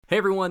Hey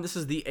everyone, this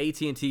is the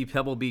AT&T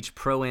Pebble Beach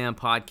Pro-Am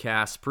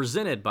podcast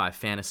presented by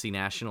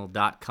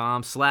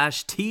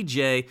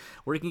fantasynational.com/TJ,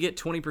 where you can get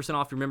 20%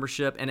 off your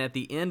membership. And at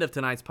the end of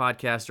tonight's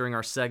podcast, during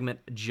our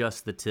segment,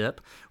 Just the Tip,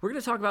 we're going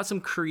to talk about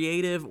some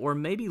creative or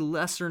maybe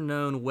lesser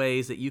known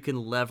ways that you can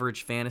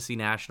leverage Fantasy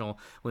National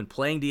when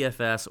playing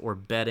DFS or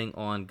betting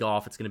on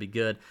golf. It's going to be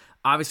good.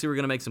 Obviously, we're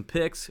going to make some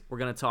picks. We're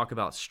going to talk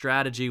about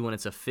strategy when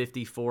it's a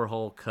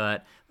 54-hole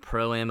cut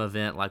Pro-Am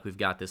event like we've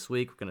got this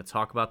week. We're going to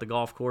talk about the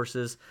golf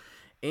courses.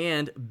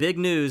 And big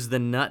news, the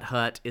Nut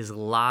Hut is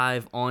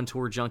live on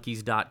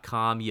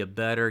tourjunkies.com. You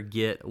better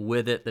get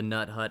with it. The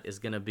Nut Hut is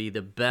going to be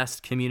the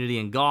best community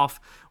in golf.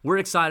 We're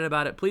excited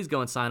about it. Please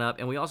go and sign up.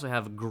 And we also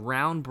have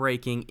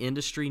groundbreaking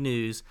industry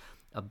news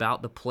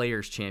about the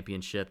Players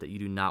Championship that you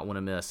do not want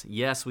to miss.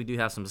 Yes, we do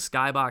have some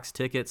Skybox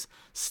tickets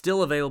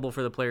still available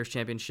for the Players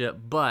Championship.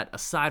 But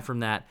aside from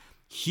that,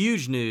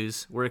 huge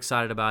news. We're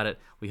excited about it.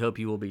 We hope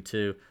you will be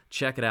too.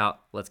 Check it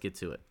out. Let's get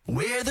to it.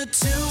 We're the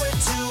two-it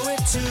junkies.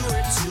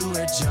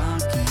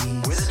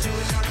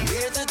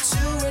 We're the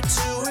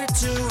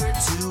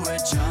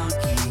two-it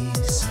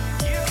junkies.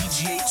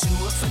 PGA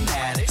Tour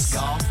fanatics,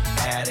 golf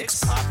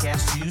addicts,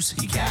 podcast juice,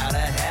 you gotta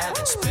have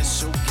it.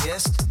 Special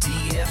guest,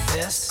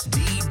 DFS,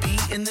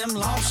 DB, and them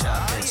long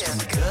shot bets. From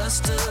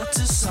Augusta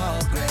to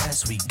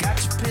Sawgrass, we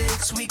got your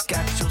picks, we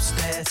got your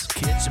stats.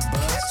 Catch a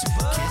buzz,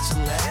 catch a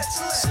laugh,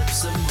 sip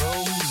some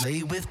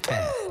rosé with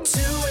Pat.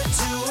 Two-it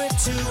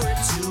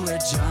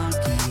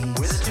junkies.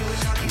 We're the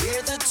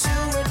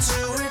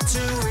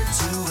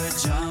two-it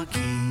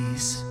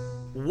junkies.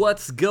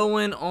 What's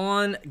going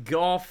on,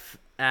 golf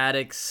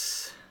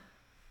addicts?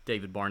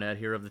 David Barnett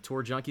here of the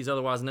Tour Junkies,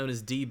 otherwise known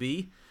as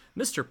DB.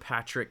 Mr.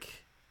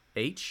 Patrick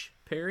H.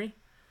 Perry.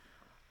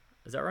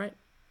 Is that right?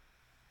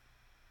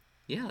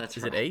 Yeah, that's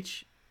Is right. it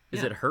H?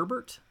 Is it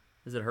Herbert?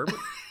 Is it Herbert?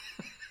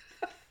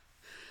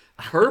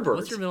 Herbert.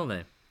 What's your middle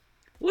name?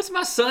 What's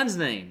my son's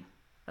name?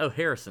 Oh,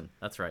 Harrison.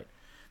 That's right.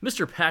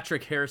 Mr.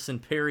 Patrick Harrison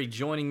Perry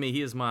joining me.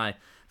 He is my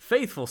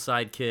faithful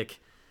sidekick.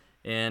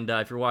 And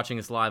if you're watching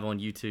us live on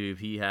YouTube,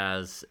 he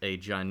has a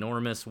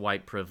ginormous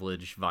white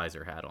privilege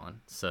visor hat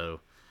on. So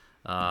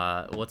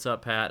what's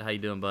up, Pat? How you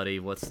doing, buddy?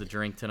 What's the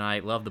drink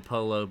tonight? Love the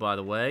polo, by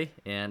the way.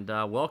 And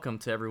welcome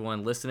to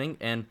everyone listening,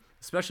 and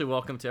especially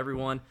welcome to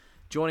everyone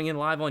joining in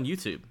live on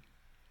YouTube.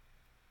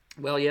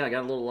 Well, yeah, I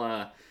got a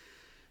little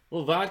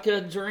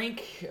vodka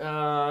drink,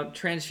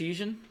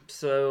 transfusion.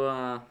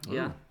 So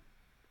yeah,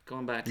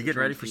 going back. You getting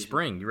ready for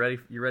spring? You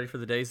ready for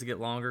the days to get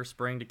longer?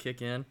 Spring to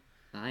kick in?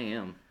 I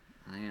am.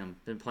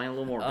 Been playing a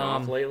little more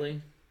golf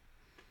lately.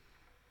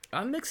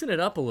 I'm mixing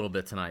it up a little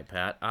bit tonight,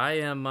 Pat. I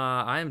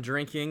am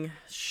drinking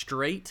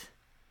straight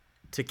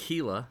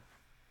tequila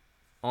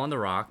on the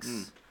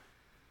rocks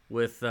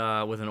with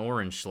an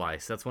orange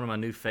slice. That's one of my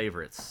new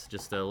favorites.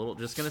 Just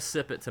gonna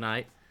sip it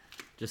tonight.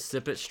 Just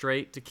sip it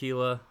straight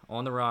tequila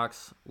on the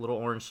rocks, little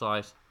orange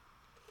slice.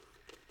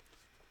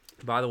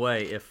 By the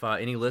way, if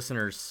any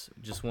listeners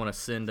just want to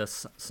send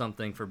us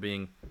something for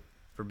being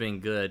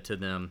good to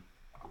them,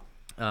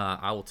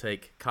 I will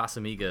take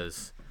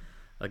Casamigos.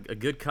 A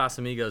good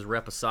Casamigos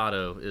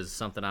Reposado is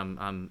something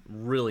I'm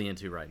really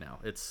into right now.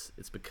 It's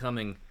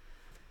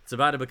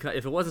about to become.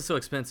 If it wasn't so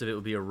expensive, it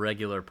would be a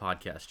regular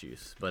podcast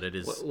juice. But it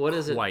is what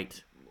is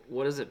quite.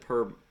 What is it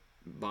per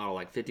bottle?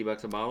 Like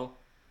 $50 a bottle?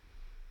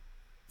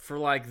 For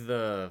like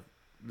the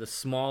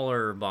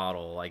smaller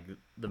bottle, like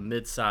the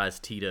mid-size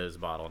Tito's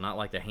bottle, not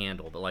like the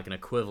handle, but like an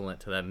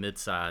equivalent to that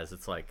mid-size.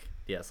 It's like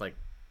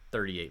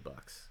 $38.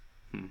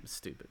 It's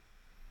stupid.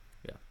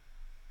 Yeah.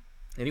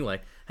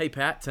 Anyway, hey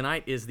Pat,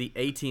 tonight is the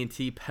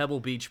AT&T Pebble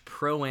Beach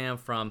Pro-Am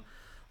from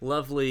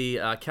lovely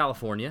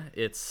California.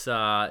 It's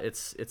an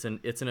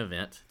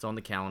event. It's on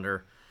the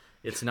calendar.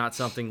 It's not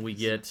something we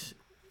get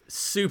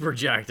super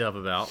jacked up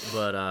about,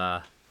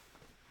 but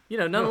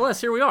nonetheless,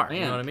 here we are. Man.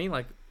 You know what I mean?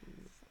 Like,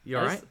 you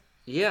all right?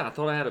 Yeah, I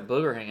thought I had a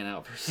booger hanging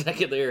out for a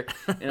second there,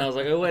 and I was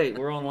like, oh wait,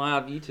 we're on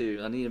live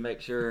YouTube. I need to make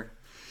sure.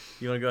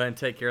 You want to go ahead and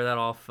take care of that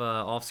off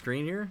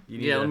screen here? You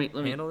need let me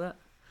handle that.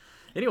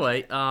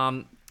 Anyway,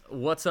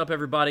 what's up,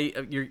 everybody?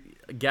 You're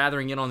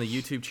gathering in on the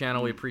YouTube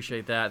channel. We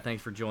appreciate that.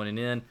 Thanks for joining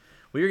in.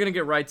 We are going to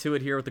get right to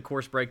it here with the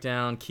course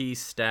breakdown, key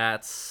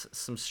stats,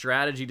 some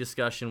strategy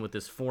discussion with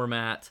this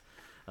format.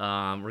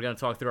 We're going to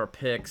talk through our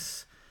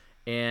picks,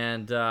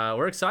 and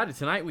we're excited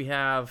tonight. We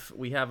have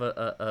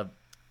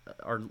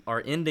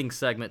our ending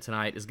segment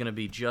tonight is going to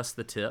be Just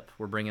the Tip.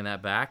 We're bringing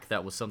that back.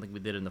 That was something we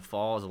did in the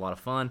fall. It was a lot of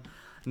fun.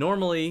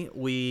 Normally,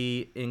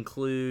 we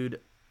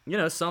include,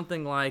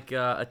 something like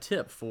a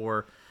tip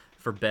for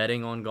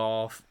betting on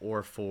golf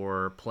or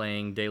for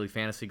playing daily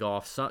fantasy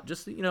golf. So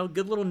just,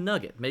 good little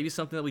nugget. Maybe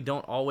something that we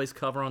don't always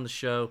cover on the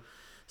show.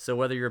 So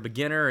whether you're a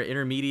beginner or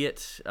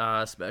intermediate,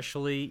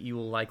 especially, you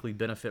will likely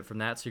benefit from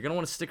that. So you're going to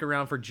want to stick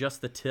around for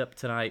Just the Tip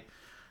tonight.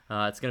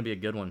 It's going to be a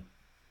good one.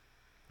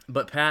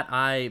 But Pat,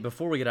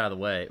 before we get out of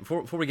the way,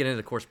 before we get into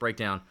the course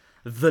breakdown,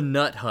 the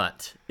Nut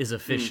Hut is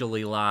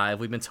officially live.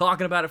 We've been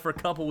talking about it for a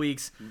couple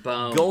weeks.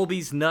 Boom.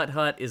 Golby's Nut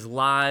Hut is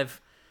live.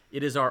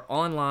 It is our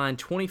online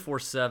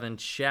 24/7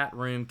 chat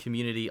room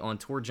community on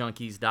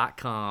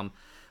tourjunkies.com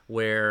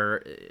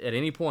where at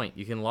any point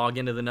you can log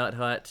into the Nut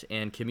Hut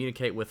and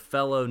communicate with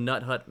fellow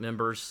Nut Hut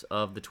members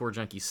of the Tour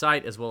Junkie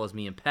site, as well as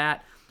me and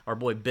Pat. Our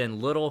boy Ben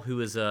Little,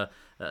 who is the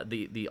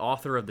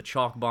author of the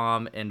Chalk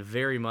Bomb and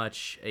very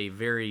much a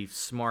very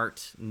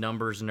smart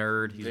numbers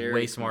nerd. He's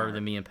way smarter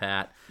than me and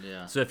Pat.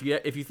 Yeah. So if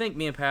you think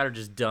me and Pat are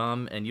just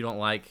dumb and you don't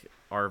like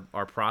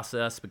our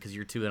process because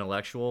you're too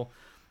intellectual,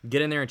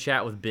 get in there and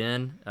chat with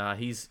Ben.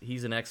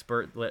 He's an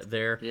expert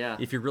there. Yeah.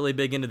 If you're really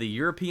big into the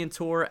European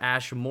Tour,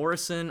 Ash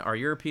Morrison, our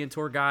European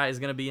Tour guy, is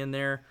going to be in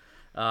there.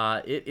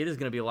 It is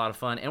going to be a lot of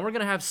fun, and we're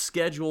going to have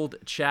scheduled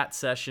chat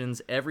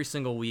sessions every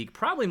single week,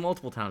 probably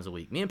multiple times a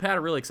week. Me and Pat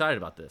are really excited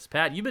about this.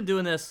 Pat, you've been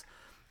doing this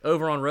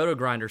over on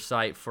RotoGrinders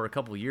site for a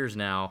couple years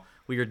now.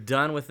 We are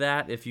done with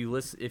that. If you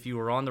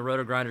were on the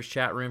RotoGrinders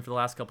chat room for the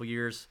last couple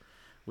years,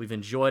 we've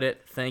enjoyed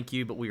it. Thank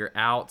you, but we are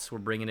out. We're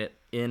bringing it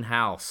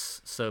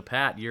in-house. So,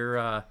 Pat, you're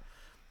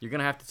going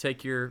to have to take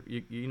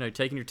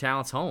taking your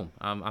talents home.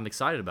 I'm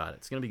excited about it.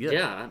 It's going to be good.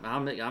 Yeah,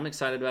 I'm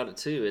excited about it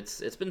too.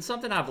 It's been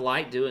something I've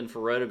liked doing for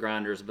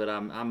RotoGrinders, but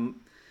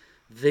I'm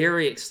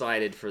very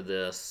excited for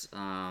this.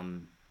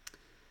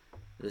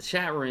 The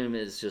chat room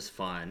is just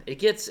fun.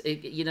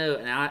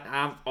 And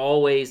I've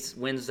always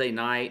Wednesday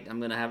night. I'm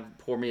gonna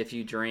pour me a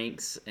few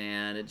drinks,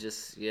 and it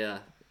just you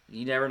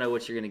never know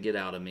what you're gonna get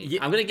out of me.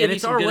 I'm gonna give you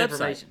some good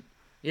information.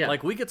 Yeah,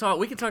 like we could talk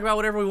about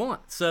whatever we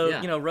want. So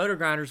yeah.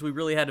 RotoGrinders, we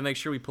really had to make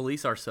sure we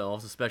police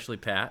ourselves, especially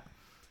Pat.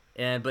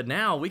 But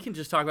now we can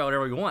just talk about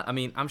whatever we want. I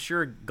mean, I'm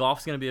sure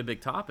golf's going to be a big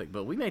topic,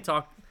 but we may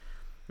talk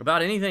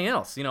about anything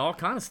else. All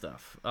kind of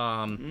stuff.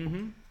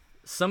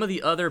 Some of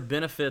the other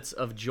benefits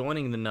of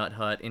joining the Nut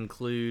Hut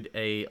include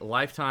a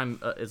lifetime,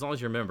 as long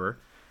as you're a member,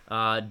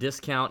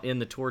 discount in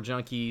the Tour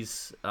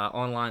Junkies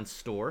online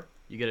store.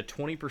 You get a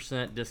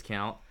 20%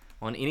 discount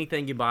on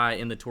anything you buy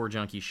in the Tour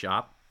Junkie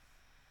shop.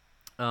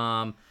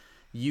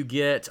 You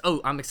get,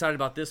 I'm excited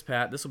about this,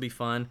 Pat. This will be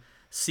fun.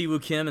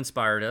 Siwoo Kim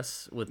inspired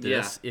us with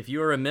this. Yeah. If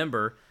you are a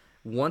member,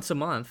 once a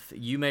month,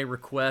 you may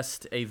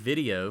request a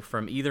video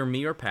from either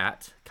me or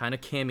Pat, kind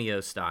of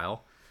cameo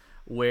style,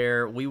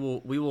 where we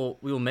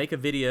will make a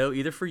video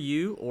either for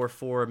you or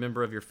for a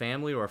member of your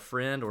family or a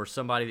friend or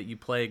somebody that you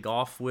play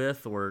golf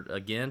with or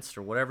against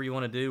or whatever you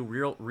want to do.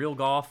 Real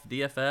golf,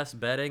 DFS,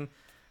 betting,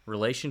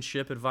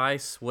 relationship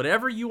advice,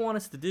 whatever you want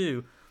us to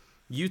do.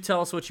 You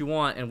tell us what you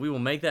want, and we will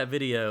make that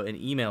video and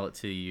email it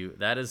to you.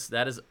 That is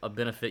a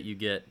benefit you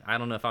get. I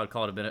don't know if I would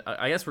call it a benefit.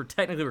 I guess we're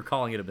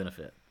calling it a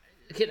benefit.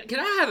 Can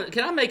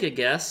I make a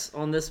guess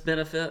on this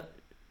benefit?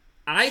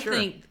 I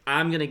think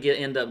I'm gonna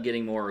end up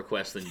getting more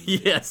requests than you.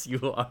 Yes,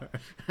 you are.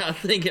 I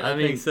think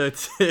so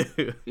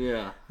too.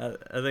 Yeah,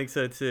 I think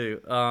so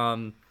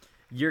too.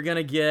 You're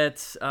gonna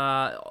get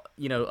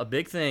a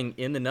big thing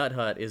in the Nut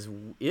Hut is,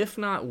 if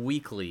not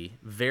weekly,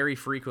 very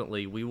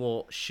frequently we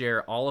will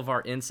share all of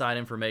our inside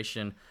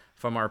information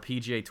from our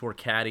PGA Tour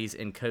caddies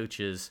and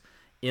coaches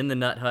in the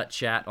Nut Hut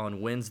chat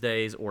on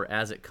Wednesdays, or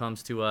as it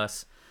comes to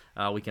us.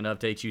 We can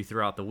update you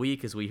throughout the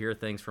week as we hear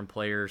things from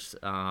players.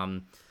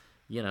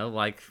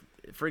 Like,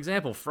 for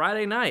example,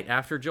 Friday night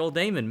after Joel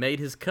Damon made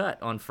his cut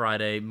on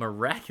Friday,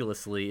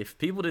 miraculously, if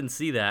people didn't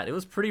see that, it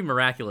was pretty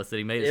miraculous that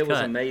he made his cut. It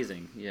was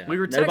amazing, yeah. We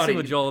were texting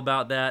with Joel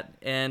about that,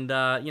 and,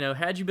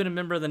 had you been a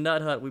member of the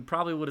Nut Hut, we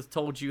probably would have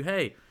told you,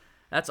 hey,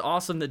 that's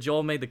awesome that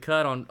Joel made the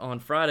cut on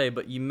Friday,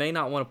 but you may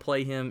not want to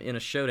play him in a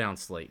showdown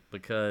slate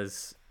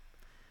because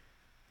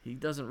he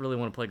doesn't really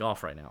want to play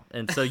golf right now.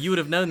 And so you would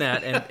have known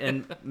that,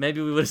 and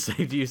maybe we would have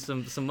saved you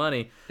some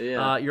money.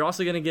 Yeah. You're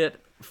also going to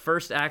get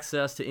first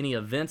access to any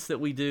events that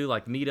we do,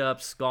 like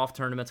meetups, golf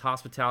tournaments,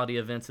 hospitality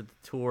events at the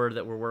tour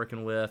that we're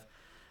working with.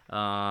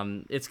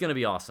 It's going to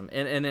be awesome.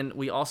 And then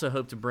we also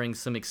hope to bring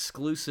some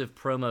exclusive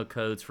promo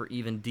codes for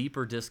even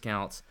deeper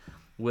discounts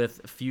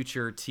with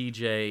future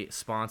TJ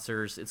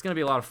sponsors. It's going to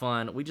be a lot of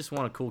fun. We just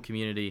want a cool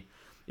community.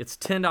 It's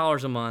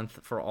 $10 a month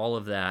for all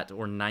of that,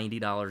 or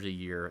 $90 a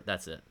year.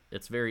 That's it.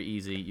 It's very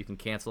easy. You can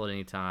cancel at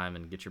any time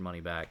and get your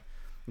money back.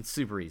 It's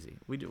super easy.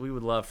 We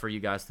would love for you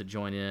guys to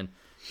join in.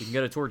 You can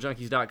go to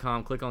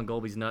tourjunkies.com, click on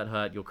Golby's Nut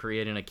Hut. You'll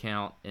create an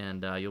account,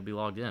 and you'll be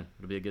logged in.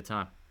 It'll be a good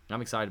time.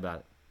 I'm excited about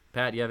it.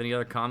 Pat, do you have any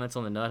other comments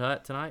on the Nut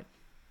Hut tonight?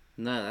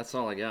 No, that's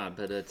all I got.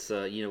 But it's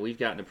we've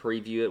gotten to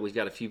preview it. We've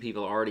got a few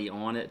people already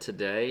on it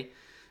today,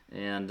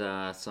 and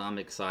so I'm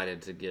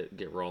excited to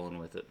get rolling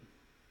with it.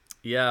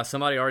 Yeah,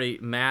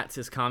 Matt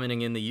is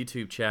commenting in the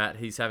YouTube chat.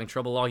 He's having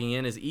trouble logging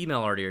in. His email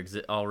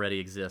already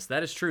exists.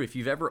 That is true. If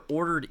you've ever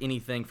ordered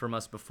anything from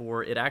us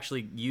before, it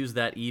actually used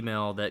that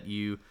email that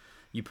you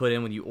put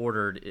in when you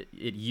ordered.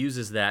 It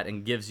uses that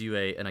and gives you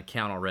an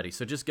account already.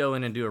 So just go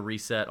in and do a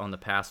reset on the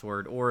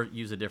password or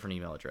use a different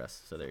email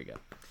address. So there you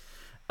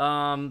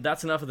go.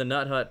 That's enough of the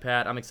Nut Hut,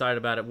 Pat. I'm excited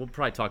about it. We'll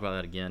probably talk about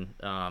that again.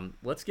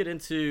 Let's get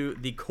into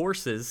the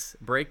courses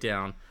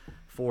breakdown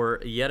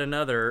for yet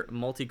another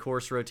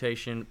multi-course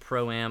rotation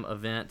Pro-Am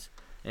event.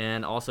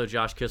 And also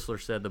Josh Kistler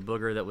said the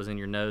booger that was in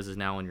your nose is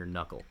now on your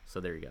knuckle.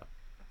 So there you go.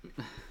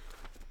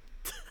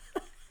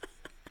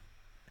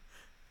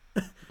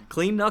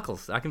 Clean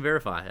knuckles. I can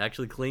verify.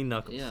 Actually, clean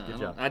knuckles. Yeah, good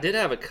job. I did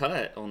have a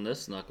cut on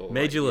this knuckle.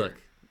 Made you look.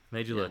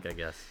 Made you look, I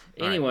guess.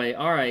 Anyway,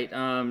 all right.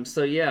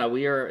 So yeah,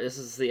 this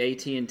is the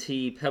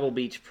AT&T Pebble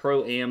Beach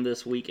Pro-Am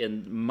this week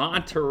in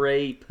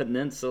Monterey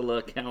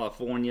Peninsula,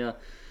 California.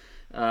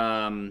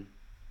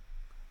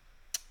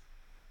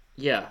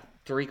 Yeah,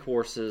 3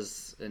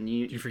 courses, and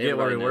Did you forget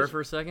where we were for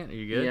a second? Are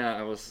you good?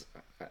 Yeah,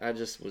 I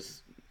just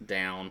was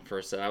down for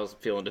a second. I was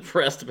feeling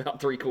depressed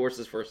about 3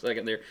 courses for a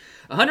second there.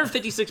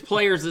 156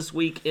 players this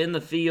week in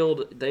the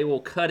field. They will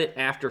cut it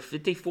after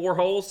 54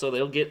 holes, so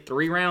they'll get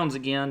 3 rounds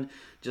again,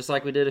 just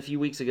like we did a few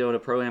weeks ago in a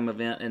Pro-Am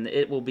event, and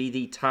it will be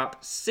the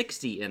top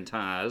 60 in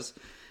ties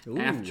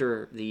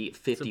after the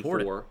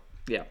 54.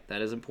 Yeah,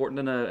 that is important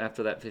to know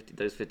after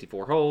those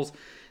 54 holes.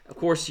 Of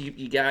course,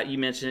 you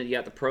mentioned it. You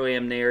got the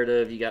Pro-Am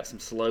narrative. You got some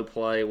slow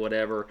play,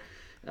 whatever.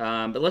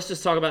 But let's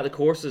just talk about the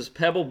courses.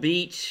 Pebble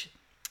Beach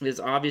is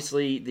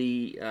obviously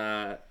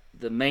the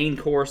main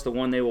course, the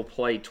one they will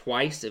play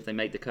twice if they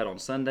make the cut on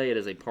Sunday. It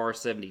is a par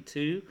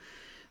 72.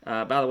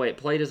 By the way, it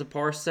played as a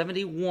par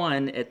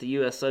 71 at the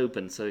U.S.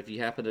 Open. So if you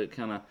happen to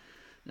kind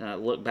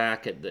of look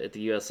back at the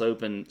U.S.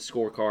 Open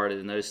scorecard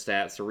and those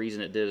stats, the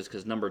reason it did is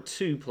because number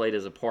 2 played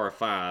as a par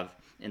 5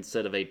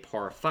 instead of a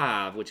par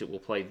 5, which it will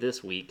play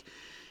this week.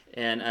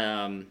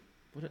 And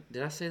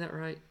did I say that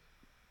right?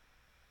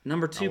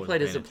 Number 2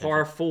 played as a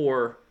par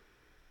 4,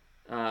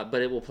 but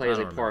it will play as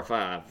a par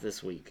 5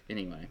 this week.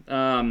 Anyway,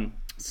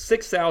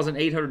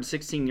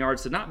 6,816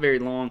 yards, so not very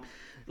long.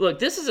 Look,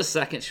 this is a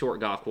second shot.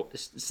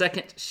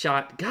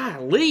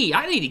 Golly,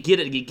 I need to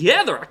get it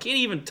together. I can't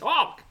even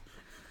talk.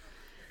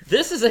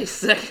 This is a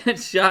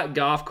second shot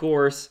golf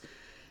course.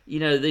 You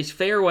know, these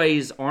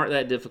fairways aren't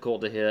that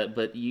difficult to hit,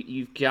 but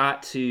you've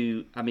got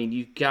to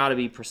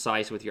be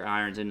precise with your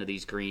irons into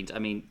these greens. I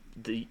mean,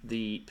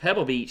 the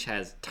Pebble Beach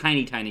has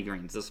tiny, tiny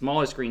greens, the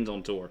smallest greens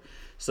on tour.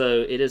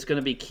 So it is going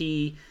to be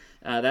key.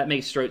 That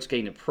makes strokes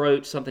gained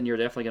approach, something you're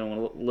definitely going to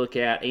want to look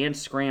at, and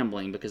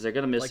scrambling, because they're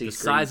going to miss these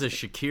the size of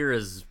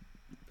Shakira's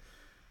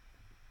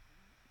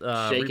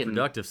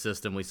reproductive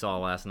system we saw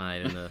last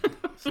night in the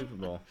Super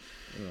Bowl.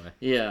 Anyway.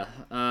 Yeah.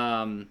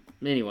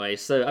 Anyway,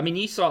 so, I mean,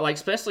 you saw, like,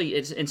 especially,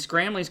 and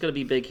scrambling's going to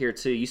be big here,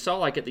 too. You saw,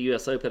 like, at the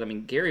U.S. Open, I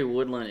mean, Gary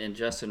Woodland and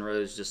Justin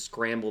Rose just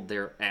scrambled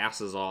their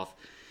asses off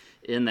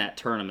in that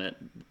tournament.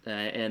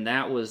 And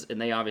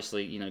they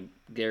obviously, you know,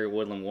 Gary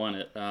Woodland won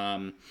it.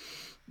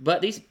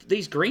 But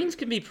these greens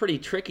can be pretty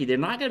tricky. They're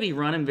not going to be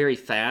running very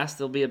fast.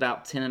 They'll be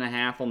about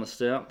 10.5 on the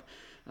stump.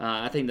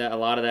 I think that a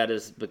lot of that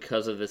is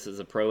because of this is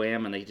a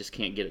Pro-Am and they just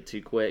can't get it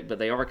too quick. But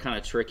they are kind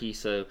of tricky,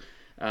 so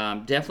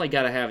definitely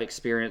got to have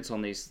experience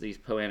on these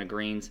Poana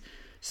greens.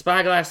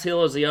 Spyglass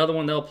Hill is the other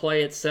one they'll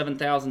play at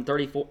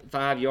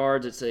 7,035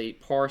 yards. It's a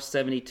par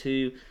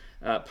 72.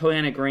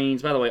 Poana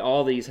greens. By the way,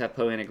 all these have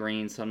Poana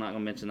greens, so I'm not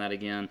going to mention that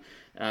again.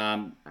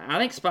 I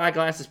think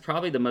Spyglass is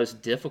probably the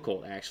most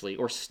difficult, actually,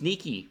 or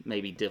sneaky,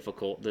 maybe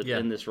difficult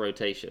in this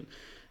rotation.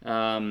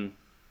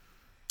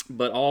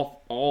 But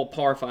all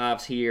par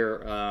 5s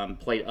here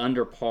played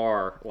under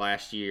par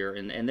last year,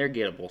 and they're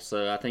gettable.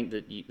 So I think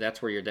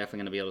that's where you're definitely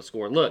going to be able to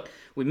score. Look,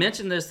 we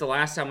mentioned this the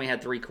last time we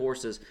had 3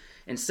 courses.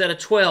 Instead of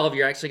 12,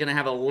 you're actually going to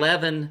have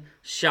 11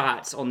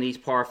 shots on these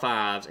par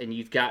 5s, and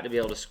you've got to be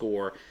able to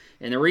score.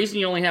 And the reason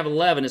you only have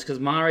 11 is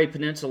because Monterey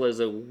Peninsula is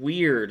a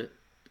weird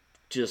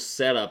just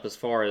setup as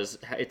far as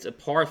it's a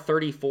par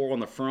 34 on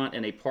the front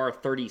and a par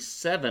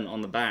 37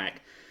 on the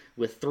back,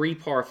 with 3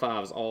 par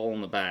 5s all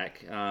on the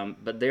back.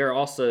 But there are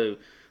also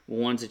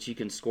ones that you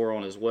can score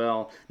on as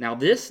well. Now,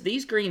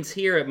 these greens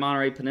here at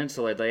Monterey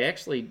Peninsula, they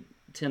actually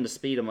tend to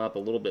speed them up a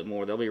little bit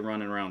more. They'll be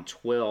running around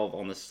 12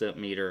 on the step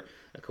meter,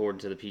 according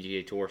to the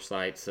PGA Tour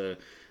site. So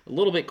a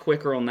little bit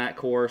quicker on that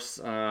course,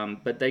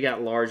 but they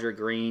got larger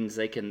greens.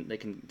 They can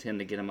tend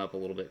to get them up a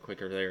little bit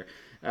quicker there.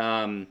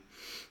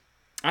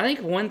 I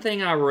think one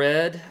thing I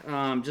read,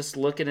 just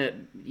looking at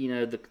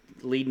the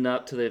leading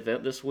up to the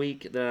event this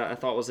week, that I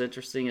thought was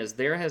interesting is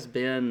there has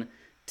been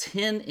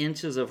 10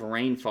 inches of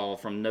rainfall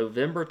from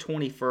November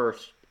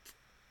 25th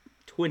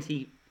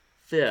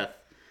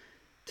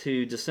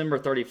to December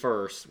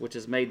 31st, which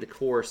has made the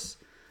course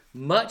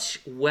much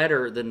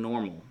wetter than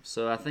normal.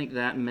 So I think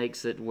that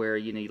makes it where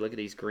you look at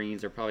these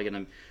greens, they're probably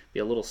going to be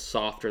a little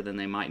softer than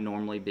they might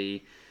normally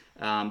be.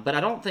 But I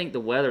don't think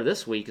the weather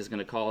this week is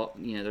going to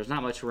there's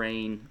not much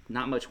rain,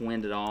 not much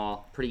wind at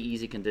all, pretty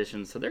easy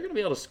conditions. So they're going to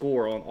be able to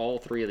score on all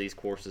 3 of these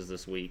courses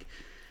this week.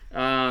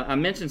 I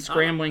mentioned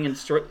scrambling and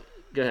stroke.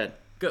 Go ahead.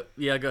 Go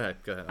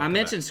ahead. I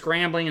mentioned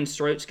scrambling and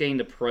strokes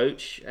gained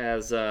approach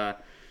as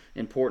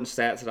important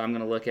stats that I'm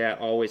going to look at.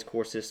 Always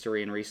course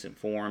history and recent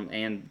form,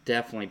 and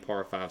definitely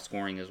par 5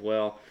 scoring as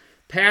well.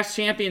 Past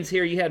champions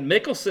here, you had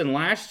Mickelson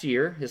last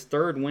year, his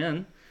 3rd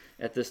win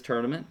at this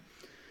tournament.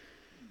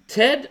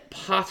 Ted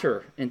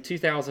Potter in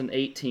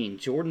 2018,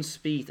 Jordan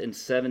Spieth in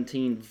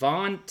 17,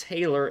 Vaughn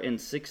Taylor in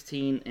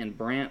 16, and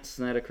Brandt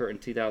Snedeker in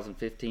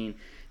 2015.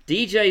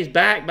 DJ's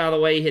back, by the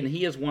way, and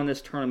he has won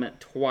this tournament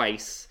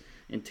twice,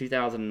 in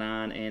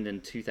 2009 and in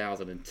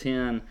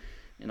 2010,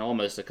 and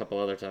almost a couple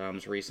other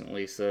times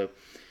recently. So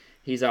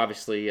he's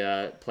obviously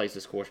plays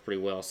this course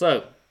pretty well.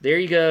 So there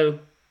you go.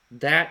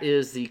 That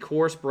is the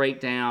course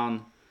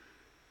breakdown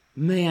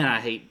Man, I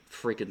hate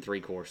freaking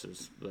 3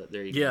 courses, but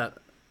there you go. Yeah.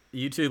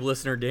 YouTube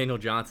listener Daniel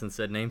Johnson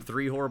said, name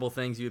 3 horrible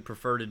things you would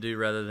prefer to do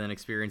rather than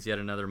experience yet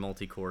another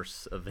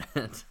multi-course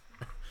event.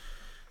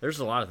 There's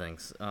a lot of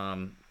things.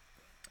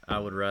 I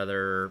would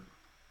rather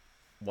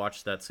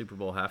watch that Super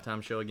Bowl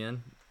halftime show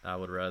again. I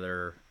would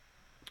rather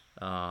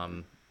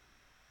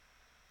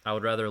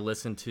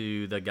listen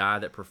to the guy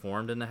that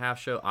performed in the half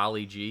show,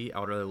 Ali G. I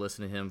would rather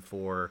listen to him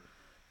for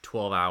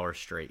 12 hours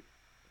straight.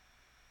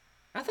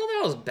 I thought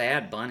that was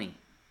Bad Bunny.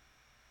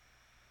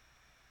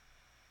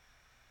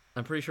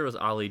 I'm pretty sure it was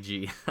Ali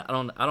G. I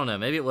don't know.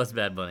 Maybe it was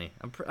Bad Bunny.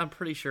 I'm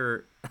pretty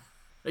sure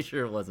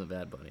it wasn't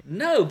Bad Bunny.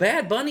 No,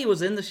 Bad Bunny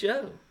was in the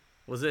show.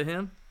 Was it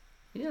him?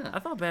 Yeah. I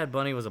thought Bad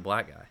Bunny was a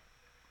black guy.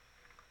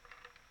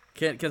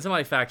 Can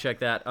somebody fact check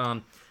that?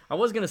 I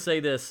was gonna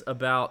say this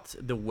about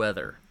the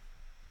weather.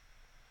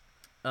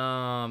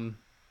 First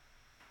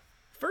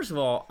of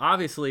all,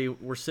 obviously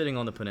we're sitting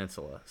on the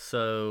peninsula,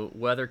 so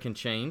weather can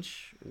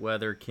change.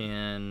 Weather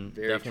can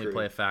definitely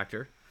play a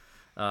factor.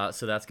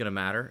 So that's going to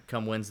matter.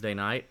 Come Wednesday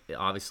night,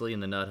 obviously in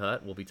the Nut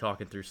Hut, we'll be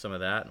talking through some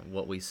of that and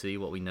what we see,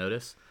 what we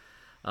notice.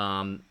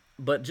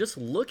 But just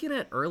looking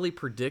at early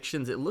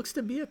predictions, it looks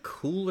to be a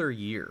cooler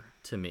year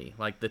to me.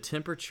 Like the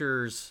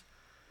temperatures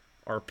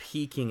are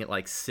peaking at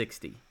like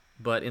 60,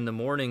 but in the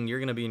morning you're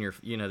going to be in your,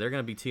 they're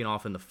going to be teeing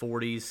off in the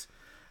 40s.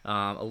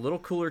 A little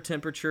cooler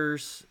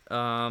temperatures.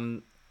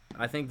 I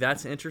think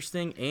that's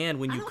interesting. And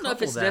when you I don't know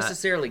if it's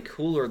necessarily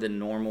cooler than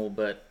normal,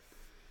 but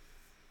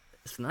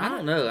it's not. I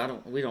don't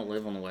know. We don't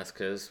live on the West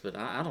Coast, but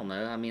I don't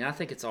know. I mean, I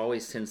think it's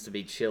always tends to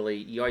be chilly.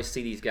 You always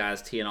see these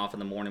guys teeing off in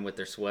the morning with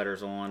their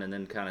sweaters on, and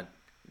then kind of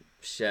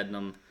shedding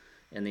them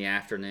in the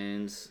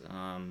afternoons.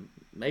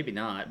 Maybe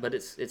not, but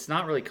it's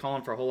not really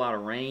calling for a whole lot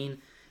of rain,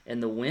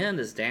 and the wind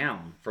is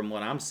down from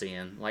what I'm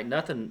seeing. Like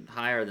nothing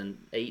higher than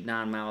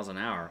 8-9 miles an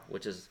hour,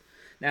 which is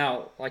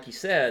now, like you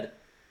said,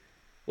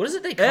 what is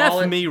it they call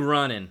it? F me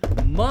running,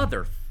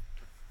 mother.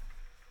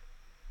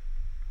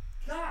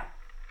 God.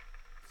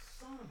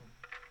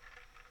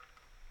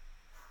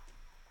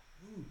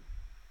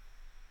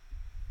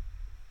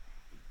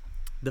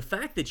 The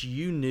fact that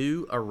you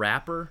knew a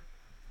rapper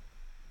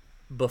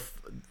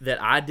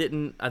that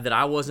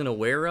I wasn't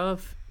aware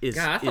of is.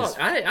 God,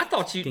 I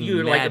thought you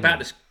were like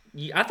about to.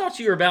 I thought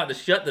you were about to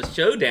shut the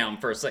show down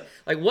for a second.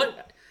 Like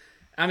what?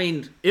 I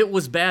mean, it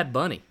was Bad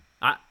Bunny.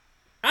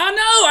 I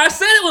know. I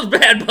said it was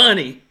Bad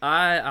Bunny.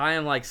 I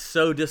am like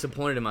so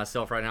disappointed in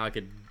myself right now. I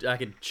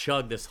could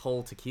chug this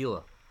whole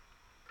tequila.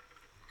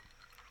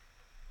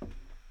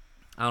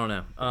 I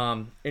don't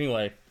know.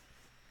 Anyway,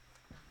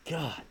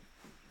 God.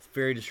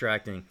 Very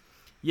distracting.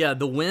 Yeah,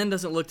 the wind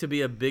doesn't look to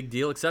be a big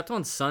deal except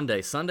on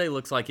Sunday. Sunday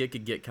looks like it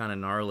could get kind of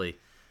gnarly,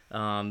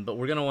 but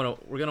we're gonna want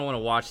to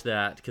watch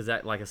that because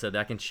that, like I said,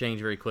 that can change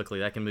very quickly.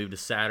 That can move to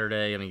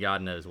Saturday. I mean,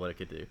 God knows what it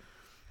could do.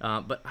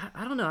 But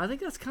I don't know. I think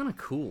that's kind of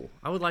cool.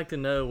 I would like to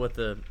know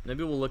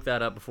maybe we'll look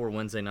that up before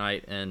Wednesday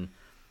night and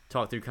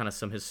talk through kind of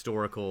some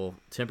historical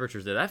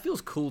temperatures there. That feels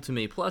cool to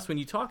me. Plus, when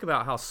you talk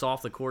about how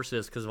soft the course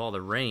is because of all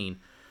the rain.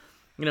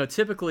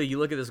 Typically you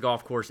look at this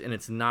golf course and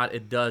it's not.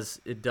 It does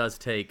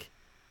take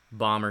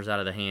bombers out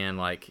of the hand.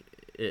 Like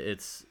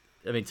it's.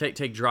 I mean,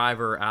 take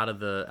driver out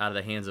of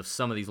the hands of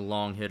some of these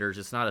long hitters.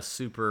 It's not a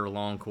super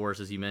long course,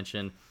 as you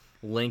mentioned.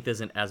 Length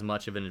isn't as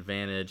much of an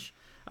advantage.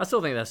 I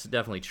still think that's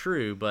definitely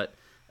true, but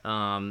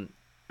I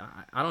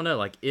don't know.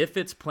 Like if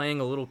it's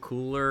playing a little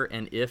cooler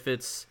and if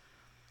it's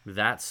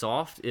that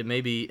soft, it may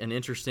be an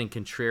interesting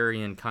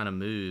contrarian kind of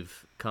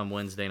move come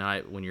Wednesday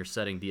night when you're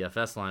setting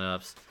DFS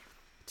lineups.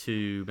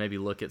 To maybe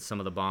look at some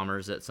of the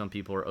bombers that some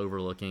people are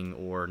overlooking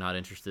or not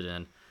interested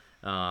in.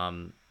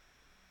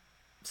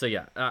 So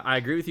yeah, I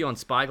agree with you on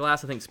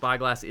Spyglass. I think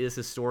Spyglass is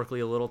historically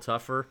a little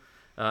tougher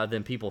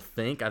than people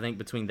think. I think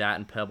between that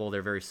and Pebble,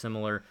 they're very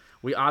similar.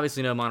 We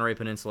obviously know Monterey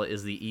Peninsula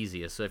is the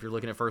easiest. So if you're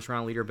looking at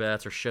first-round leader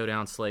bets or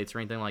showdown slates or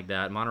anything like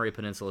that, Monterey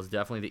Peninsula is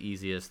definitely the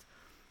easiest,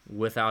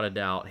 without a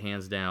doubt,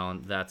 hands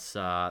down. That's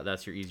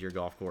your easier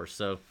golf course.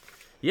 So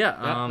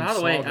yeah, by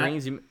the way,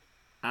 greens,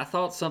 I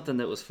thought something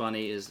that was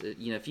funny is,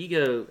 if you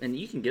go, and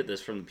you can get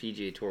this from the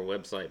PGA Tour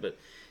website, but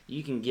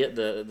you can get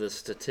the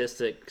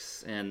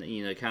statistics and,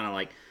 kind of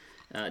like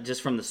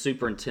just from the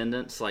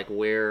superintendents, like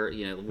where,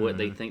 what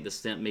they think the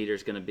stent meter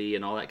is going to be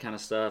and all that kind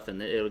of stuff.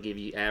 And it'll give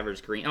you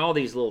average green, all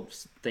these little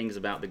things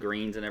about the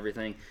greens and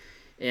everything.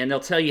 And they'll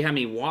tell you how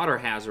many water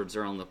hazards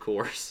are on the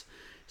course.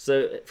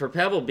 So for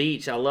Pebble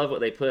Beach, I love what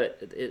they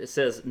put. It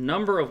says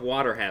number of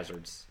water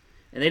hazards.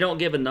 And they don't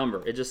give a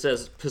number. It just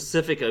says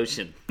Pacific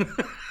Ocean.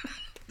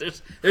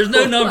 There's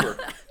no number,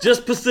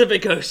 just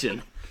Pacific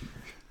Ocean.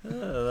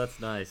 Oh, that's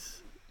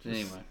nice.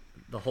 Anyway,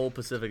 the whole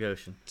Pacific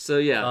Ocean. So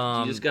yeah,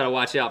 you just got to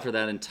watch out for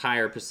that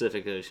entire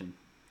Pacific Ocean.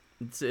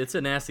 It's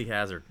a nasty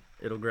hazard.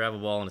 It'll grab a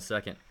ball in a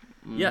second.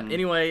 Yeah.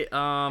 Anyway,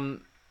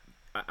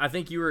 I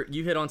think you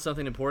hit on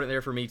something important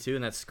there for me too,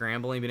 and that's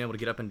scrambling, being able to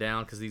get up and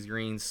down because these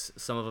greens,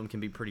 some of them can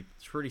be pretty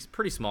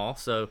small.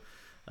 So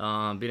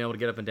being able to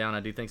get up and down,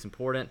 I do think is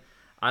important.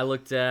 I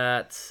looked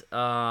at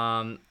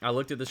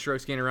the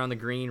strokes gained around the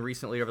green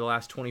recently over the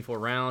last 24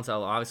 rounds. I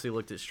obviously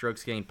looked at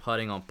strokes gained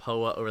putting on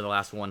POA over the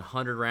last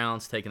 100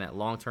 rounds, taking that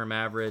long-term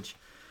average.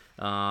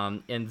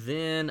 And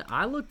then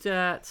I looked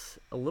at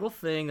a little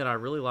thing that I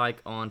really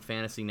like on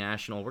Fantasy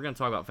National. We're going to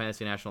talk about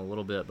Fantasy National a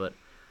little bit, but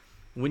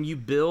when you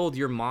build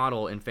your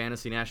model in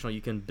Fantasy National,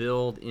 you can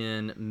build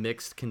in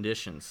mixed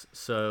conditions.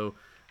 So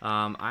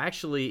I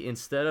actually,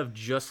 instead of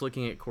just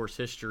looking at course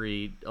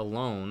history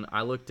alone,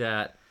 I looked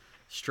at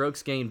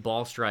strokes gained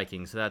ball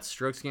striking. So that's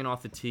strokes gained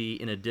off the tee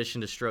in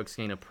addition to strokes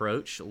gained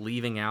approach,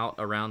 leaving out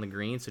around the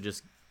green. So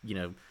just,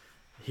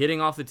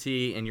 hitting off the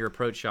tee and your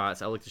approach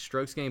shots. I looked at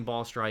strokes gained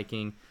ball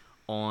striking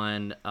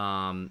on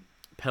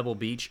Pebble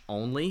Beach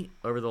only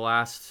over the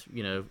last,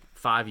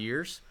 5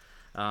 years.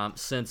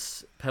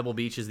 Since Pebble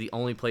Beach is the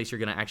only place you're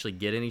going to actually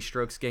get any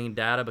strokes gained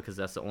data because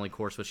that's the only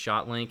course with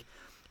shot link.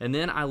 And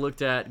then I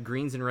looked at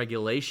greens in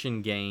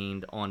regulation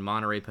gained on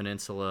Monterey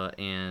Peninsula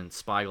and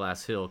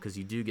Spyglass Hill because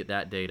you do get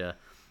that data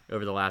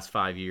over the last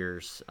 5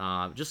 years.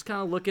 Just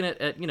kind of looking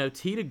at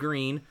tee to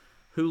green,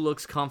 who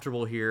looks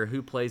comfortable here,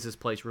 who plays this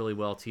place really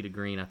well tee to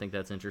green. I think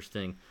that's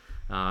interesting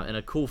and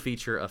a cool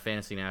feature of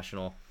Fantasy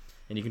National.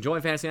 And you can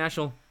join Fantasy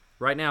National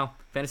right now.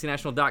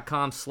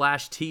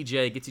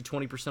 FantasyNational.com/TJ gets you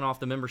 20% off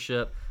the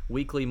membership,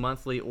 weekly,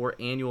 monthly, or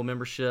annual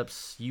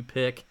memberships. You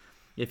pick.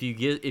 If you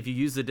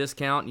use the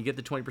discount, you get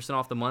the 20%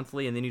 off the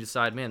monthly, and then you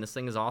decide, man, this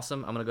thing is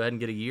awesome, I'm going to go ahead and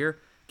get a year.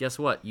 Guess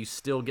what? You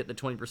still get the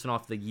 20%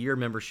 off the year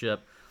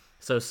membership.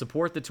 So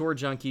support the Tour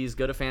Junkies.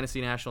 Go to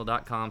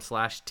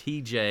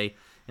FantasyNational.com/TJ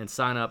and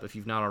sign up if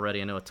you've not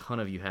already. I know a ton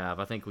of you have.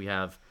 I think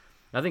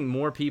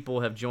more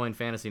people have joined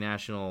Fantasy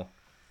National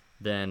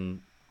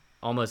than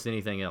almost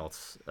anything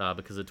else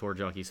because of Tour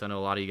Junkies. So I know a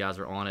lot of you guys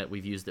are on it.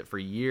 We've used it for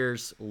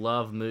years.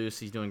 Love Moose.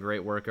 He's doing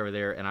great work over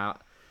there, and I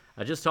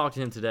just talked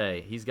to him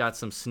today. He's got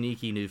some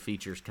sneaky new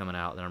features coming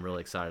out that I'm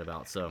really excited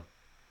about. So,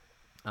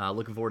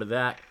 looking forward to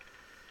that.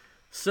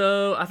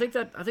 So, I think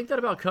that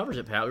about covers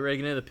it, Pat. We ready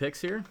to get into the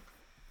picks here?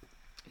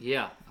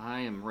 Yeah, I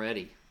am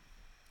ready.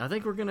 I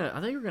think we're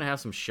gonna have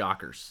some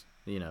shockers.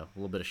 A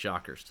little bit of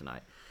shockers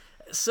tonight.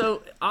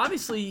 So,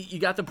 obviously, you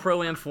got the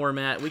Pro-Am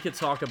format. We could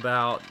talk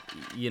about,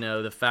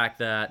 the fact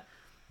that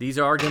these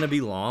are going to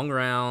be long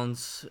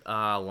rounds,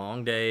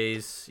 long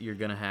days. You're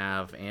going to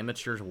have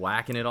amateurs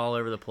whacking it all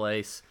over the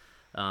place.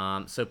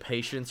 So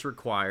patience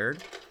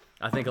required.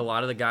 I think a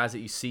lot of the guys that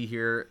you see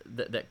here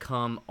that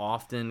come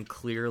often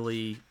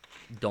clearly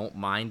don't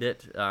mind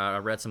it. I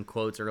read some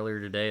quotes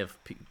earlier today of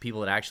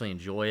people that actually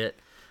enjoy it,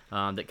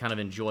 that kind of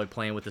enjoy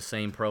playing with the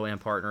same Pro-Am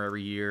partner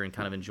every year and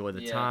kind of enjoy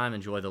the time,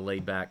 enjoy the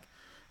laid-back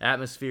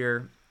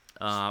atmosphere.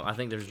 I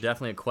think there's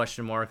definitely a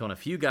question mark on a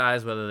few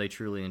guys whether they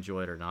truly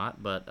enjoy it or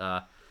not. But,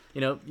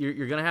 you're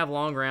going to have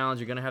long rounds.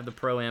 You're going to have the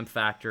Pro-Am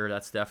factor.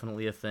 That's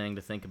definitely a thing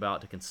to think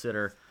about, to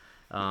consider.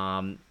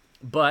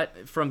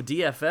 But from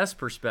DFS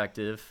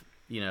perspective,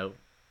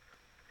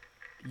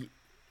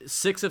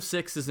 6 of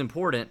 6 is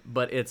important,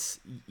 but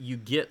you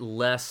get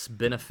less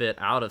benefit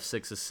out of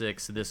 6 of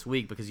 6 this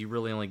week because you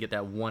really only get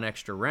that one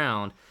extra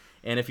round.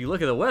 And if you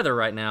look at the weather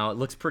right now, it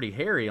looks pretty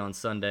hairy on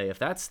Sunday. If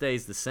that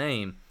stays the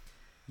same,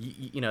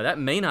 that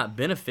may not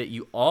benefit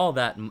you all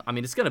that. I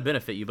mean, it's going to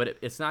benefit you, but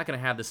it's not going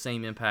to have the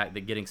same impact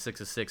that getting 6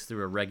 of 6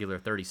 through a regular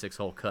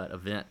 36-hole cut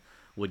event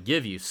would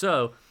give you.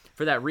 So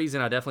for that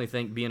reason, I definitely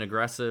think being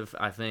aggressive,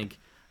 I think,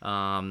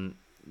 making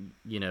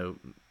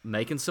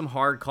some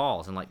hard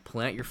calls and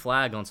plant your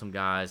flag on some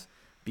guys,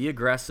 be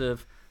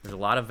aggressive. There's a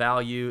lot of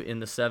value in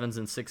the 7s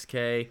and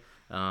 6K.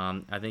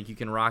 I think you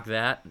can rock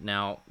that.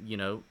 Now,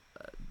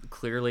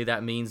 clearly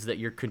that means that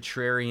your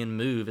contrarian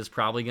move is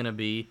probably going to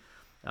be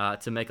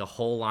to make a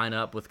whole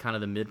lineup with kind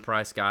of the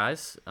mid-price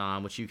guys,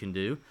 which you can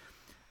do.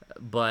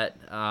 But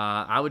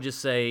I would just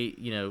say,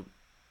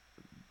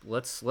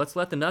 let's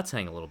let the nuts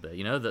hang a little bit.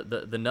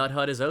 The Nut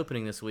Hut is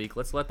opening this week.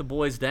 Let's let the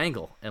boys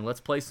dangle and let's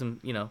play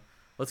some.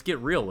 Let's get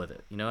real with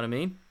it. You know what I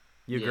mean?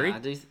 You agree?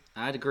 Yeah,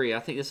 I'd agree. I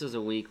think this is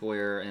a week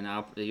where, and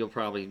you'll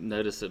probably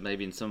notice it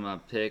maybe in some of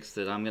my picks,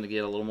 that I'm going to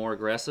get a little more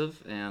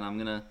aggressive and I'm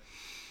going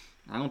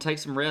to take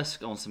some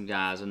risk on some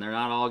guys, and they're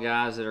not all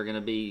guys that are going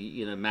to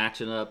be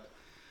matching up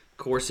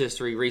course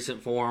history,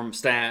 recent form,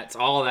 stats,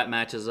 all of that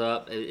matches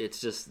up.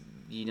 It's just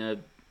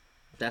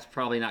that's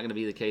probably not going to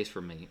be the case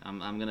for me. I'm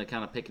going to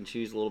kind of pick and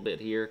choose a little bit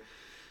here,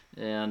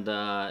 and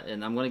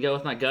I'm going to go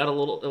with my gut a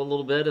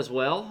little bit as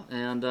well,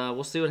 and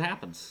we'll see what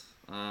happens.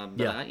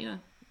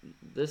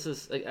 This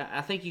is.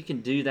 I think you can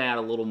do that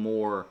a little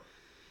more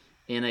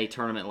in a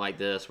tournament like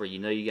this, where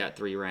you got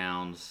 3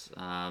 rounds.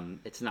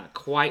 It's not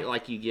quite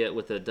like you get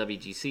with a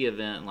WGC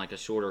event, like a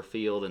shorter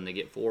field, and they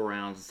get 4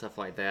 rounds and stuff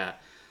like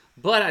that.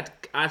 But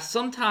I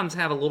sometimes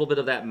have a little bit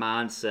of that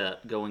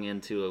mindset going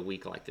into a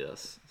week like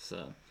this.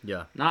 So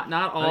yeah,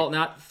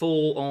 not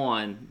full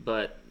on,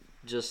 but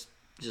just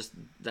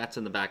that's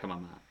in the back of my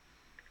mind.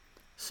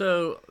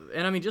 So,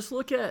 and I mean, just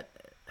look at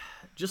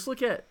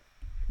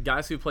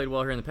guys who played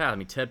well here in the past. I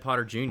mean, Ted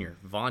Potter Jr.,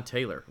 Vaughn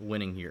Taylor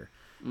winning here.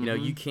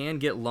 You can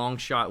get long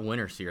shot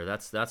winners here.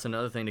 That's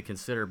another thing to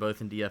consider,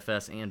 both in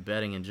DFS and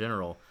betting in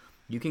general.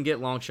 you can get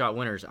long shot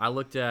winners. I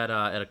looked at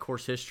a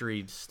course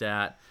history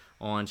stat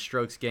on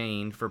strokes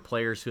gained for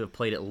players who have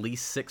played at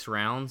least 6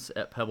 rounds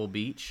at Pebble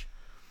Beach,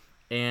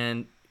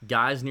 and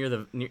guys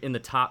in the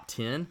top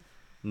 10,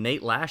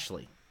 Nate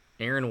Lashley,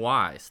 Aaron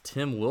Wise,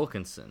 Tim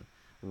Wilkinson,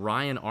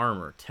 Ryan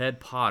Armour, Ted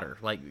Potter,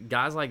 like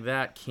guys like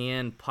that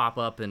can pop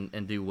up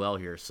and do well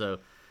here. So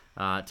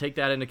take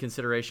that into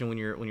consideration when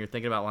you're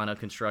thinking about lineup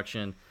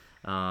construction,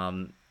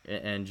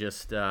 and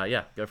just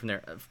go from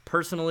there.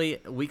 Personally,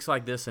 weeks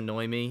like this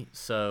annoy me,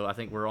 so I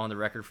think we're on the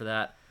record for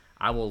that.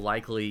 I will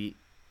likely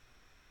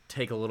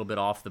take a little bit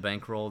off the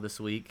bankroll this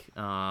week,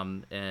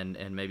 and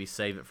maybe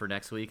save it for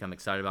next week. I'm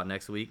excited about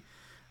next week,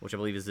 which I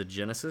believe is the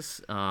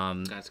Genesis.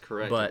 That's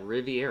correct. But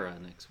Riviera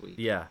next week.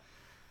 Yeah.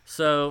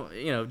 So,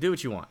 do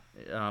what you want.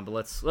 But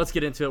let's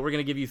get into it. We're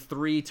going to give you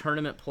 3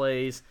 tournament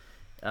plays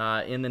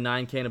in the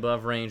 9K and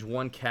above range,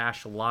 1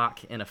 cash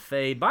lock, and a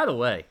fade. By the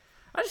way,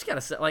 I just got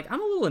to say,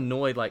 I'm a little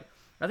annoyed. I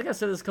think I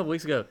said this a couple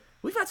weeks ago.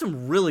 We've had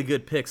some really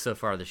good picks so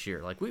far this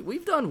year.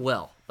 We've done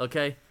well,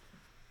 okay?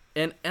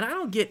 And we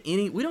don't get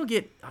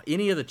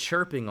any of the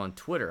chirping on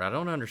Twitter. I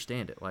don't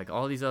understand it.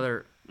 All these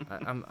other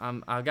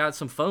I've got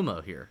some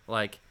FOMO here.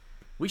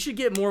 We should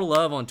get more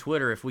love on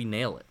Twitter if we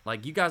nail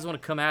it. You guys want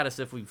to come at us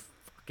if we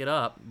fuck it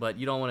up, but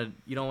you don't want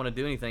to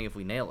do anything if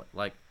we nail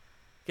it.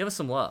 Give us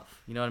some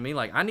love. You know what I mean?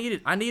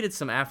 I needed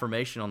some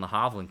affirmation on the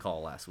Hovland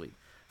call last week.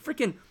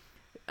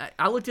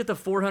 I looked at the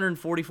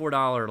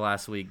 $444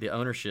 last week, the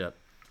ownership.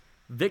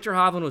 Victor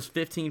Hovland was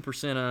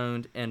 15%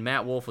 owned, and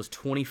Matt Wolff was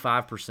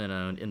 25%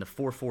 owned in the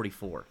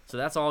 444. So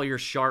that's all your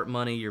sharp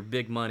money, your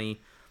big money,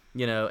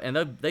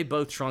 and they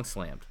both trunk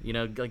slammed.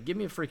 Give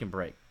me a freaking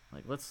break.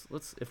 Let's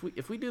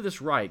if we do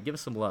this right, give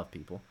us some love,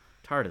 people.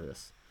 Tired of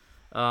this.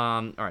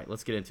 All right,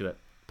 let's get into it.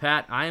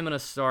 Pat, I'm going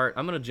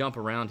to jump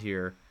around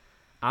here.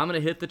 I'm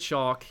going to hit the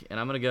chalk, and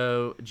I'm going to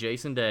go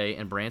Jason Day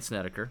and Brandt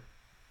Snedeker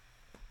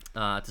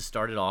to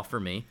start it off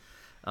for me.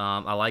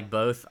 I like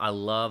both. I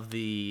love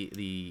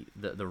the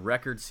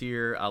records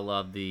here. I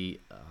love the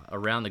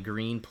around the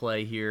green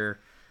play here.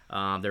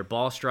 Their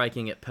ball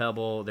striking at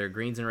Pebble, their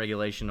greens in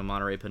regulation to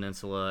Monterey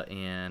Peninsula,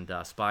 and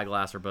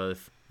Spyglass are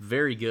both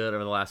very good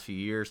over the last few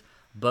years.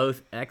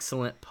 Both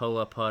excellent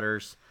POA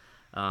putters,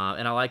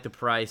 and I like the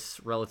price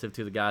relative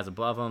to the guys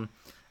above them.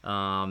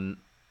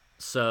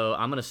 So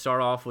I'm going to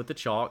start off with the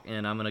chalk,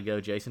 and I'm going to go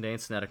Jason Day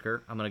and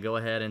Snedeker. I'm going to go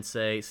ahead and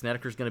say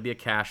Snedeker's going to be a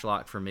cash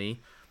lock for me.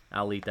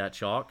 I'll eat that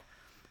chalk.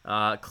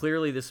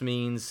 Clearly, this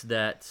means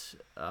that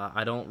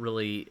I don't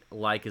really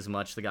like as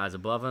much the guys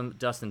above him.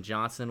 Dustin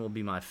Johnson will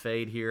be my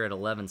fade here at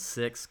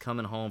 11.6,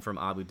 coming home from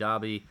Abu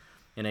Dhabi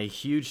in a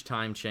huge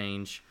time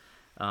change.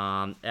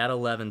 At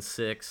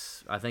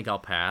 11.6, I think I'll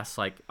pass.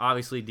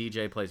 Obviously,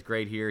 DJ plays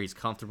great here. He's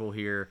comfortable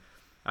here.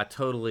 I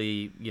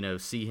totally,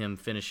 see him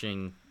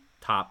finishing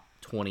top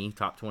 20,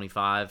 top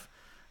 25.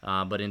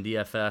 But in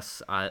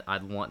DFS,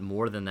 I'd want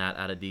more than that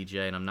out of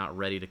DJ, and I'm not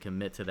ready to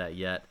commit to that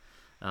yet.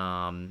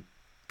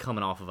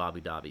 Coming off of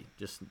Abu Dhabi,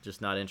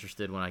 just not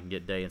interested when I can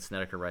get Day and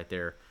Snedeker right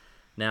there.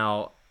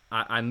 Now,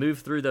 I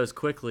moved through those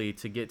quickly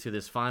to get to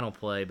this final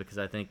play because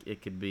I think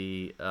it could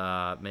be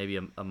maybe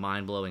a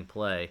mind-blowing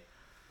play.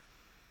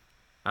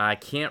 I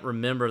can't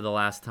remember the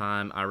last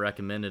time I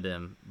recommended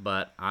him,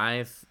 but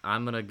I'm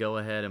going to go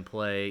ahead and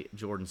play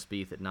Jordan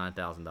Spieth at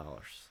 $9,000.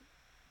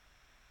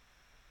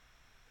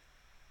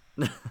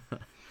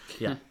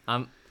 Yeah,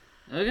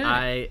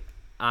 Okay.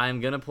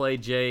 I'm going to play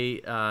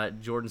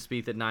Jordan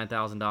Spieth at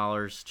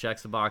 $9,000.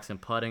 Checks the box in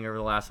putting over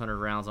the last 100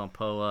 rounds on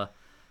POA.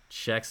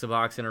 Checks the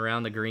box in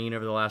around the green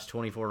over the last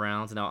 24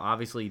 rounds. Now,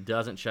 obviously, he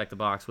doesn't check the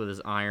box with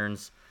his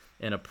irons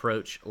and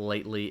approach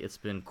lately. It's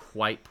been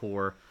quite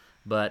poor.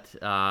 But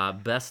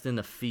best in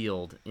the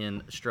field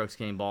in strokes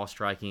gained, ball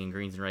striking, and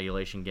greens in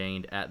regulation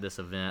gained at this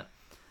event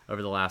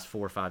over the last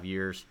 4 or 5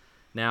 years.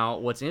 Now,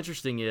 what's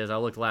interesting is I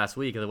looked last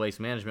week at the Waste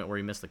Management where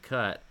he missed the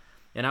cut,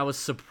 and I was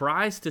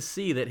surprised to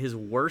see that his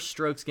worst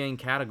strokes gained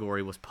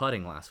category was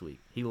putting last week.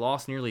 He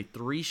lost nearly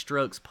 3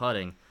 strokes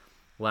putting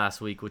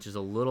last week, which is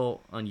a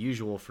little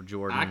unusual for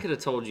Jordan. I could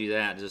have told you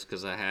that just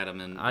because I had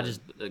him in one of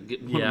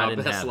my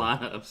best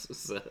lineups.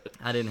 So.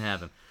 I didn't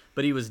have him.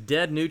 But he was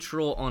dead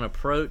neutral on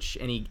approach,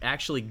 and he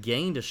actually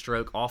gained a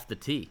stroke off the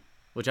tee,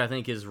 which I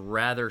think is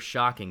rather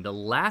shocking. The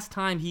last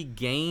time he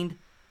gained,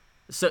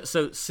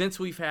 so since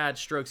we've had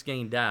strokes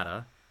gained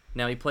data,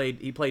 now he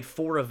played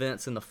 4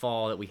 events in the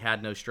fall that we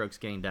had no strokes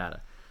gained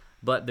data.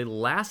 But the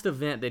last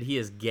event that he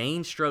has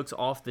gained strokes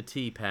off the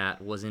tee,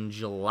 Pat, was in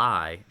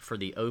July for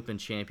the Open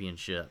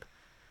Championship.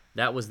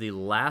 That was the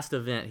last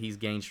event he's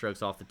gained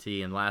strokes off the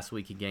tee, and last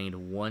week he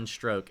gained 1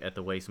 stroke at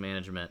the Waste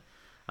Management.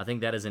 I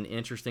think that is an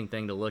interesting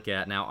thing to look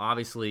at. Now,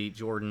 obviously,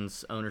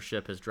 Jordan's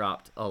ownership has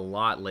dropped a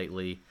lot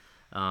lately,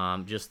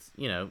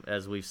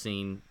 as we've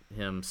seen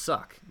him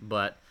suck.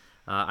 But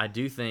I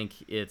do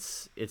think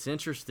it's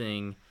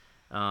interesting.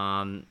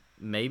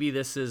 Maybe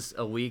this is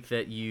a week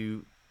that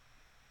you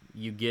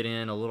get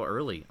in a little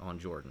early on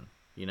Jordan.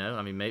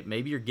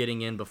 Maybe you're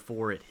getting in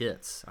before it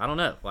hits. I don't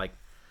know.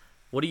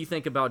 What do you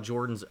think about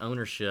Jordan's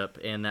ownership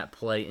and that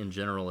play in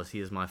general, as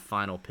he is my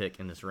final pick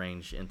in this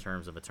range in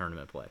terms of a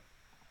tournament play?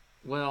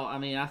 Well, I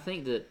mean, I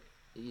think that,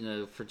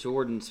 for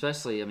Jordan,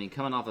 especially, I mean,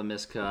 coming off a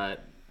miscut,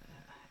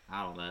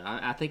 I don't know.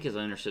 I think his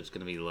ownership's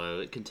going to be low.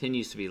 It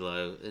continues to be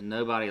low, and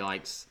nobody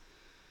likes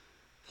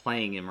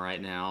playing him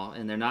right now,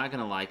 and they're not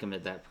going to like him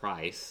at that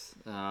price.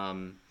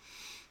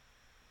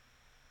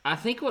 I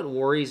think what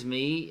worries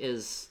me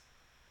is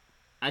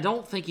I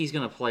don't think he's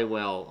going to play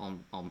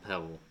well on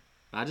Pebble.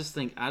 I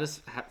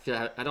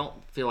don't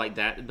feel like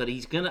that, but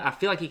I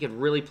feel like he could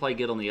really play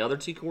good on the other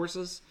two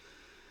courses,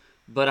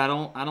 but I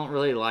don't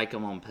really like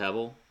him on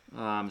Pebble,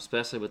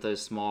 especially with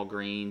those small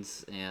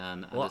greens.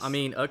 And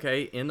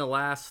okay, in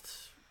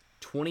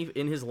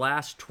his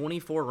last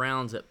 24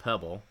 rounds at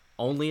Pebble,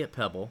 only at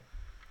Pebble,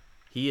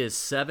 he is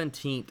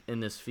 17th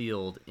in this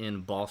field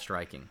in ball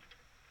striking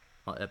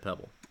at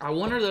Pebble. I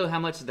wonder though how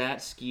much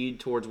that skewed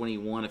towards when he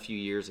won a few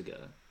years ago.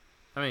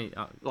 I mean,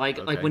 like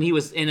when he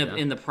was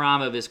in the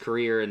prime of his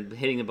career and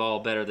hitting the ball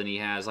better than he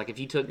has. Like if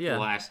you took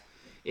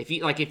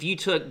if you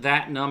took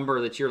that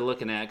number that you're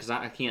looking at, because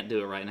I can't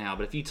do it right now,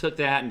 but if you took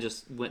that and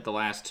just went the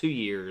last 2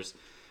 years,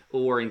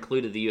 or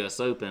included the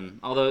U.S. Open,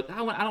 although I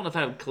don't know if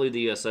I would include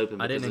the U.S.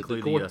 Open. I didn't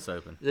include the U.S.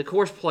 Open. The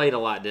course played a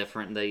lot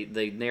different.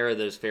 They narrowed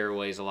those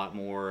fairways a lot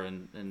more,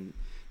 and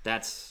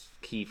that's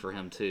key for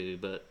him too.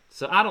 But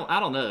so I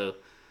don't know.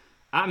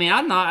 I mean,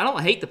 I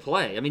don't hate the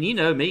play. I mean, you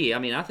know me. I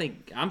mean, I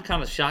think I'm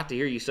kind of shocked to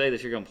hear you say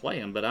that you're going to play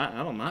him, but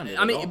I don't mind it.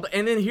 I mean,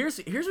 and then here's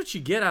what you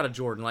get out of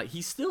Jordan. Like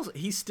he's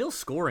still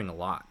scoring a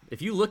lot.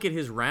 If you look at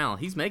his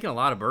round, he's making a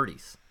lot of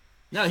birdies.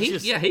 No,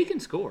 he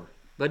can score,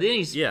 but then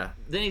he's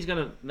going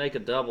to make a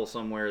double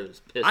somewhere that's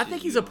pisses I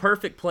think he's you a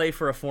perfect play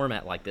for a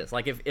format like this.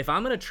 Like if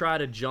I'm going to try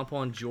to jump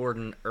on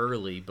Jordan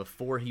early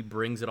before he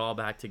brings it all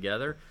back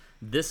together,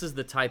 this is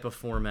the type of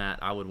format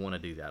I would want to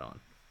do that on.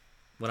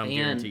 When I'm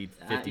guaranteed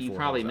 54. You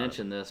probably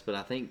mentioned this, but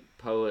I think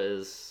POA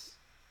is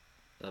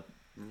a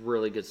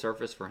really good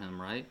surface for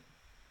him, right?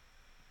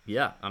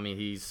 Yeah, I mean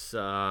he's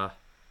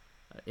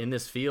in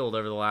this field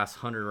over the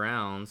last 100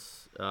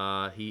 rounds.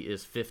 He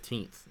is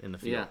 15th in the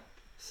field. Yeah,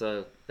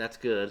 so that's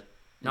good.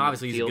 Now,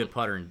 obviously, he's a good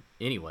putter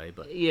anyway,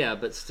 but yeah,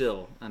 but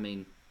still, I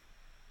mean,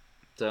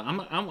 so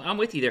I'm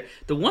with you there.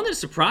 The one that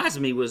surprised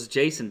me was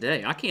Jason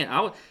Day.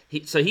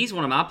 So he's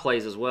one of my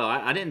plays as well.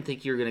 I didn't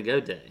think you were going to go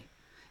Day.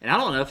 And I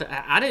don't know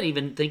I didn't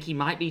even think he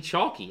might be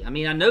chalky. I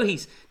mean, I know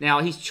he's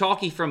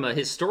chalky from a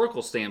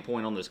historical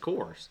standpoint on this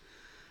course,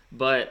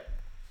 but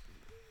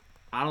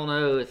I don't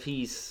know if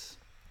he's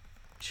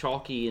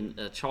chalky in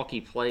a chalky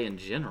play in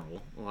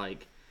general.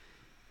 Like,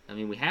 I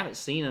mean, we haven't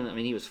seen him. I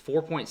mean, he was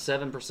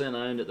 4.7%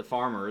 owned at the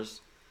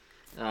Farmers.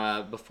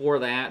 Before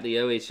that, the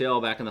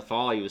OHL back in the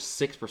fall, he was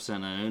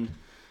 6% owned.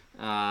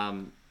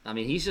 I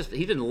mean, he's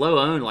been low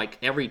owned like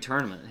every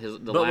tournament.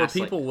 Were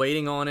people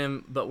waiting on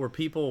him? But were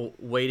people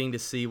waiting to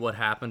see what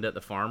happened at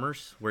the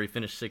Farmers, where he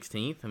finished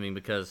 16th? I mean,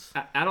 because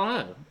I don't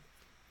know.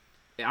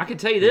 I can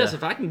tell you this: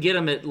 if I can get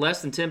him at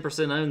less than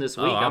 10% owned this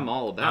week, I'm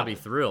all about it. I'll be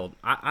thrilled.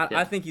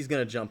 I think he's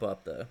going to jump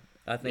up though.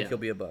 I think he'll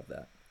be above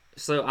that.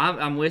 So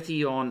I'm with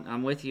you on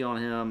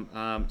him.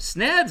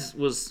 Sneds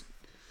was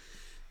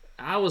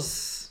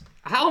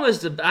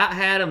I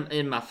had him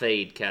in my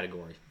fade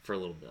category for a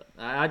little bit.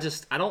 I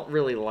don't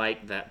really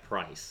like that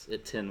price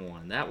at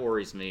 10-1. That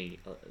worries me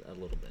a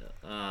little bit.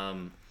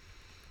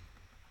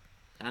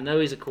 I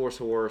know he's a course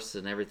horse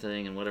and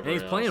everything and whatever. And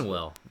he's else, playing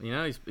well. You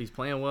know, he's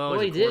playing well.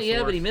 Well, he did,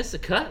 yeah, but he missed the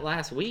cut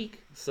last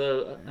week.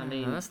 So I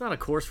mean, that's not a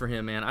course for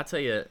him, man. I tell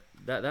you,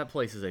 that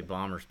place is a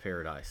bomber's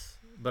paradise.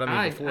 But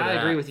I mean, I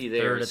agree with you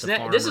there.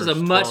 This is a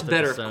much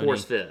better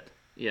course fit.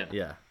 Yeah.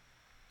 Yeah.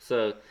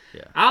 So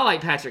I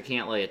like Patrick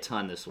Cantlay a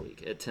ton this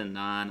week at 10-9.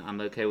 I'm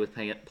okay with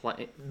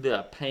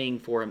paying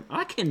for him.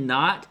 I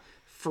cannot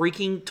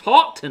freaking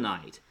talk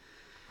tonight.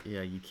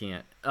 Yeah, you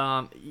can't.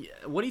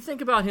 What do you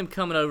think about him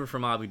coming over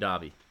from Abu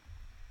Dhabi?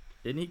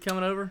 Isn't he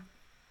coming over?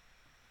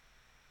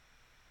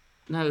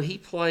 No, he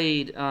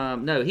played.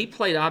 He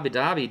played Abu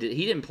Dhabi.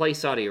 He didn't play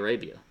Saudi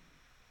Arabia.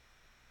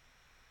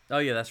 Oh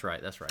yeah, that's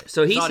right.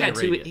 So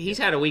he's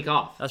had a week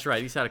off. That's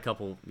right. He's had a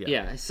couple.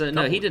 Yeah. So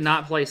no, he did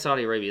not play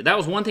Saudi Arabia. That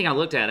was one thing I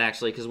looked at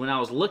actually, because when I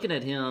was looking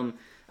at him,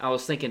 I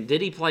was thinking,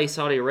 did he play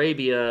Saudi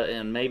Arabia?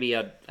 And maybe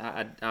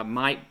I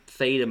might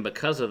fade him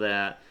because of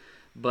that.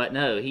 But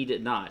no, he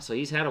did not. So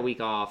he's had a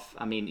week off.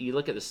 I mean, you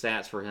look at the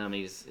stats for him.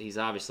 He's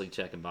obviously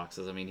checking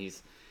boxes. I mean,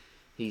 he's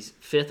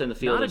fifth in the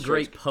field. Not a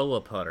great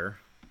POA putter.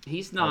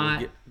 He's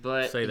not,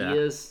 but he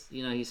is.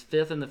 You know, he's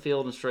fifth in the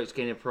field in strokes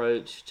gained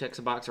approach. Checks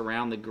a box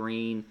around the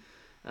green.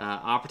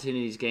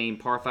 Opportunities gained,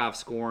 par 5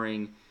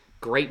 scoring.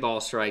 Great ball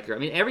striker. I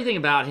mean, everything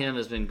about him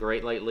has been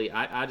great lately.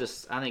 I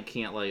think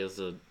Cantlay is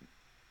a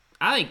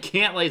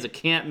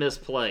can't miss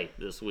play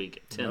this week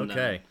at 10-9.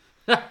 Okay.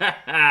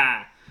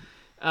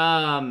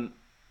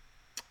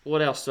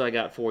 What else do I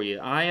got for you?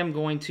 I am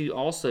going to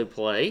also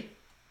play,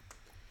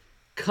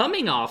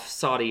 coming off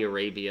Saudi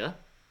Arabia,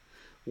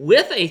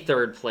 with a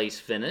third place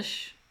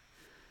finish,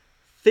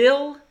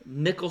 Phil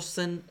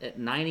Mickelson at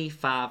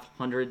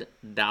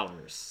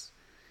 $9,500.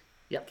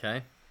 Yep.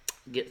 Okay.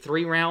 Get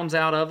 3 rounds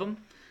out of him.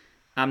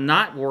 I'm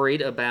not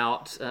worried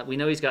about. We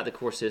know he's got the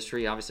course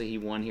history. Obviously, he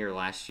won here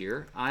last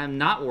year. I am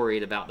not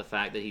worried about the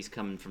fact that he's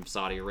coming from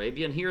Saudi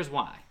Arabia, and here's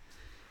why.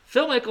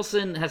 Phil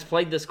Mickelson has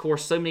played this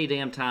course so many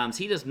damn times.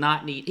 He does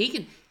not need.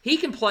 He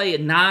can play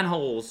 9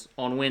 holes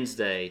on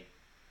Wednesday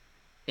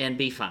and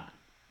be fine.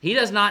 He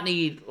does not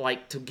need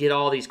to get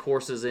all these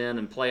courses in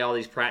and play all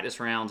these practice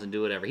rounds and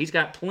do whatever. He's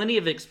got plenty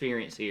of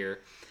experience here.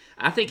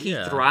 I think he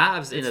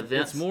thrives in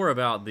events. It's more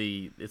about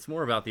the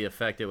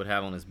effect it would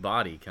have on his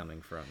body coming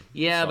from.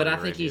 Yeah, Saudi but I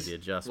Arabia, think he's the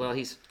adjustment.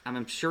 well.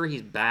 I'm sure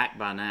he's back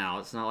by now.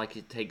 It's not like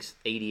it takes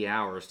 80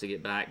 hours to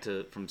get back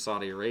from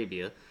Saudi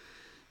Arabia.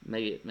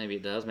 Maybe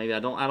it does. Maybe I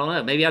don't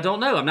know. Maybe I don't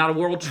know. I'm not a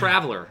world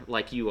traveler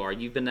like you are.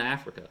 You've been to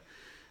Africa.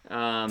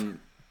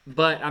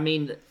 But I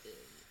mean,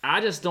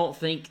 I just don't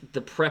think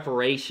the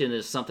preparation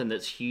is something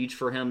that's huge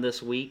for him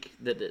this week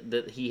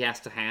that he has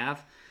to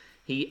have.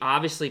 He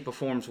obviously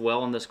performs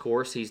well on this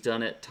course. He's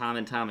done it time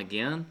and time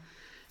again.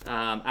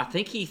 I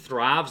think he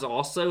thrives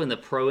also in the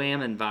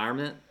pro-am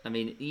environment. I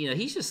mean, he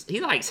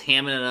likes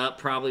hamming it up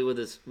probably with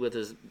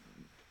his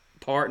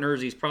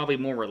partners. He's probably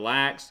more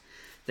relaxed,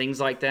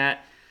 things like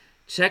that.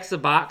 Checks the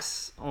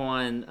box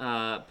on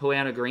Poa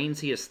annua greens.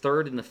 He is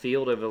third in the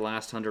field over the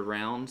last 100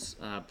 rounds,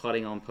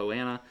 putting on Poa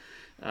annua.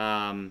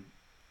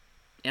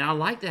 And I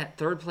like that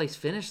third place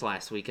finish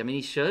last week. I mean,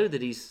 he showed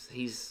that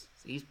he's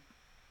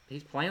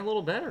playing a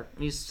little better. I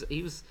mean,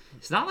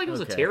 it's not like it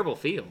was a terrible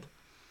field.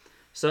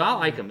 So I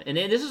like him. And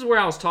this is where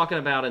I was talking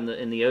about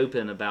in the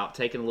Open about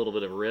taking a little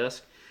bit of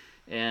risk.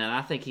 And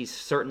I think he's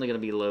certainly going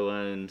to be low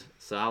owned.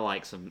 So I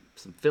like some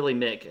Philly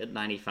Mick at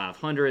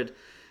 9,500.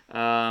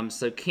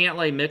 So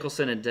Cantlay,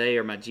 Mickelson, and Day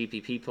are my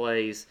GPP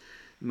plays.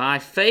 My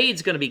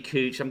fade's going to be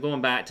Cooch. I'm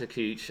going back to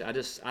Cooch. I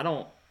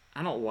don't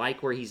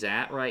like where he's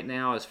at right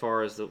now as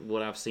far as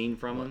what I've seen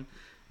from him.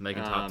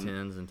 Making top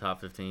 10s and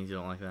top 15s, you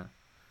don't like that?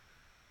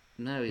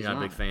 No, he's not. You're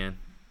not a big fan?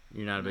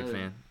 You're not a big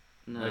fan?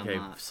 No, okay,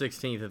 I'm not.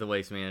 16th at the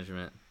Waste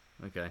Management.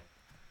 Okay.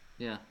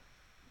 Yeah.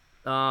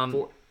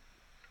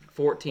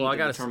 14th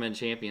at the Tournament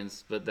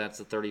Champions, but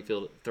that's a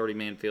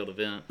 30-man field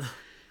event.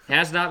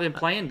 Has not been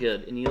playing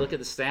good, and you look at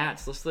the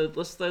stats. Let's throw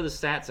the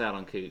stats out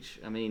on Cooch.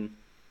 I mean,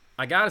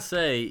 I gotta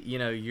say,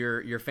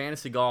 your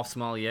fantasy golf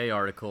sommelier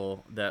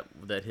article that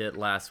hit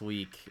last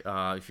week.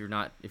 If you're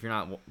not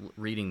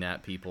reading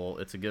that, people,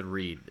 it's a good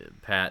read.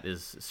 Pat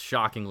is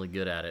shockingly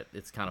good at it.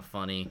 It's kind of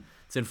funny.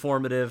 It's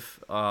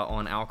informative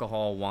on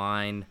alcohol,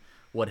 wine,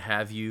 what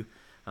have you.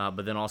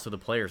 But then also the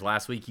players.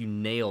 Last week you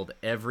nailed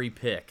every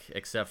pick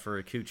except for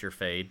a Kuchar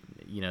fade.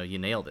 You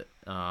nailed it.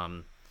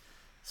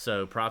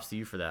 So props to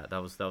you for that.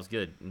 That was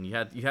good. And you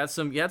had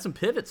some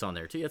pivots on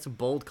there too. You had some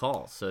bold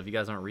calls. So if you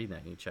guys aren't reading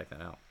that, you can check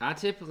that out. I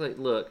typically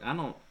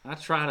I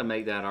try to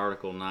make that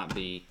article not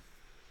be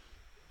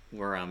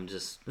where I'm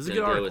just. It's a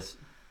good article.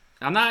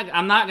 I'm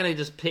not gonna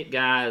just pick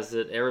guys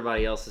that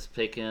everybody else is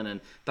picking.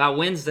 And by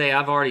Wednesday,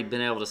 I've already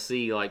been able to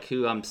see who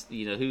I'm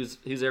who's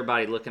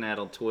everybody looking at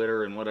on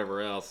Twitter and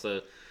whatever else.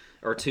 So,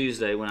 or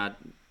Tuesday when I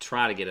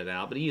try to get it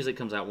out, but it usually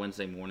comes out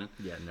Wednesday morning.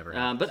 Yeah, it never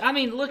happens. But I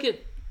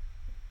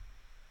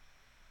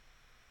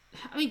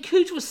mean,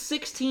 Cooch was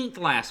 16th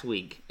last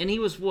week, and he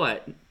was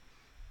what,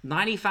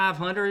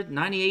 9,500,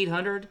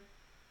 9,800?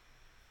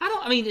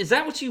 Is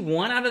that what you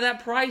want out of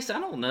that price?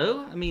 I don't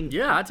know.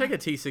 Yeah, I'd take a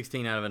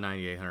T16 out of a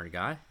 9,800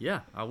 guy.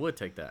 Yeah, I would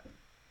take that.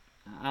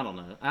 I don't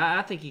know.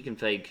 I think you can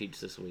fade Cooch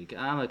this week.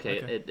 I'm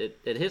okay.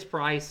 At his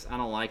price, I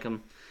don't like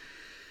him.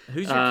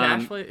 Who's your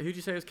cash play? Who'd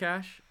you say was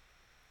cash?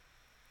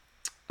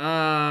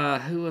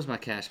 Who was my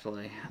cash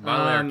play? By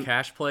the way, our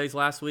cash plays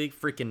last week,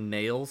 freaking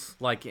nails.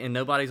 And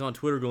nobody's on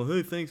Twitter going,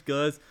 "Hey, thanks,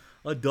 guys.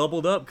 I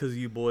doubled up because of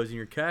you boys and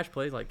your cash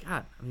plays."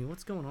 God,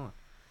 what's going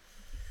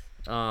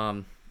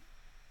on?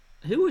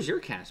 Who was your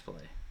cash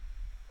play?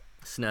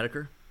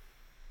 Snedeker.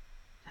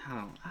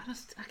 I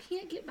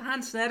can't get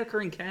behind Snedeker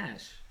and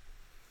cash.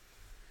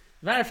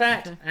 Matter of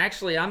fact,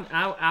 actually,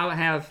 I'll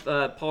have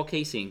Paul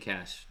Casey in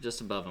cash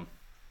just above him.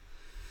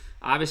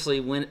 Obviously,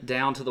 went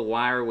down to the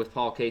wire with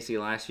Paul Casey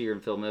last year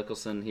and Phil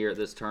Mickelson here at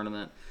this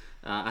tournament.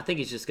 I think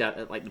he's just got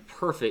the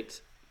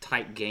perfect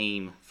type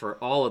game for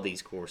all of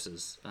these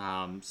courses.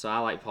 So I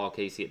like Paul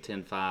Casey at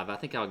 10-5. I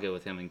think I'll go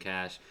with him in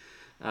cash.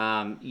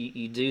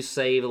 You do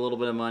save a little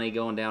bit of money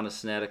going down to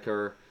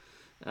Snedeker.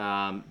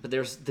 But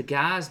there's the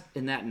guys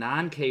in that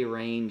 9K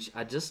range,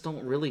 I just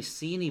don't really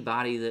see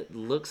anybody that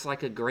looks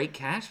like a great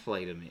cash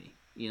play to me,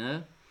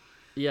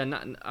 Yeah,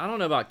 I don't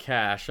know about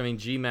cash.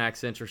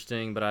 G-Mac's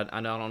interesting, but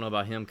I don't know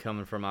about him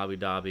coming from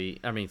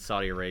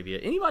Saudi Arabia.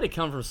 Anybody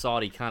coming from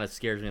Saudi kind of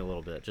scares me a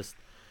little bit.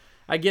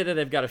 I get that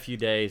they've got a few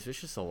days. It's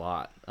just a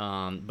lot.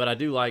 But I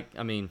do like,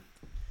 I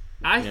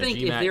think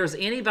G-Mac, if there's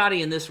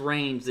anybody in this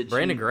range that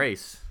Brandon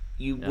Grace,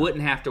 you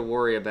wouldn't have to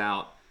worry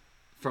about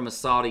from a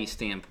Saudi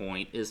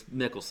standpoint is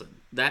Mickelson.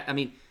 That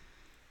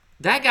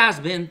guy's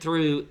been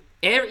through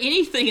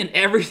anything and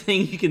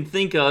everything you can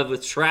think of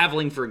with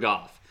traveling for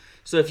golf.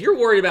 So if you're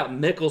worried about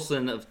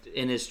Mickelson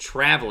in his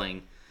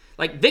traveling,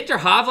 like Victor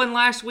Hovland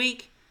last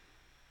week,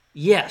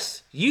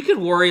 Yes, you could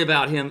worry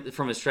about him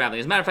from his traveling.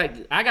 As a matter of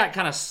fact, I got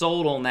kind of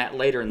sold on that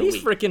later in the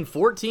He's week. freaking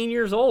 14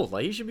 years old.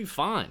 Like, he should be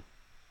fine.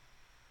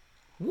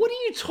 What are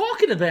you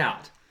talking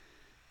about?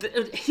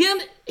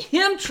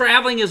 Him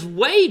traveling is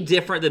way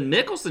different than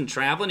Mickelson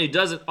traveling,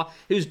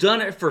 who's done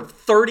it for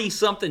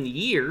 30-something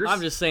years.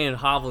 I'm just saying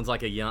Hovland's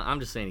like I'm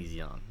just saying he's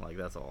young. Like,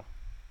 that's all.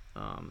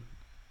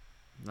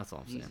 That's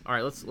all I'm saying. All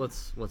right,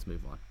 let's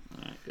move on.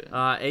 All right, good.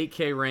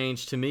 8K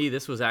range, to me,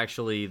 this was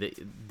actually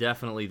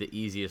definitely the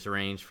easiest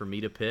range for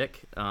me to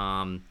pick.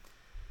 And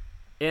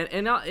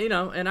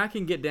I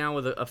can get down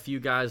with a few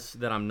guys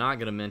that I'm not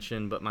going to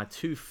mention, but my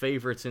two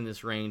favorites in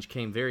this range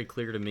came very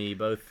clear to me,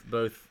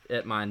 both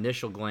at my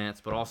initial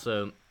glance, but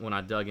also when I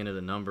dug into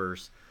the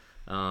numbers.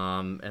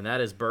 And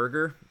that is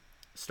Berger,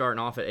 starting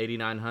off at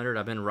 8,900.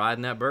 I've been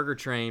riding that Berger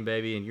train,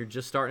 baby, and you're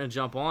just starting to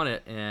jump on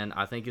it. And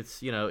I think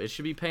it's, it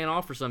should be paying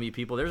off for some of you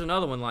people. There's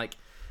another one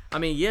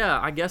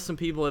I guess some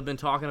people have been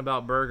talking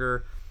about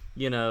Berger,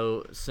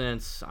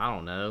 since, I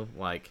don't know,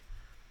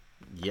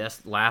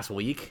 last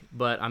week.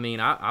 But,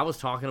 I was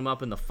talking him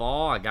up in the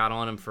fall. I got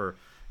on him for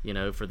the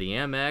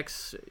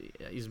Amex.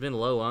 He's been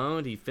low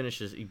owned. He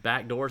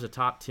backdoors a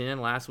top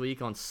 10 last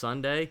week on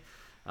Sunday.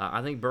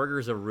 I think Berger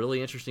is a really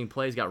interesting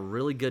play. He's got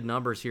really good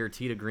numbers here,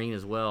 tee to green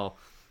as well,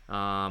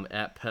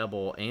 at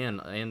Pebble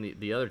and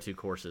the other two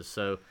courses.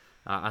 So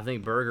I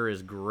think Berger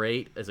is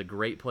a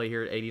great play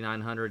here at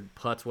 8,900.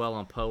 Putts well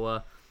on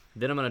POA.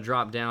 Then I'm going to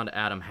drop down to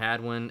Adam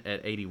Hadwin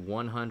at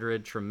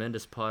 8,100.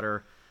 Tremendous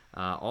putter.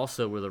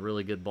 Also with a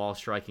really good ball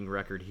striking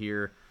record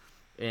here.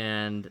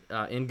 And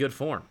in good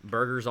form.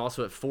 Berger's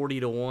also at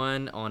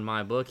 40-1 on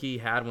my bookie.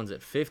 Hadwin's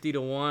at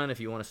 50-1 if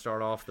you want to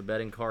start off the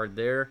betting card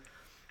there.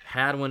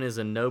 Hadwin is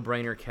a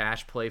no-brainer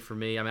cash play for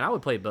me. I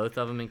would play both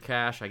of them in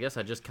cash. I guess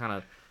I just kind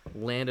of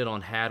landed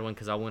on Hadwin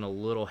because I went a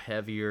little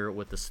heavier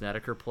with the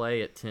Snedeker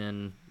play at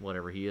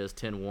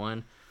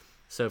 10-1.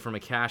 So from a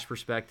cash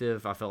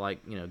perspective, I felt like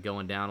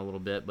going down a little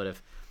bit. But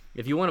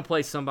if you want to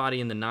play somebody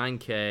in the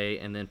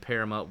 9K and then pair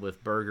them up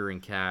with Berger in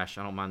cash,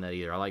 I don't mind that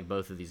either. I like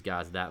both of these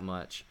guys that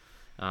much.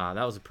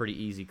 That was a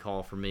pretty easy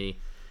call for me.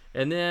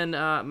 And then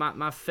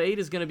my fade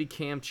is going to be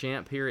Cam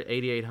Champ here at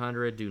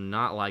 8,800. Do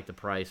not like the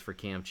price for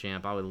Cam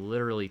Champ. I would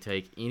literally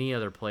take any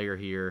other player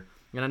here.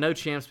 And I know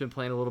Champ's been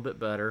playing a little bit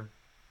better.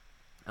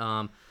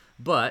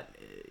 But,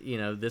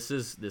 this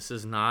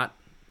is not,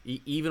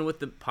 even with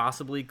the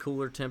possibly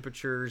cooler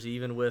temperatures,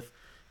 even with,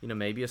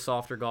 maybe a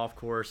softer golf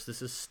course,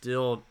 this is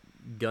still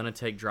going to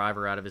take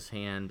driver out of his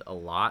hand a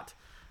lot.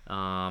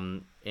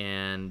 And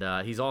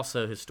he's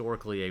also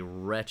historically a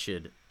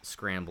wretched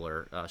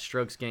scrambler.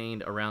 Strokes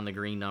gained around the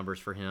green numbers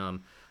for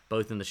him,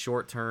 both in the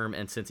short term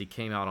and since he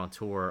came out on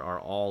tour, are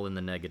all in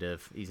the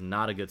negative. He's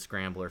not a good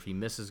scrambler. If he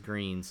misses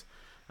greens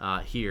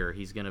here,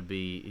 he's gonna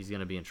be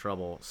in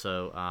trouble.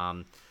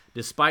 So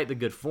despite the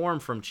good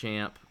form from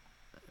Champ,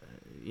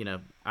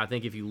 I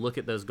think if you look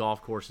at those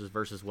golf courses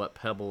versus what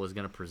Pebble is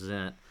going to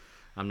present,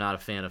 I'm not a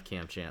fan of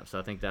Cam Champ. So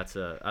I think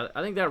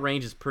I think that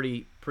range is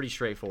pretty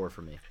straightforward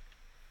for me.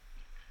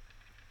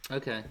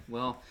 Okay,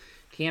 well,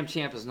 Cam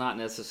Champ is not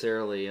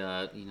necessarily,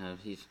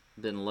 he's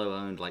been low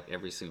owned like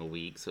every single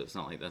week, so it's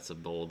not like that's a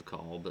bold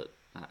call. But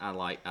I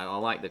like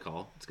the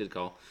call. It's a good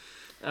call.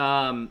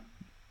 I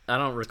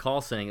don't recall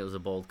saying it was a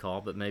bold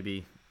call, but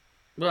maybe.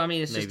 Well,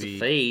 it's just a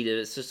fade.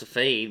 It's just a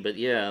fade, but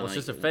yeah. Well, it's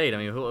just a fade.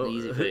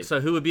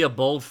 Who would be a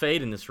bold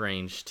fade in this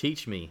range?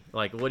 Teach me. Who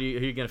are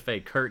you going to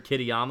fade? Kurt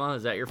Kitayama?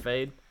 Is that your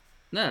fade?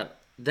 No,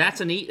 that's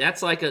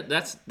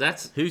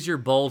Who's your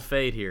bold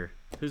fade here?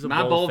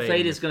 My bold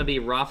fade is going to be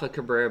Rafa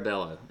Cabrera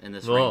Bello in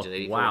this range at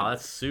 84. Wow,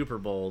 that's super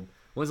bold.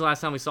 When's the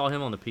last time we saw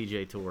him on the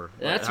PGA Tour?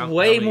 That's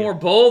way more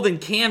bold than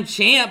Cam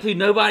Champ, who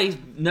nobody's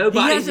He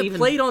hasn't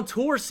played on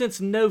tour since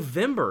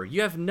November.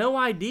 You have no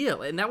idea,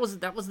 and that was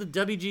the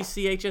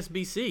WGC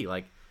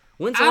HSBC.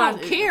 When's the last? I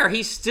don't care.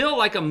 He's still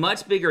like a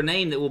much bigger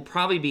name that will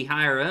probably be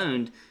higher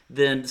owned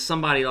than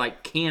somebody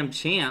like Cam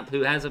Champ,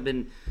 who hasn't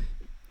been,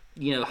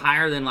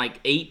 higher than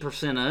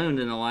 8% owned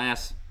in the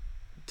last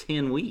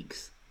 10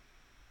 weeks.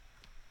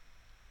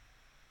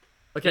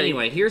 Okay.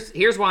 Anyway, here's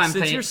why I'm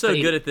paying. Since you're so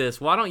good at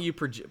this, why don't you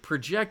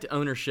project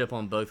ownership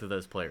on both of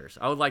those players?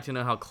 I would like to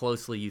know how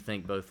closely you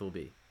think both will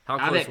be. How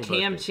close I bet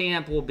Cam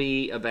Champ will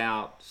be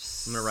about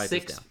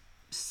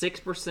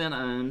 6%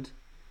 owned.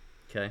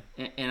 Okay.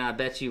 And I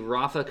bet you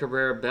Rafa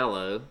Cabrera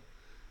Bello,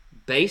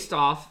 based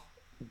off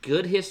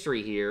good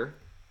history here,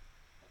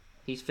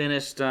 he's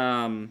finished.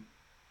 Let's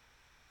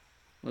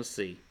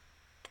see.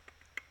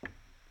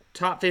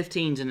 Top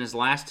 15s in his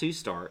last two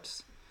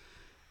starts.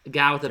 A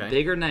guy with a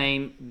bigger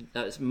name,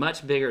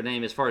 much bigger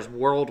name as far as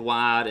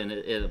worldwide, and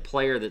a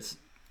player that's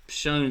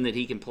shown that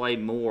he can play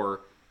more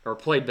or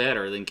play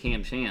better than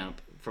Cam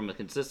Champ from a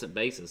consistent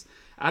basis.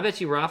 I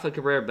bet you Rafa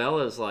Cabrera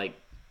Bello is 11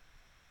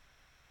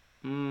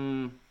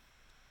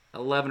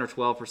 or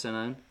 12%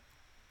 owned.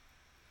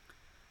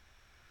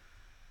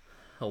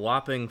 A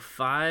whopping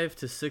 5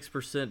 to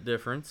 6%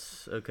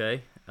 difference.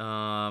 Okay.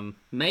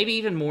 Maybe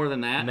even more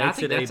than that. I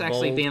think that's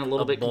actually being a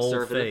little bit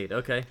conservative. Fade.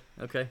 Okay.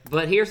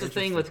 But here's the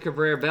thing with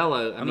Cabrera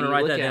Bello. I'm going to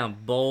write that down.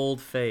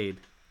 Bold fade.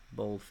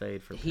 bold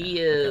fade for Pat. He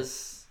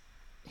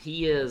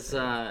is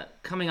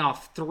coming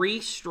off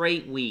 3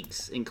 straight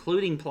weeks,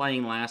 including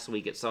playing last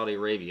week at Saudi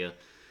Arabia,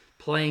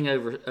 playing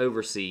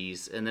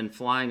overseas, and then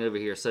flying over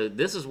here. So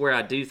this is where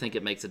I do think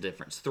it makes a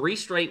difference. 3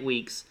 straight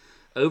weeks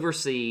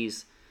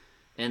overseas,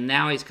 and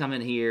now he's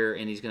coming here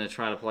and he's going to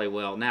try to play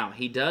well. Now,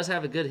 he does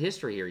have a good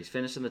history here. He's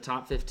finished in the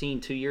top 15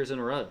 2 years in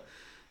a row.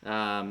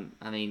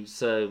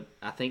 So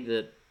I think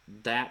that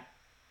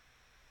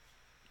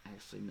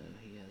actually, no,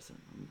 he hasn't.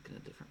 I'm looking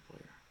at a different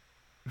player.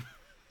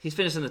 He's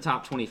finished in the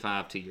top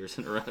 25 2 years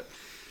in a row.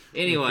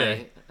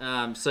 Anyway,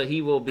 so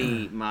he will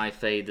be my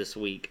fade this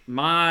week.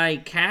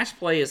 My cash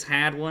play is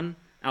Hadwin.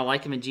 I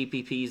like him in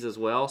GPPs as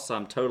well, so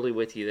I'm totally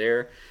with you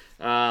there.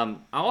 I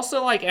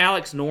also like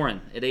Alex Noren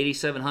at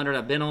 8,700.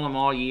 I've been on him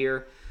all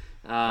year.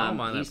 I don't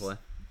mind that play.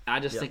 I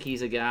just think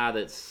he's a guy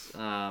that's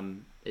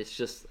it's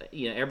just,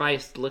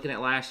 everybody's looking at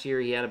last year.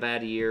 He had a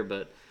bad year,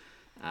 but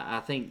I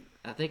think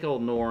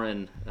old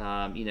Noren,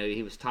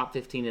 he was top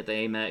 15 at the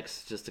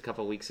Amex just a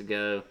couple of weeks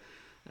ago.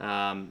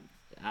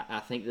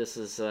 I think this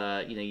is,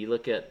 you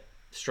look at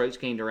strokes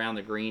gained around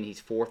the green.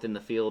 He's 4th in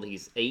the field.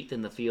 He's 8th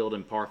in the field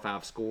in par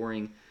 5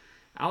 scoring.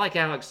 I like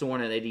Alex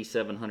Noren at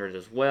 8,700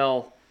 as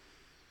well.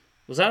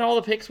 Was that all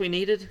the picks we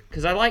needed?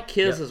 Because I like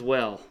Kiz as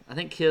well. I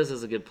think Kiz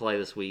is a good play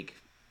this week.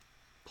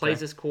 Plays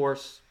this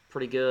course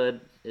pretty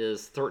good.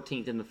 Is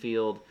 13th in the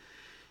field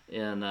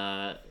in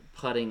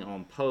putting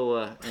on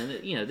POA.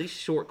 And, these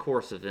short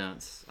course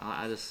events,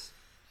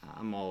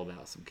 I'm all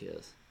about some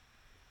Kiz.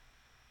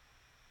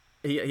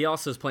 He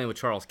also is playing with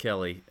Charles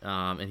Kelly,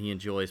 and he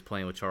enjoys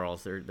playing with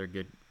Charles. They're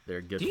good.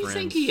 They're good friends. Do you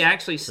think he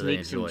actually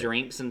sneaks some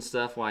drinks and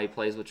stuff while he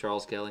plays with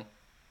Charles Kelly?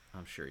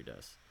 I'm sure he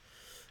does.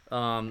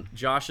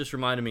 Josh just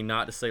reminded me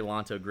not to say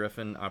Lonto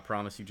Griffin. I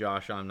promise you,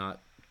 Josh, I'm not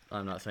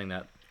saying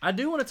that. I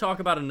do want to talk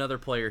about another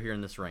player here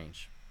in this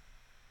range.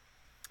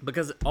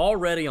 Because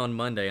already on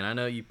Monday, and I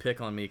know you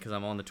pick on me because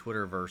I'm on the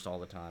Twitterverse all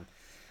the time,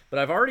 but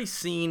I've already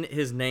seen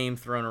his name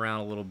thrown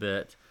around a little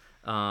bit.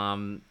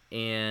 And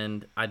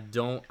I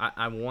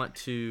want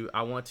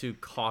to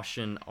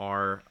caution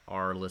our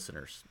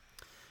listeners,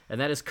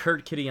 and that is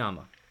Kurt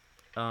Kitayama.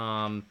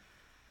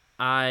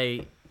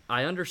 I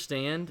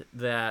understand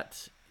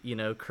that,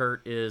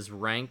 Kurt is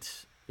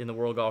ranked in the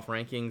World Golf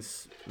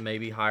Rankings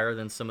maybe higher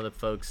than some of the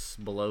folks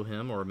below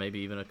him, or maybe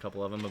even a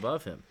couple of them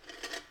above him.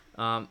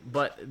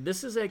 But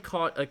this is a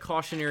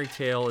cautionary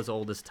tale as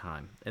old as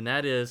time, and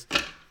that is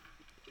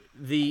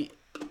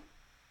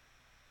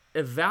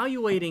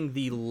evaluating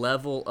the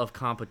level of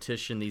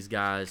competition these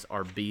guys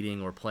are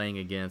beating or playing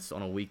against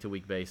on a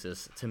week-to-week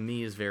basis, to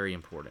me, is very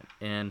important.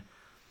 And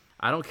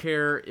I don't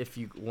care if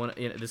you want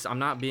this. I'm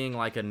not being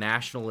like a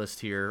nationalist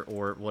here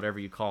or whatever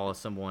you call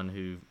someone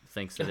who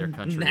thinks that their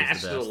country is the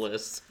best.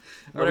 Nationalist.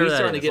 Are we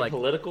starting to get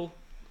political?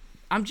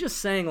 I'm just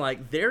saying,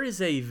 there is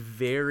a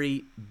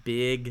very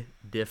big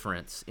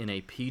difference in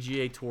a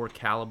PGA Tour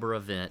caliber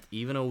event,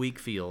 even a weak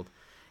field,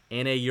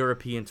 and a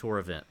European Tour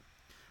event,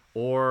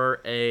 or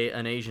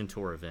an Asian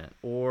Tour event,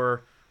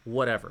 or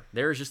whatever.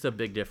 There's just a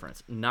big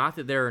difference. Not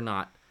that there are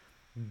not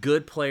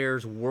good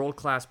players,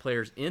 world-class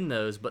players in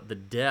those, but the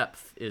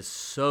depth is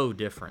so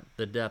different.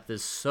 The depth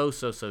is so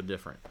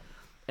different.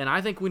 And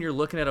I think when you're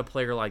looking at a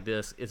player like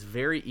this, it's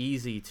very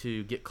easy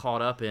to get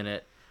caught up in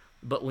it.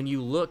 But when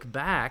you look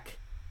back,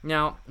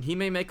 now, he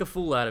may make a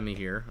fool out of me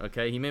here,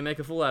 okay? He may make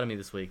a fool out of me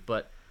this week.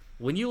 But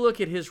when you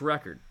look at his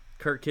record,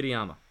 Kurt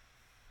Kitayama,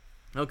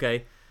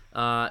 okay,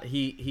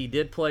 he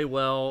did play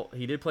well.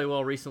 He did play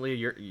well recently,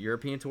 a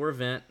European Tour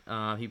event.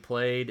 He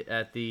played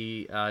at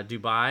the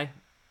Dubai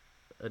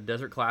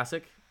Desert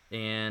Classic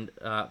and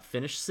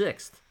finished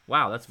 6th.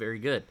 Wow, that's very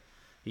good.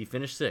 He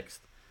finished 6th.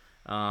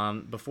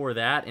 Before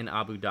that, in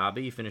Abu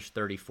Dhabi, he finished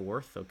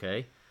 34th.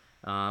 Okay,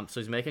 so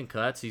he's making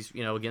cuts. He's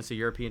against a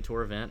European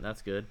Tour event.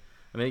 That's good.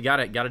 I mean, you got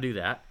to do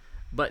that.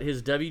 But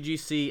his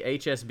WGC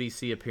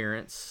HSBC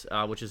appearance,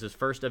 which is his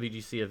first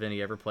WGC event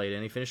he ever played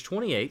in, he finished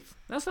 28th.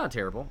 That's not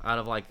terrible. Out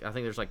of I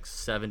think there's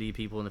 70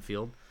 people in the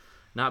field.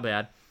 Not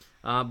bad.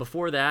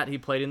 Before that, he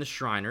played in the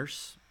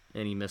Shriners,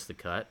 and he missed the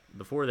cut.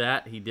 Before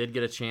that, he did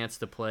get a chance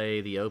to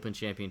play the Open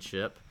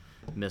Championship,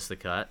 missed the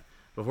cut.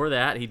 Before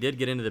that, he did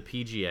get into the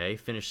PGA,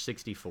 finished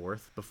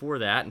 64th. Before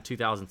that, in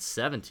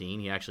 2017,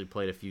 he actually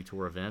played a few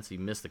tour events. He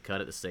missed the cut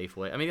at the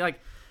Safeway. I mean,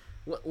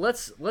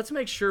 let's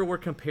make sure we're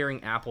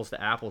comparing apples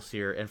to apples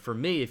here. And for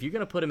me, if you're going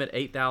to put him at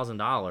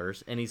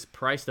 $8,000 and he's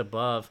priced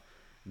above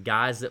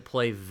guys that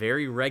play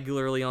very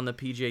regularly on the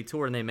PGA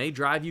Tour, and they may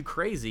drive you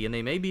crazy and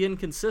they may be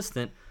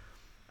inconsistent,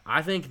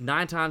 I think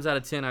 9 times out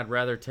of 10 I'd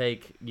rather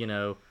take,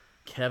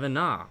 Kevin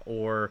Na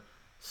or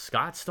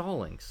Scott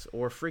Stallings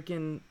or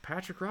freaking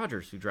Patrick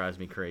Rogers, who drives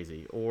me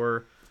crazy,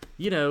 or,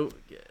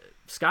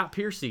 Scott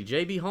Piercy,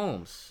 J.B.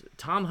 Holmes,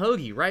 Tom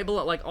Hoagie, right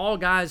below, all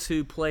guys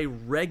who play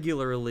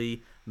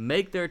regularly,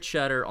 make their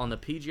cheddar on the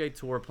PGA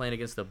Tour playing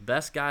against the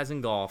best guys in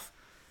golf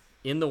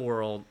in the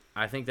world.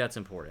 I think that's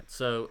important.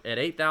 So at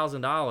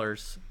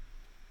 $8,000,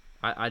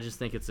 I just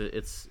think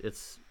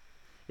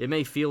it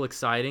may feel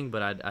exciting,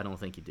 but I don't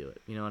think you do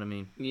it. You know what I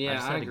mean?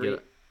 Yeah, I agree.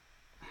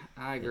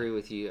 I agree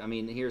with you. I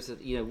mean,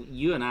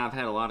 you and I have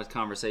had a lot of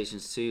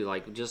conversations too,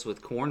 like just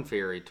with Korn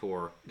Ferry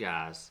Tour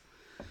guys,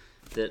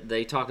 that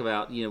they talk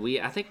about. When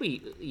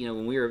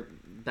we were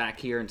back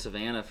here in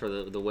Savannah for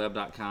the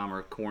web.com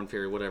or Korn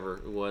Ferry, whatever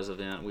it was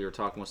event, we were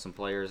talking with some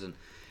players, and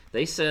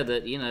they said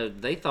that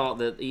they thought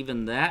that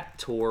even that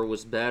tour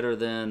was better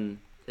than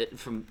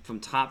from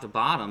top to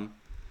bottom,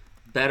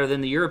 better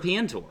than the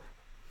European Tour.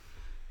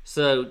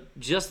 So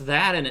just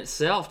that in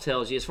itself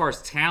tells you, as far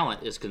as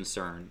talent is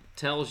concerned,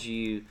 tells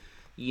you,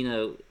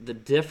 the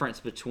difference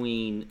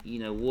between,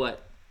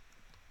 what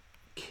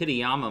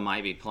Kitayama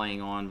might be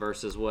playing on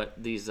versus what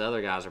these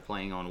other guys are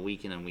playing on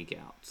week in and week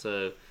out.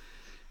 So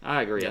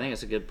I agree. I think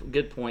it's a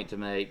good point to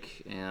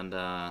make, and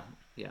I'm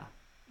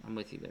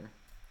with you there.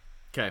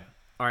 Okay.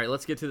 All right,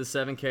 let's get to the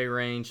 7K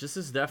range. This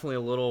is definitely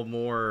a little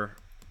more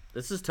 –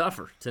 this is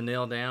tougher to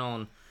nail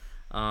down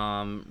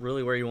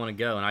really where you want to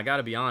go. And I got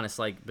to be honest,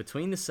 like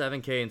between the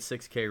 7K and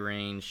 6K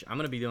range, I'm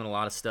going to be doing a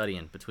lot of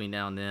studying between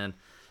now and then.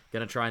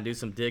 Going to try and do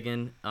some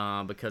digging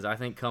because I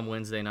think come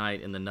Wednesday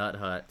night in the Nut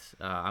Hut,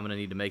 I'm going to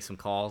need to make some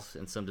calls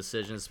and some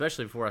decisions,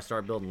 especially before I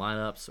start building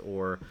lineups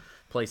or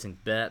placing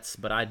bets.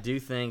 But I do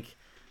think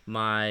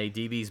my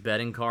DB's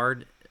betting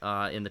card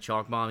in the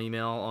Chalk Bomb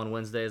email on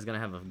Wednesday is going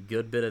to have a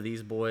good bit of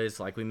these boys.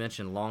 Like we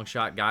mentioned, long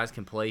shot guys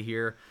can play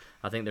here.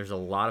 I think there's a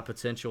lot of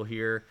potential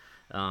here.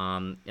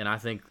 And I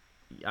think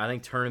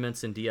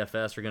tournaments in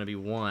DFS are going to be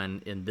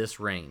won in this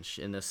range,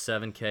 in this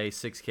 7K,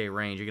 6K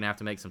range. You're going to have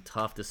to make some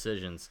tough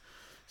decisions.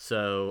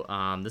 So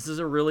this is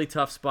a really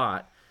tough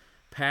spot.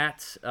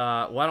 Pat,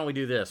 why don't we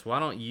do this? Why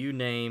don't you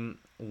name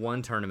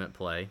one tournament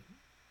play,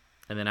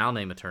 and then I'll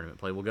name a tournament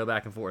play. We'll go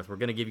back and forth. We're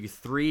going to give you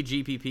 3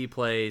 GPP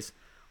plays,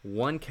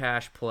 1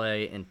 cash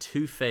play, and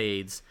 2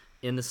 fades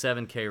in the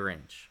 7K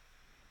range.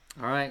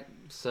 All right,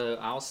 so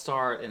I'll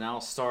start in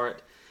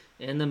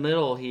the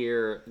middle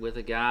here with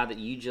a guy that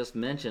you just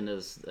mentioned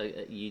is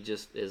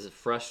a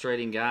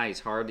frustrating guy. He's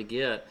hard to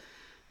get,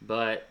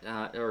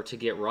 or to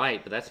get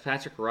right. But that's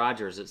Patrick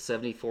Rogers at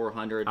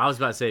 7,400. I was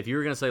about to say, if you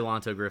were going to say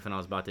Lonto Griffin, I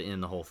was about to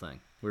end the whole thing.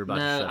 We were about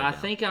to shut it down. I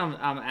think I'm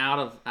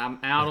out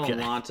on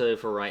Lonto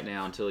for right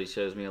now until he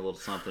shows me a little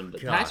something.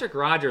 But God. Patrick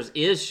Rogers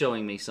is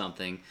showing me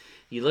something.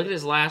 You look at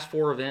his last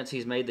 4 events,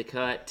 he's made the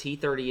cut.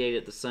 T38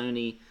 at the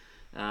Sony.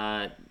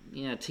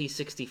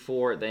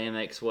 T64 at the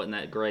Amex wasn't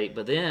that great,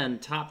 but then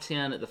top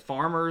 10 at the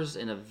Farmers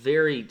on a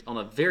very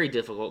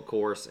difficult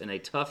course in a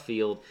tough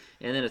field,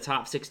 and then a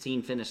top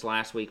 16 finish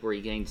last week where he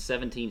gained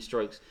 17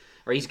 strokes,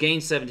 or he's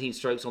gained 17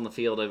 strokes on the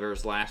field over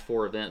his last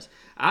 4 events.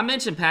 I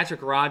mentioned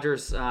Patrick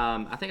Rogers.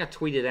 I think I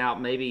tweeted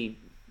out maybe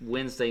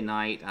Wednesday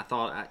night. I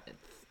thought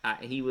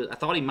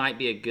he might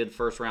be a good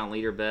first round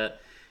leader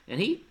bet, and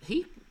he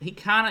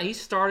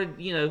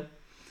started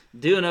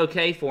doing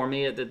okay for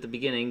me at the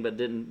beginning, but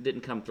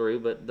didn't come through.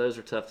 But those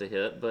are tough to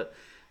hit. But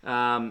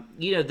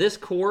this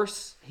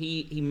course,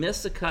 he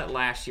missed the cut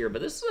last year.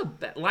 But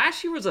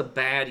last year was a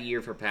bad year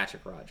for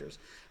Patrick Rogers.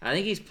 I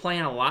think he's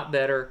playing a lot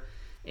better,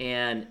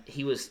 and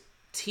he was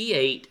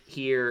T8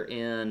 here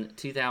in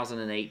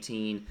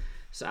 2018.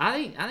 So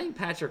I think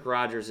Patrick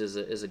Rogers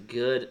is a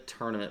good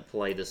tournament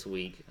play this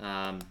week.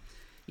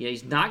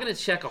 He's not going to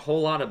check a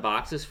whole lot of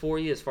boxes for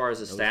you as far as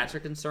his stats are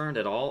concerned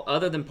at all.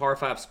 Other than par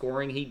 5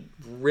 scoring, he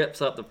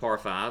rips up the par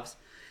 5s,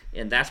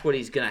 and that's what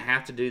he's going to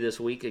have to do this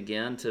week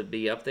again to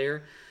be up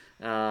there.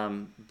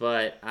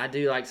 But I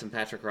do like some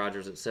Patrick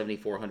Rogers at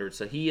 7,400.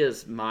 So he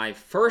is my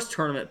first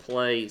tournament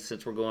play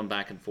since we're going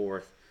back and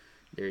forth.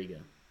 There you go.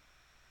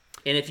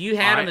 And if you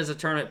had him as a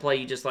tournament play,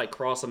 you just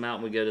cross him out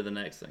and we go to the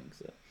next thing.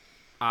 So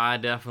I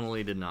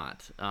definitely did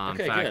not.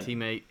 Okay, in fact,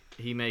 good.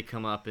 He may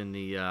come up in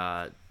the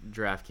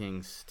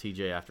DraftKings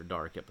TJ After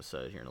Dark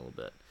episode here in a little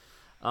bit.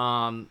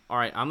 All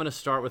right, I'm going to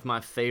start with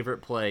my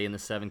favorite play in the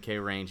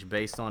 7K range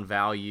based on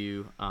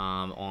value,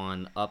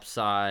 on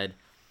upside,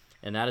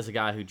 and that is a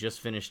guy who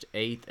just finished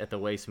 8th at the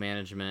Waste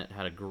Management,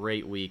 had a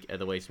great week at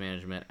the Waste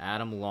Management,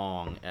 Adam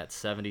Long at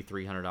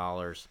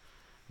 $7,300.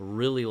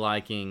 Really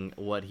liking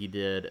what he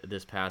did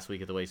this past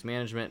week at the Waste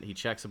Management. He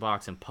checks a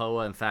box in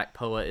POA. In fact,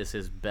 POA is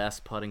his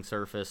best putting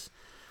surface.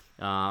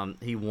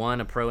 He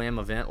won a Pro-Am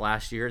event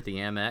last year at the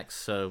Amex,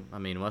 so,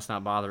 it must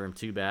not bother him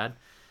too bad.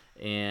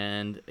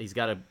 And he's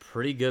got a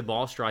pretty good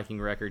ball striking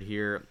record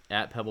here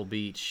at Pebble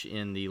Beach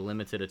in the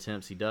limited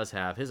attempts he does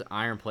have. His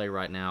iron play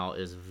right now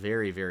is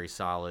very, very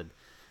solid,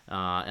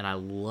 and I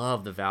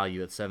love the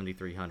value at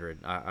 7,300.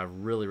 I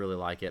really, really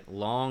like it.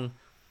 Long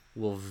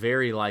will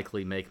very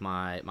likely make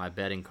my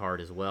betting card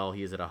as well.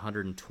 He is at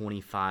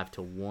 125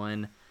 to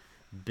 1.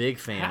 Big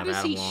fan of Adam Long.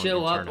 How does he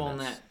show up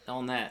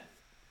on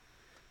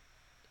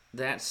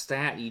that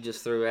stat you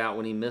just threw out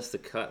when he missed the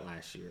cut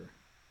last year?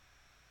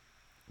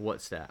 What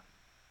stat?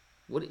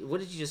 What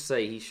did you just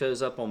say? He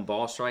shows up on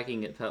ball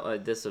striking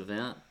at this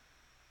event?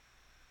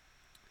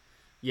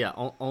 Yeah,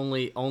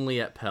 only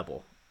at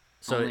Pebble.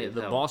 So the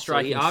Pebble. ball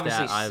striking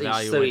stat I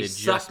evaluated so he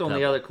just sucked on Pebble.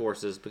 the other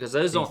courses because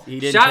those don't. He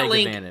didn't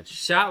take advantage.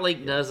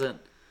 ShotLink doesn't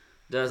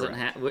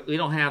have. We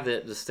don't have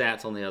the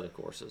stats on the other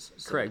courses.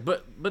 So. Correct,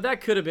 but that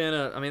could have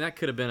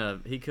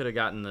been he could have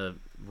gotten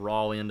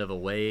raw end of a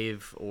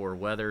wave or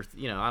weather.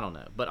 I don't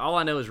know. But all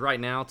I know is right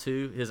now,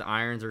 too, his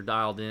irons are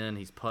dialed in.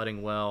 He's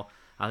putting well.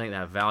 I think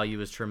that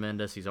value is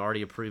tremendous. He's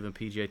already a proven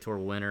PGA Tour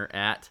winner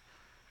at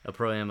a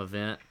Pro-Am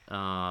event.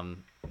 I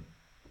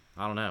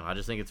don't know. I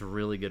just think it's a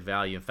really good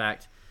value. In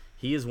fact,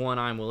 he is one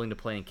I'm willing to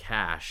play in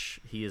cash.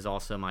 He is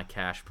also my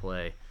cash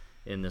play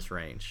in this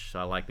range. So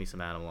I like me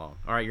some Adam Long.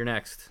 All right, you're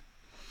next.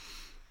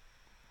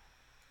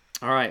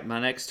 All right, my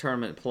next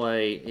tournament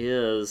play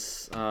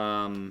is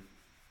I'm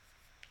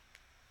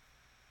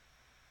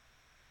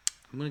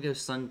gonna go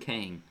Sun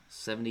Kang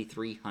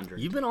 7,300.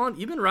 You've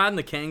been riding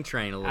the Kang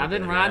train a little bit. I've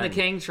been riding the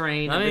Kang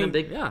train. I've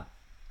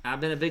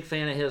been a big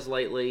fan of his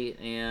lately,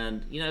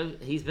 and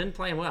he's been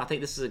playing well. I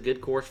think this is a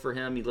good course for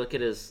him. You look at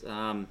his,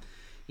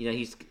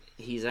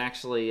 he's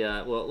actually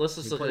let's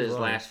just look at his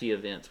last few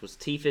events. Was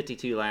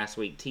T52 last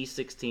week,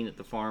 T16 at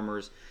the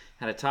Farmers,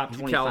 had a top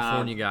 25.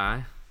 California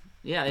guy.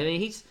 Yeah, I mean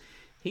he's.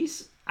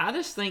 I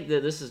just think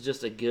that this is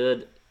just a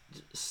good,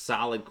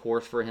 solid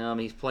course for him.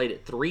 He's played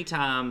it 3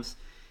 times.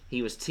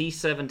 He was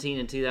T17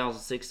 in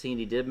 2016.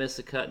 He did miss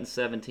a cut in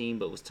 17,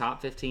 but was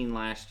top 15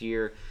 last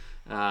year.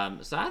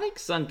 So I think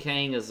Sun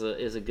Kang is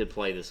a good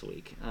play this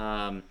week.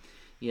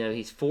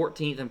 He's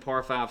 14th in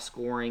par 5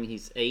 scoring.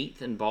 He's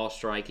 8th in ball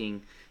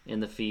striking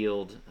in the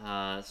field.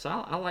 So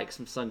I like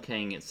some Sun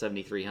Kang at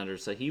 7,300.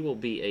 So he will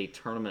be a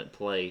tournament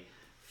play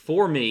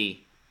for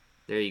me.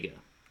 There you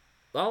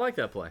go. I like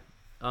that play.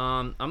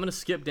 I'm gonna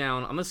skip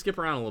down. I'm gonna skip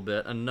around a little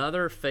bit.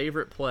 Another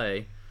favorite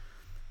play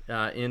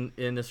in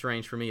this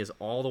range for me is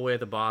all the way at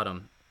the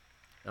bottom,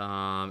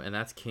 and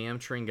that's Cam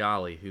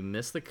Tringali, who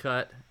missed the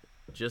cut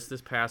just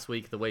this past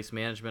week. The Waste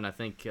Management. I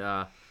think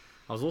I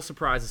was a little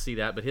surprised to see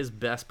that, but his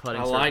best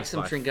putting. I like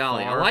some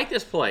Tringali. I like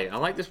this play.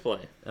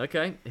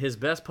 Okay, his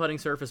best putting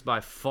surface by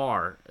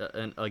far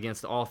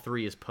against all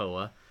 3 is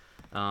POA.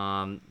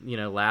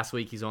 Last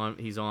week he's on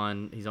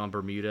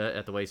Bermuda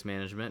at the Waste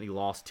Management. He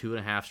lost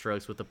 2.5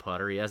 strokes with the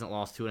putter. He hasn't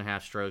lost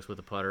 2.5 strokes with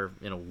the putter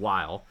in a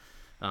while,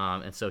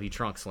 and so he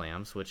trunk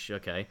slams, which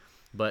okay.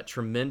 But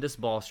tremendous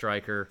ball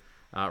striker,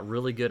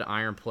 really good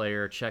iron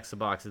player. Checks the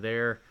box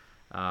there.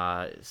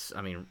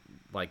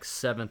 Like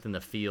 7th in the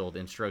field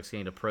in strokes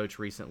gained approach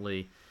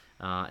recently.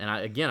 And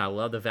I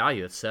love the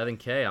value. It's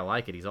 $7K. I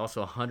like it. He's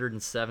also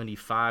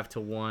 175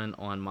 to 1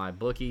 on my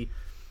bookie.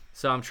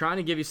 So I'm trying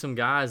to give you some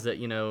guys that,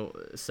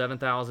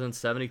 7,000,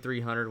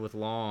 7,300 with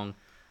Long,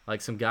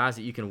 like some guys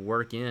that you can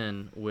work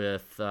in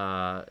with,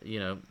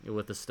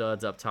 with the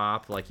studs up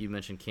top. Like you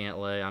mentioned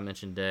Cantlay, I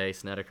mentioned Day,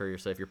 Snedeker.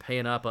 So if you're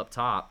paying up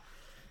top,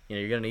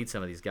 you're going to need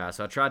some of these guys.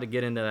 So I tried to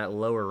get into that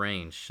lower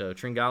range. So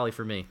Tringali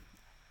for me.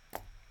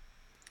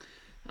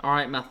 All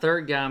right, my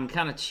third guy, I'm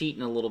kind of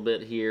cheating a little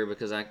bit here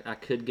because I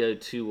could go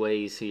 2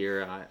 ways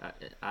here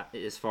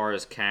as far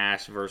as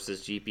cash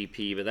versus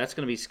GPP, but that's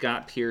going to be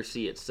Scott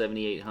Piercy at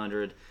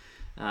 7,800.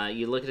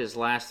 You look at his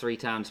last 3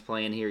 times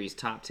playing here. He's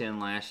top 10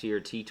 last year,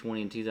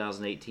 T20 in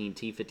 2018,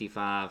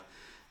 T55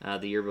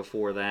 the year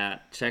before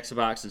that. Checks the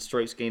box in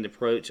strokes gained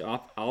approach,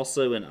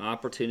 also in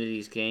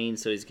opportunities gained,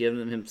 so he's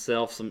given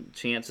himself some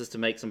chances to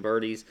make some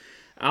birdies.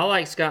 I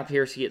like Scott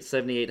Piercy at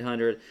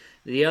 7,800.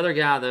 The other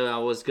guy, though, I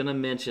was going to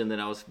mention that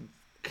I was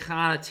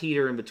kind of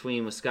teetering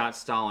between was Scott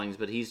Stallings,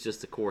 but he's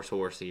just a course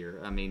horse here.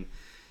 I mean,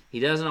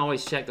 he doesn't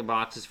always check the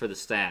boxes for the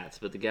stats,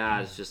 but the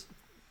guy's just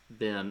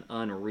been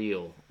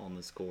unreal on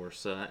this course.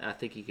 So I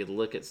think you could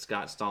look at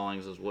Scott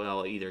Stallings as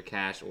well, either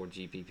cash or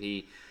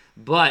GPP.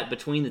 But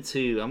between the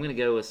two, I'm going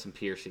to go with some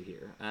Piercy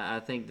here. I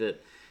think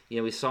that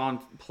we saw him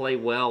play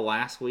well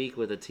last week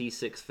with a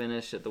T6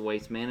 finish at the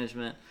Waste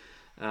Management.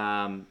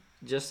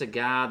 Just a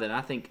guy that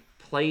I think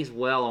plays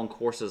well on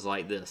courses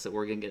like this that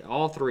we're going to get,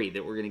 all 3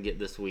 that we're going to get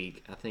this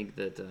week. I think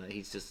that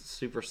he's just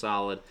super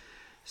solid.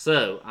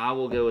 So I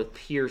will go with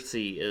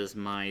Piercy as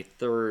my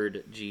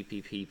third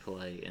GPP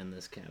play in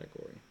this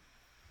category.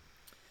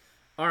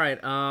 All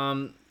right.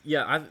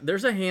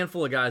 There's a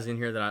handful of guys in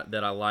here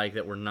that I like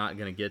that we're not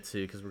going to get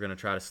to because we're going to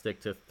try to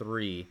stick to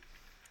 3.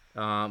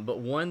 But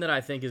one that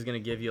I think is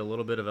going to give you a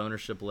little bit of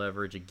ownership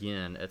leverage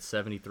again at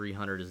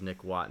 7,300 is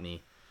Nick Watney.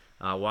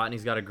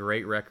 Watney's got a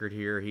great record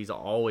here. He's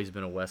always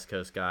been a West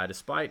Coast guy,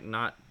 despite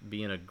not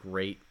being a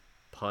great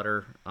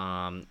putter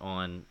on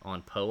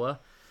POA.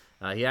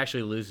 He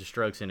actually loses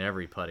strokes in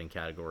every putting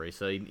category,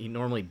 so he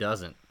normally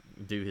doesn't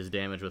do his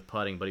damage with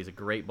putting, but he's a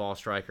great ball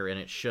striker, and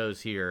it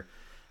shows here.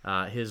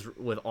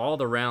 With all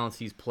the rounds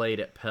he's played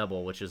at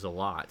Pebble, which is a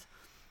lot,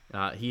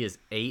 he is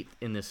 8th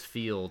in this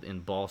field in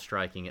ball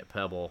striking at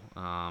Pebble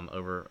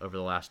over the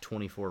last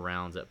 24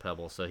 rounds at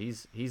Pebble. So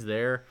he's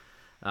there.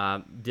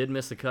 Did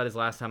miss the cut his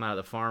last time out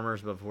of the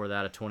Farmers, but before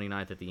that a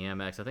 29th at the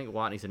Amex. I think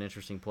Watney's an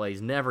interesting play.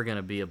 He's never going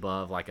to be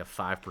above like a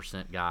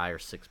 5% guy or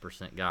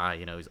 6% guy.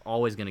 He's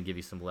always going to give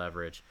you some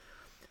leverage.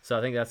 So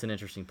I think that's an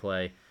interesting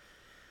play.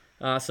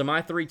 So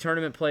my 3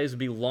 tournament plays would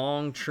be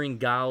Long,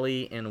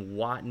 Tringali, and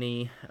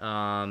Watney,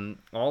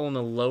 all on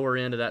the lower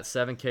end of that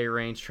 7K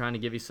range, trying to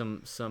give you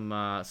some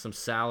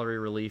salary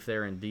relief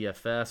there in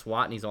DFS.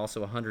 Watney's also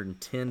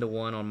 110 to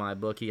 1 on my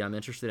bookie. I'm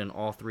interested in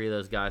all 3 of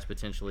those guys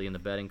potentially in the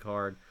betting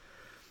card.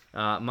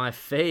 My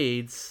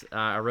fades,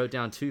 I wrote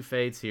down 2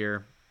 fades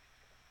here.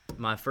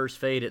 My first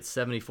fade at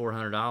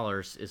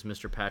 $7,400 is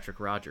Mr. Patrick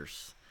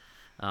Rogers.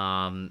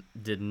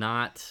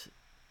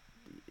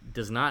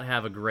 Does not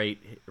have a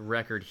great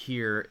record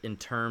here in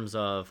terms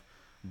of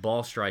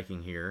ball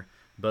striking here,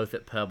 both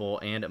at Pebble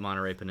and at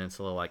Monterey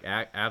Peninsula. Like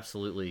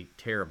absolutely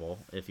terrible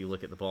if you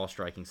look at the ball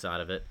striking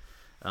side of it.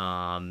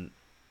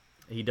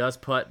 He does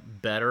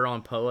putt better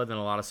on POA than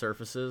a lot of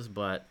surfaces,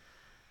 but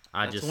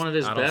That's one of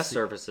his best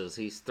surfaces.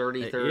 He's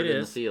 33rd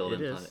in the field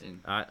in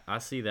putting. I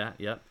see that.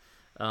 Yep.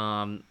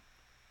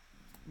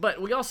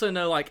 But we also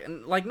know,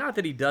 like not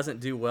that he doesn't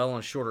do well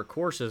on shorter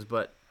courses,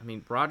 but I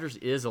mean, Rogers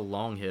is a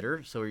long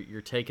hitter, so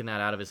you're taking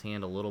that out of his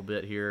hand a little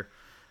bit here.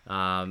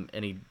 And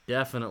he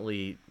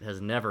definitely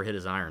has never hit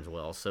his irons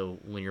well. So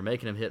when you're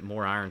making him hit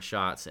more iron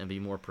shots and be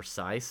more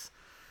precise,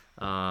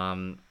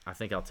 I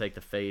think I'll take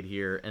the fade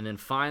here. And then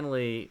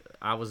finally,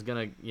 I was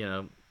going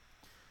to,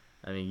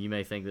 I mean, you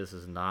may think this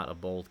is not a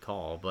bold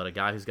call, but a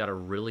guy who's got a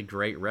really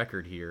great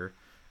record here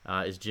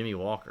is Jimmy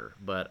Walker.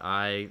 But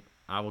I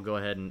will go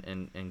ahead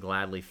and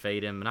gladly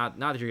fade him. Not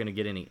that you're going to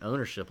get any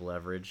ownership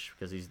leverage,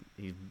 because he's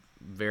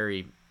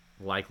very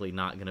likely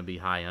not going to be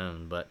high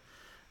owned, but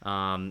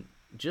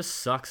just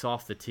sucks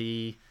off the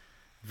tee,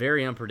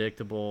 very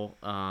unpredictable.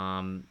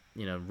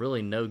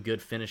 Really no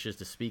good finishes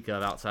to speak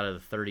of outside of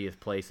the 30th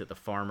place at the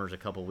Farmers a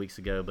couple weeks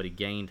ago, but he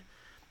gained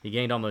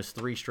almost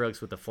 3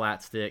 strokes with the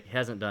flat stick.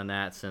 Hasn't done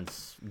that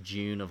since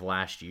June of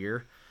last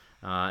year,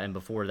 and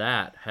before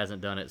that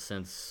hasn't done it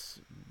since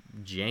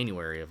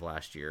January of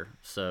last year.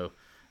 So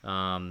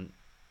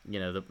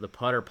the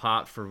putter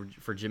popped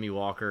for Jimmy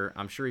Walker.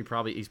 I'm sure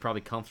he's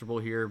probably comfortable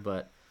here,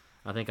 but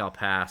I think I'll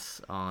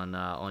pass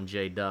on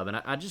J-Dub. And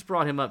I just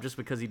brought him up just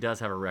because he does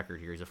have a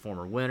record here. He's a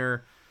former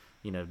winner.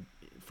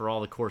 For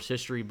all the course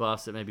history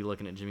buffs that may be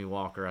looking at Jimmy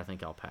Walker, I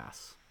think I'll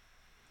pass.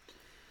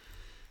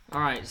 All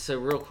right, so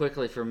real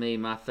quickly for me,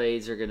 my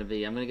fades are going to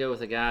be, I'm going to go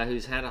with a guy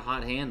who's had a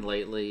hot hand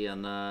lately,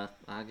 and I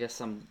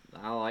guess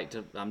I like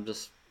to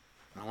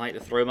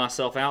throw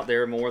myself out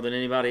there more than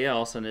anybody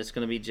else, and it's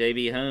going to be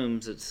J.B.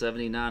 Holmes at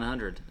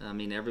 7,900. I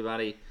mean,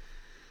 everybody,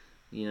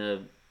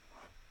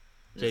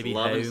 J.B.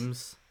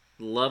 Holmes.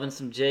 Loving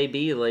some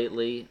JB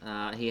lately.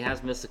 He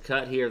has missed a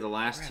cut here the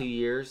last 2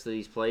 years that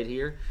he's played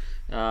here.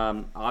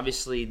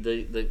 Obviously,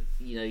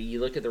 you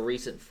look at the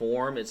recent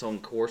form, it's on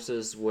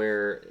courses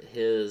where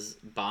his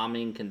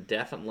bombing can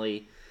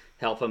definitely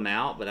help him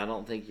out, but I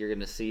don't think you're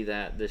going to see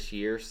that this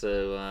year.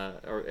 So,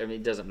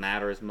 it doesn't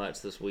matter as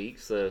much this week.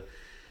 So,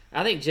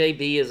 I think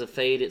JB is a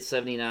fade at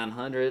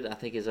 7,900. I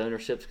think his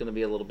ownership's going to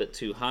be a little bit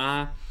too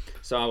high,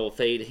 so I will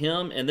fade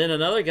him. And then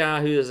another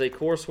guy who is a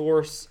course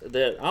horse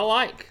that I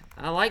like.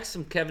 I like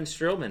some Kevin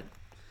Strillman,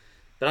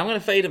 but I'm going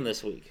to fade him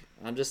this week.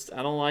 I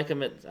don't like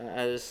him.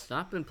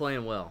 Not been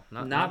playing well.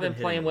 Not been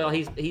playing well.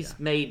 He's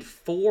made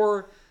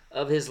 4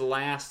 of his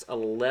last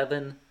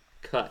 11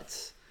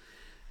 cuts.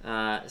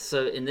 And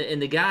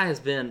the guy has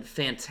been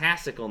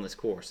fantastic on this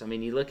course. I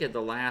mean, you look at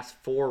the last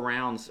 4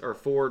 rounds or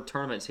 4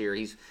 tournaments here.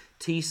 He's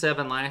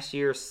T7 last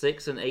year,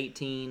 6 and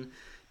 18,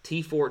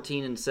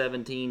 T14 and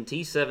 17,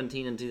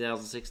 T17 in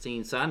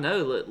 2016. So I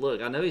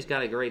know he's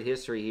got a great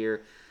history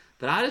here,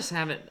 but I just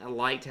haven't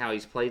liked how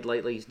he's played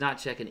lately. He's not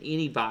checking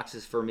any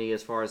boxes for me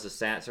as far as the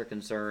stats are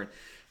concerned.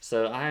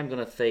 So I am going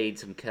to fade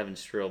some Kevin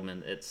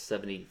Strillman at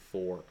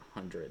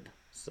 7,400.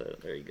 So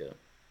there you go.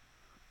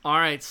 All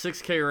right,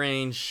 6K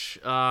range.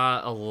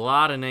 A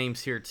lot of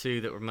names here,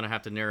 too, that we're going to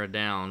have to narrow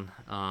down.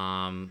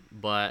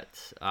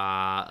 But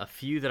a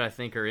few that I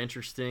think are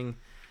interesting.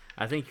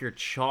 I think your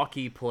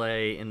chalky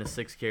play in the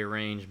 6K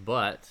range,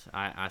 but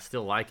I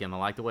still like him. I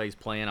like the way he's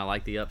playing. I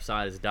like the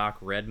upside is Doc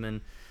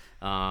Redman.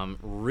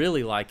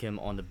 Really like him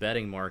on the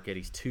betting market.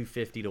 He's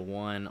 250 to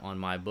 1 on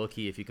my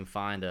bookie. If you can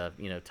find a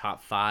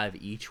top 5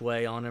 each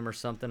way on him or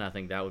something, I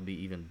think that would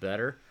be even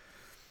better.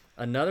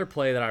 Another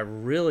play that I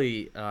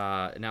really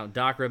now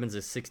Doc Redman's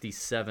is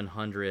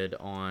 6,700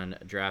 on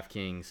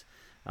DraftKings.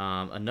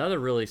 Another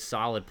really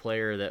solid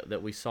player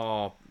that we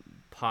saw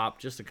pop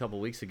just a couple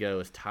weeks ago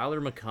is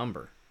Tyler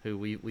McCumber, who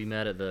we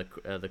met at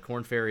the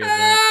Corn Ferry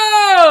event.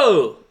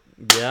 Oh!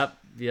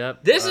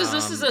 Yep. This is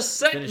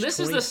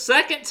the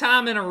second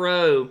time in a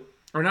row,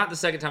 or not the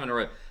second time in a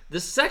row. The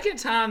second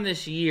time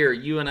this year,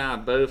 you and I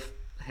both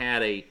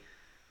had a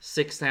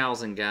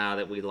 6,000 guy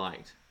that we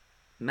liked.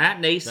 Matt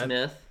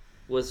Naismith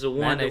was the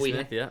one that we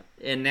had,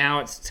 and now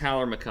it's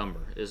Tyler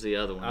McCumber is the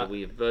other one that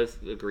we have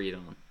both agreed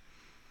on.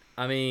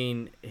 I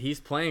mean, he's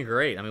playing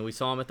great. I mean, we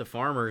saw him at the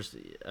Farmers.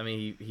 I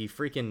mean, he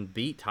freaking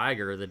beat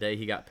Tiger the day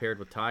he got paired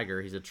with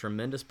Tiger. He's a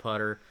tremendous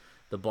putter.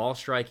 The ball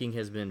striking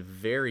has been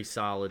very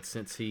solid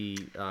since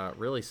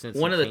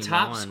one of the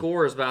top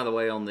scorers, by the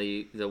way, on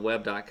the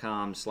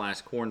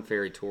web.com/Corn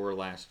Ferry Tour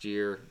last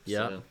year.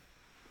 Yeah. So.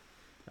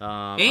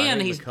 And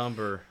he's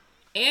McCumber.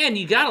 And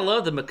you gotta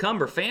love the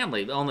McCumber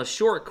family on the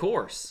short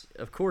course.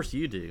 Of course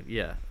you do.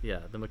 Yeah.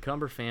 The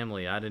McCumber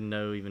family. I didn't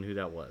know even who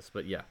that was,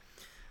 but yeah.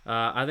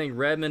 I think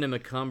Redmond and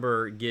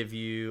McCumber give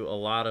you a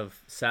lot of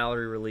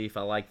salary relief.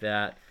 I like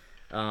that.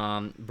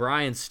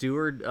 Brian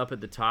Stewart up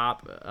at the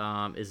top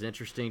is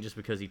interesting just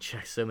because he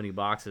checks so many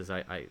boxes.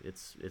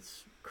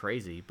 It's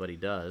crazy, but he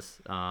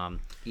does.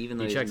 Even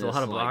though he checks a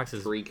lot of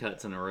boxes. 3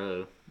 cuts in a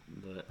row,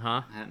 but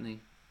hadn't he?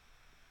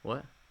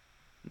 What?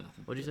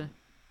 Nothing. What'd you say?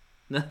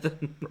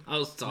 Nothing. I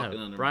was talking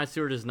No, under Brian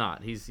Stewart is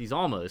not. He's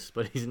almost,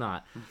 but he's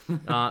not.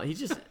 He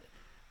just,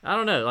 I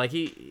don't know. Like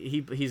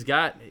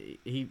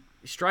he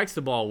strikes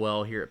the ball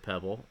well here at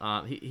Pebble.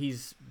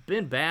 He's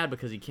been bad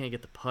because he can't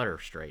get the putter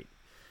straight.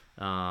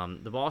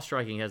 The ball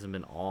striking hasn't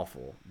been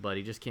awful, but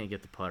he just can't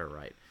get the putter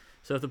right.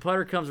 So if the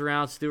putter comes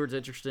around, Stewart's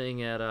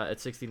interesting at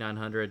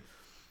 6,900.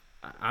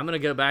 I'm going to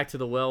go back to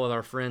the well with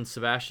our friend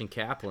Sebastian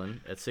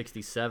Kaplan at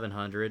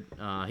 6,700.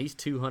 He's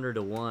 200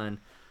 to 1.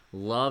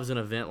 Loves an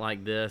event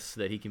like this,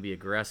 that he can be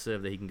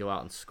aggressive, that he can go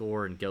out and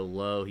score and go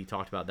low. He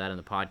talked about that in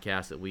the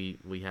podcast that we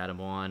had him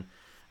on.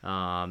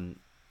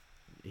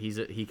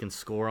 He can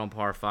score on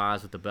par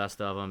 5s with the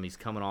best of them. He's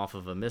coming off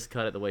of a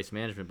miscut at the Waste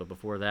Management, but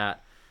before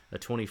that, a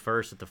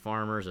 21st at the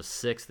Farmers, a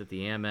 6th at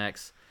the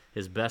Amex.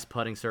 His best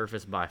putting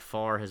surface by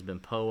far has been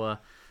POA.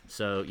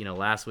 So,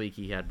 last week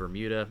he had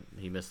Bermuda.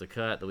 He missed the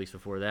cut. The weeks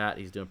before that,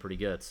 he's doing pretty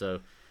good.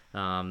 So,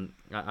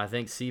 I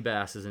think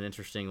Seabass is an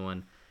interesting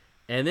one.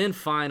 And then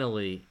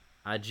finally,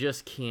 I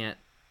just can't.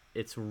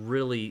 It's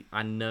really,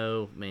 I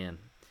know, man,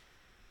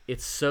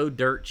 it's so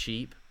dirt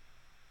cheap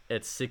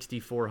at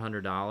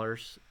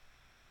 $6,400.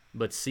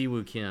 But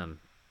Siwoo Kim,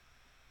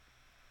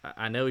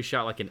 I know he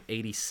shot like an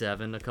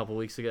 87 a couple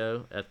weeks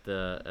ago at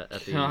the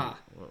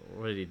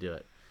where did he do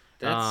it?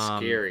 That's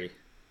scary.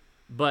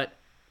 But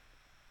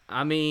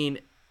I mean,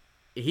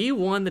 he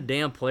won the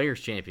damn Players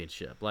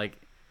Championship. Like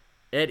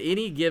at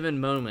any given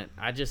moment,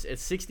 at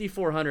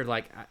 6,400,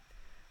 like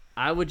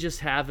I would just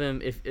have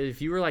him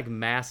if you were like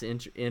mass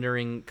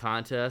entering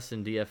contests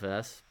in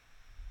DFS.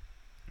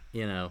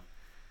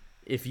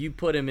 If you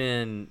put him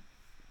in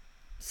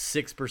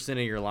 6% of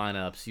your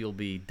lineups, you'll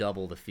be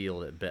double the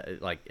field at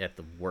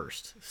the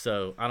worst.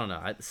 So I don't know.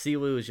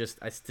 Siwoo is just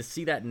to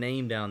see that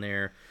name down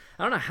there.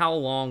 I don't know how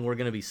long we're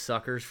going to be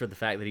suckers for the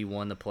fact that he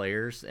won the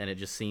Players, and it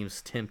just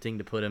seems tempting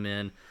to put him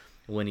in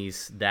when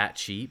he's that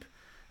cheap.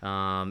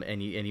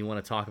 And you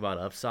want to talk about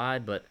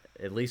upside, but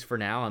at least for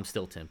now, I'm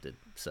still tempted.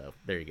 So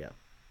there you go.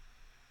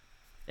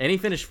 And he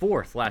finished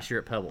 4th last year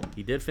at Pebble.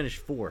 He did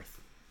finish 4th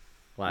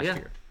last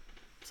year.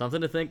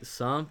 Something to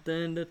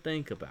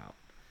think about.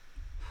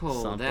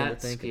 Oh,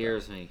 that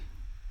scares me.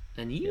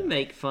 And you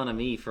make fun of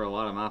me for a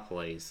lot of my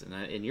plays,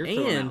 and you're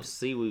throwing out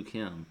Siwoo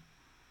Kim.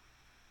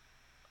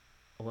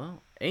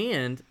 Well,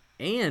 and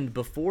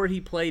before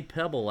he played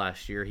Pebble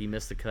last year, he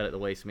missed the cut at the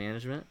Waste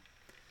Management.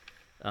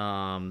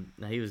 Now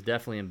he was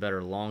definitely in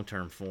better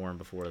long-term form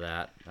before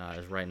that,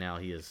 as right now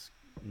he is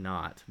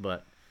not.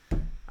 But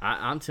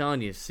I'm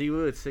telling you,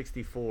 Siwoo at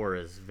 64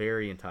 is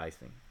very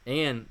enticing.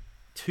 And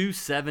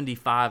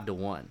 275 to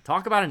 1.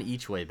 Talk about an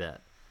each-way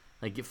bet.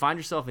 Like, find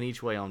yourself an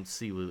each way on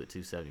Siwoo at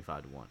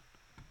 275 to 1.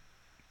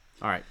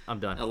 All right, I'm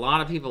done. A lot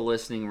of people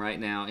listening right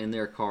now in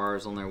their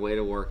cars on their way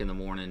to work in the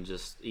morning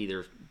just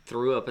either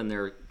threw up in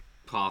their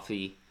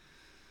coffee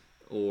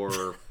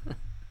or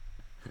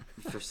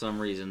for some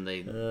reason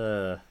they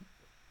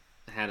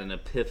had an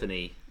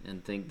epiphany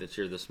and think that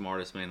you're the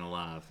smartest man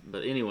alive.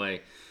 But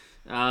anyway,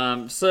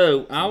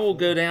 so I will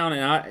go down,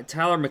 and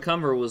Tyler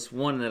McCumber was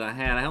one that I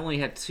had. I only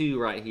had 2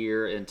 right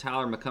here, and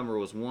Tyler McCumber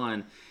was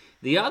one.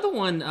 The other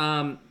one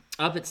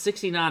up at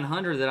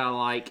 6,900 that I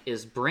like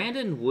is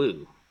Brandon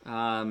Wu.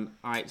 All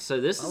right,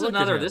 so this is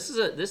another. This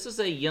is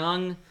a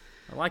young,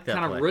 I like that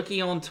kind of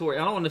rookie on tour.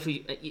 I don't know if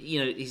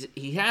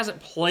he hasn't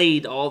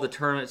played all the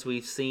tournaments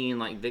we've seen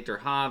like Victor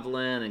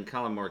Hovland and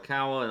Colin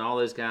Morikawa and all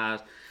those guys,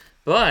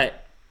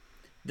 but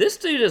this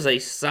dude is a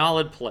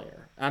solid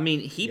player. I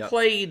mean, he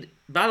played,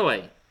 by the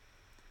way,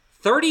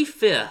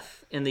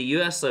 35th in the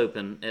U.S.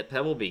 Open at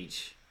Pebble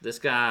Beach. This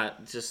guy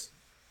just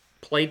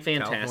played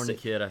fantastic. California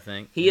kid, I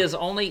think.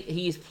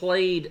 He's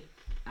played,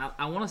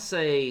 I want to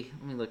say,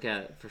 let me look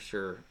at it for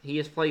sure. He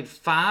has played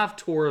 5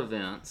 tour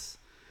events,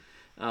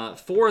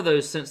 4 of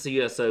those since the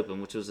U.S.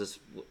 Open, which was his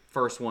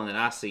first one that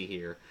I see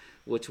here,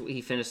 which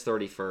he finished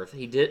 35th.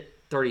 He did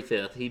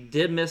 35th. He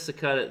did miss the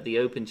cut at the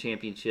Open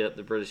Championship,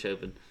 the British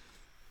Open.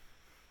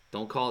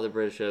 Don't call it the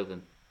British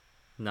Open.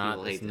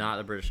 It's not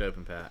the British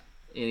Open, Pat.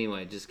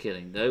 Anyway, just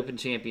kidding. The Open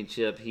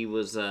Championship, he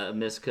was a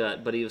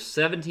miscut, but he was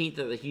 17th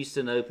at the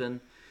Houston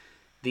Open.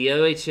 The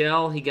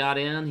OHL, he got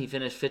in. He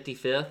finished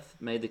 55th,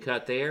 made the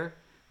cut there.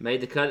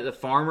 Made the cut at the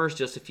Farmers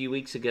just a few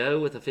weeks ago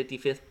with a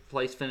 55th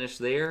place finish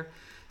there.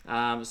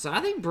 So I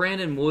think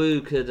Brandon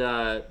Wu could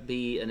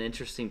be an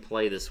interesting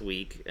play this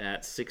week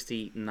at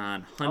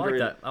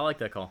 6,900. I like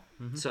that call.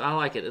 Mm-hmm. So I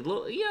like it.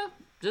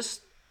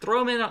 Just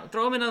throw him in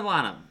the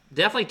lineup.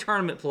 Definitely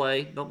tournament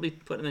play. Don't be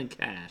putting him in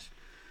cash.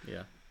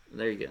 Yeah.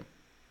 There you go.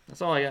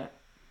 That's all I got.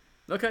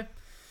 Okay.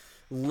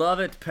 Love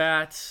it,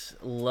 Pat.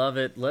 Love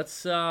it.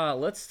 Let's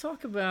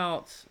talk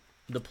about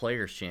the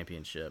Players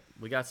Championship.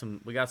 We got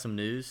some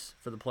news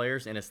for the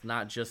players, and it's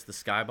not just the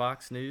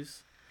Skybox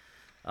news.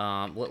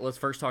 Let's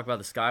first talk about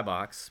the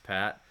Skybox,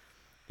 Pat.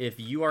 If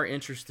you are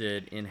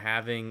interested in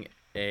having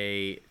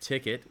a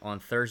ticket on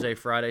Thursday,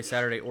 Friday,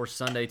 Saturday, or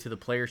Sunday to the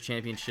Players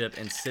Championship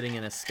and sitting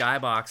in a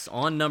skybox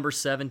on number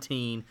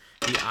 17,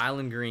 the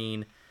Island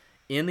Green,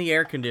 in the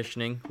air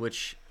conditioning,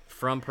 which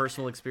from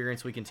personal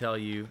experience we can tell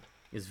you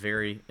is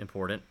very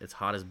important. It's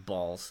hot as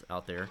balls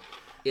out there.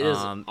 It is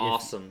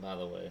awesome, by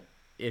the way.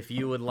 If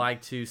you would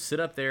like to sit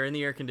up there in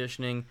the air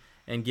conditioning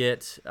and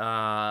get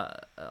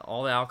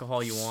all the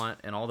alcohol you want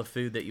and all the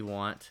food that you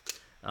want,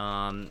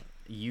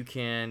 you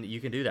can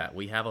do that.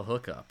 We have a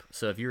hookup.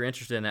 So if you're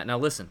interested in that. Now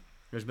listen,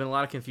 there's been a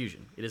lot of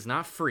confusion. It is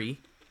not free,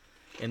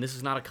 and this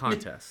is not a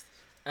contest.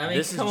 I mean,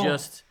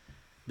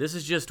 this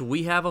is just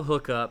we have a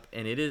hookup,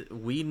 and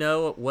we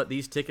know what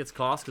these tickets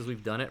cost because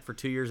we've done it for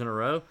 2 years in a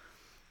row.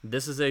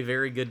 This is a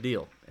very good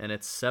deal, and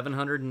it's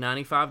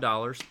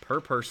 $795 per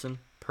person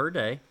per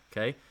day,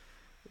 okay?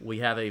 We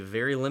have a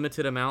very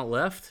limited amount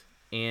left,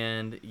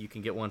 and you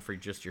can get one for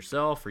just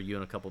yourself or you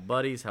and a couple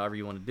buddies, however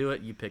you want to do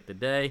it. You pick the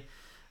day.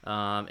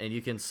 And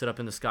you can sit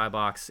up in the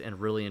skybox and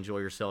really enjoy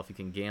yourself. You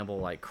can gamble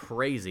like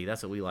crazy.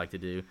 That's what we like to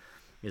do,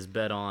 is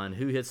bet on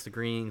who hits the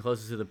green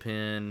closest to the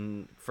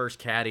pin, first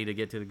caddy to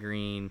get to the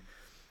green,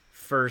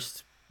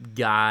 first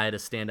guy to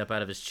stand up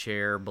out of his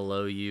chair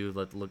below you.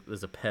 Look,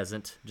 there's a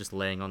peasant just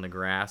laying on the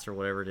grass or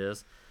whatever it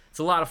is. It's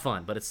a lot of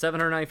fun, but it's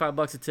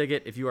 $795 a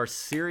ticket. If you are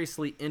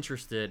seriously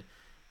interested,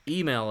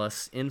 email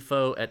us,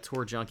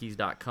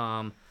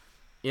 info@tourjunkies.com.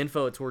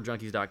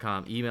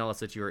 info@tourjunkies.com. Email us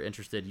that you are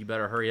interested. You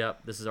better hurry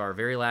up. This is our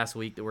very last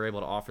week that we're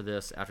able to offer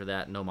this. After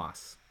that, no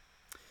mas.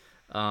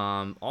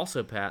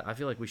 Also, Pat, I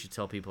feel like we should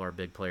tell people our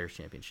big Players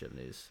Championship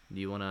news.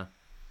 Do you wanna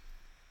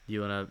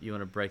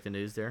break the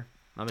news there?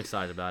 I'm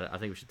excited about it. I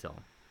think we should tell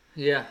them.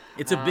 Yeah,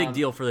 it's a big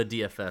deal for the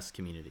DFS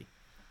community.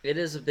 It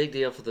is a big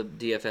deal for the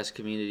DFS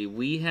community.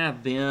 We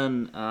have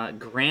been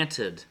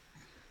granted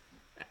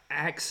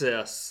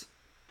access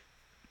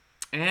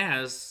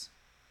as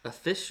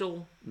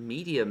official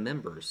media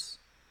members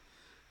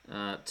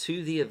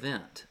to the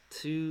event,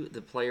 to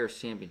the Players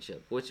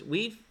Championship, which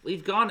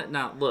we've gone at.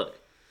 Now look,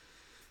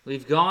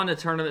 we've gone to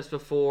tournaments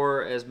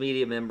before as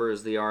media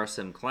members, the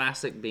RSM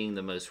Classic being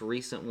the most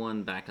recent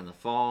one back in the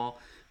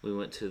fall. We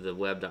went to the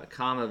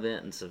web.com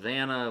event in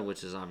Savannah,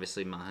 which is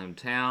obviously my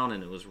hometown,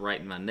 and it was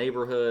right in my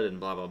neighborhood and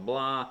blah blah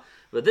blah.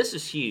 But this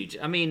is huge.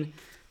 I mean,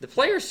 the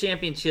Players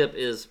Championship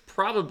is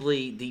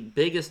probably the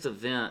biggest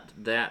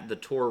event that the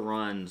tour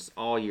runs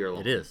all year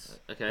long. It is.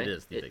 Okay?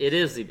 It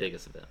is the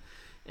biggest event.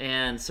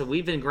 And so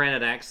we've been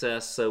granted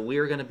access, so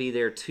we're going to be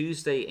there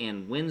Tuesday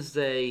and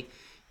Wednesday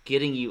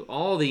getting you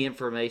all the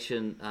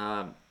information.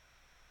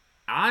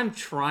 I'm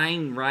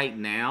trying right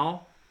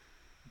now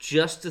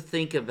just to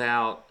think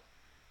about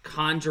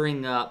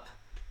conjuring up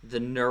the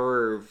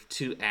nerve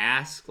to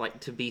ask, like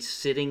to be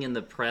sitting in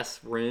the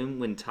press room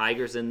when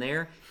Tiger's in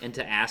there and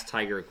to ask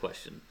Tiger a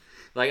question.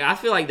 Like, I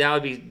feel like that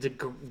would be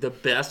the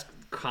best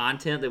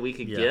content that we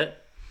could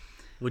get.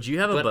 Would you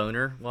have a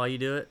boner while you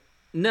do it?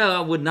 No, I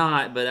would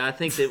not, but I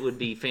think that would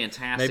be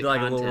fantastic. Maybe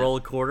like content. a little roll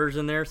of quarters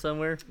in there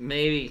somewhere?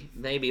 Maybe.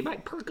 It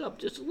might perk up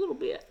just a little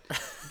bit.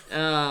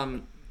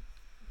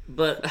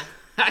 But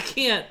I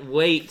can't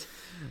wait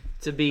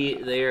to be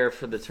there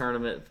for the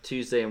tournament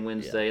Tuesday and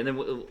Wednesday, and then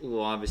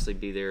we'll obviously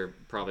be there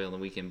probably on the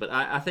weekend. But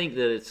I think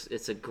that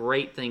it's a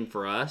great thing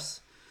for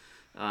us,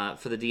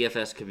 for the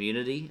DFS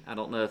community. I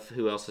don't know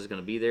who else is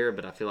going to be there,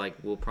 but I feel like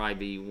we'll probably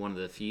be one of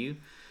the few.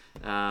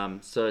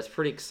 So it's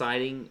pretty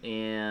exciting,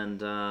 and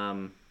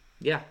well,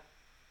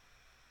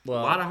 a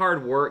lot of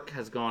hard work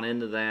has gone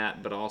into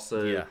that, but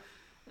also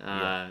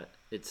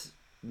it's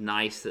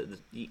nice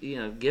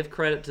that give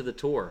credit to the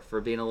tour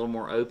for being a little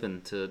more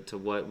open to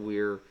what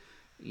we're.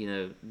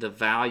 The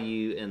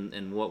value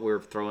and what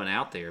we're throwing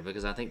out there,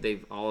 because I think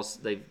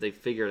they've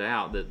figured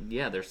out that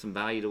there's some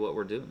value to what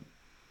we're doing.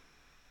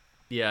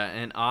 Yeah,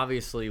 and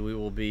obviously we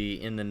will be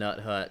in the Nut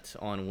Hut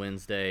on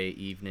Wednesday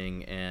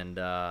evening and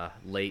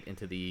late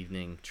into the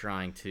evening,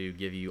 trying to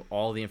give you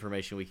all the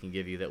information we can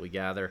give you that we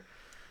gather.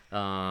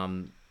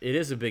 It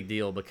is a big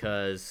deal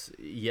because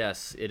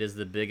yes, it is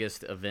the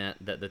biggest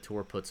event that the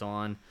tour puts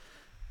on.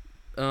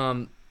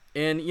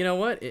 And you know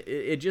what?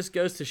 It just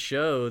goes to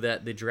show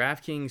that the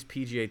DraftKings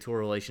PGA Tour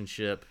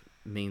relationship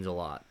means a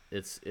lot.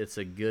 It's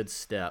a good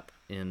step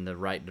in the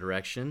right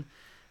direction.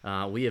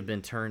 We have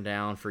been turned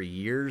down for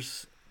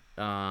years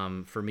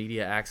for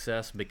media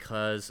access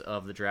because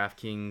of the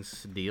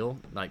DraftKings deal.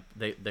 Like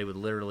they would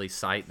literally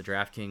cite the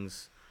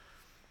DraftKings.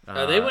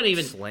 They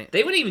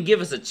wouldn't even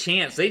give us a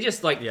chance. They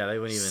just they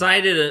wouldn't even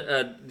cited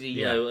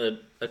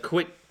a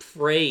quick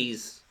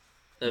phrase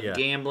of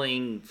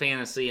gambling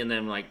fantasy and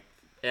then like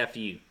F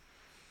you.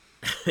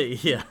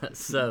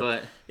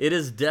 But it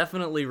is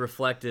definitely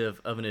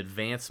reflective of an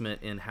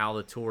advancement in how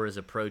the tour is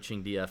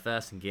approaching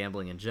DFS and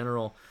gambling in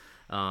general.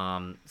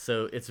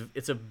 So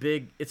it's a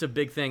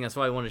big thing. That's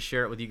why I wanted to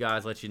share it with you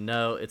guys, let you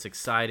know. It's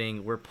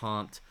exciting. We're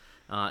pumped.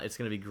 It's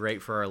going to be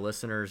great for our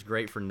listeners,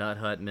 great for Nut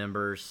Hut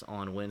members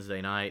on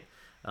Wednesday night.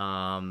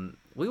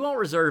 We won't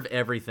reserve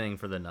everything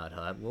for the Nut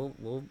Hut.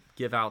 We'll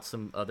give out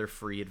some other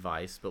free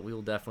advice, but we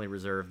will definitely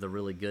reserve the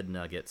really good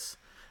nuggets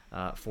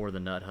for the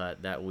Nut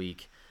Hut that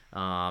week.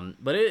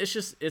 But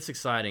it's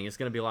exciting. It's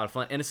going to be a lot of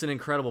fun, and it's an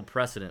incredible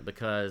precedent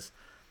because,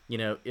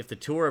 if the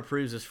tour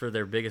approves us for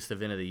their biggest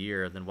event of the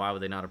year, then why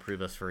would they not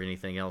approve us for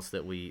anything else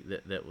that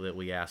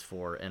we asked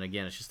for? And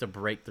again, it's just a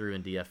breakthrough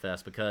in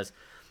DFS because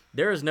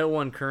there is no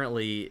one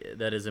currently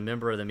that is a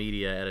member of the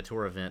media at a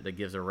tour event that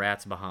gives a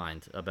rat's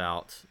behind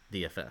about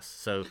DFS.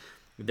 So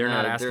they're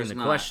not asking the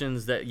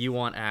questions that you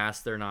want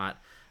asked. They're not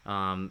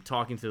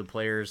talking to the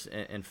players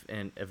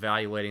and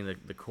evaluating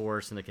the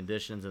course and the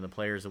conditions and the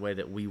players the way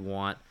that we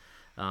want.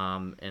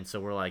 And so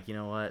we're like, you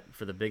know what?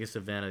 For the biggest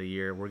event of the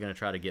year, we're going to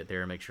try to get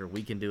there and make sure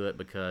we can do it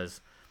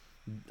because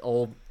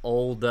old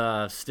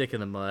stick in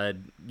the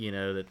mud,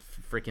 that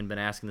freaking been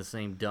asking the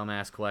same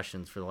dumbass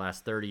questions for the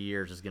last 30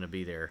 years is going to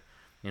be there,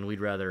 and we'd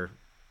rather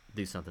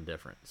do something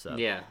different. So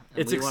yeah,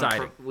 it's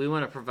exciting. We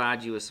want to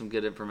provide you with some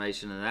good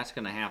information, and that's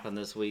going to happen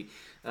this week.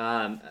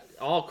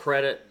 All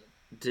credit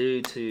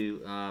due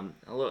to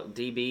look,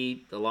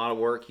 DB, a lot of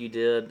work you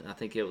did. I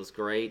think it was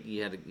great.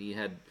 You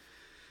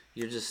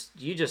just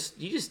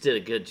did a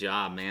good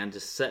job, man.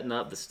 Just setting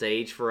up the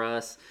stage for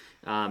us.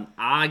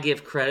 I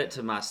give credit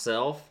to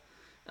myself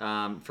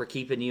for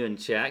keeping you in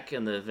check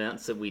in the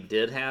events that we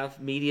did have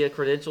media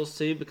credentials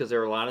to, because there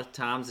were a lot of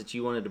times that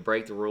you wanted to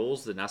break the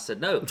rules, and I said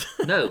no.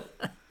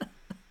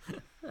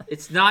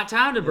 It's not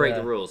time to break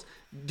the rules.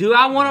 Do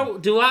I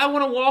want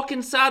to walk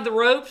inside the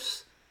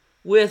ropes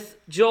with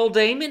Joel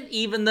Damon,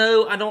 even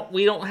though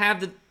we don't have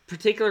the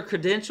particular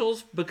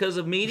credentials because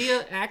of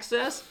media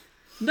access?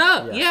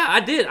 No, yeah,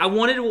 I did. I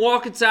wanted to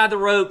walk inside the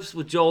ropes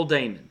with Joel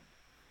Damon.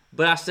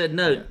 But I said,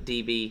 no,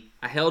 DB.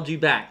 I held you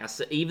back. I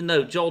said, even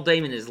though Joel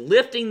Damon is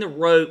lifting the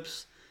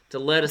ropes to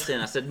let us in,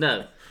 I said,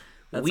 no.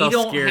 That's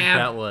how scared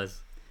Pat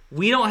was.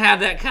 We don't have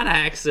that kind of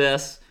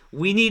access.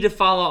 We need to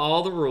follow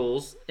all the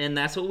rules, and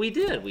that's what we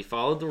did. We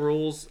followed the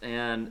rules,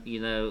 and,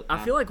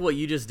 I feel like what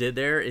you just did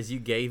there is you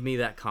gave me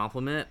that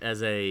compliment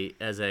as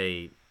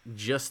a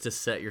just to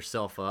set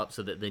yourself up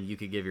so that then you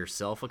could give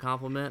yourself a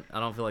compliment.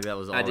 I don't feel like that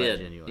was all that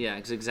genuine. Yeah,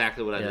 it's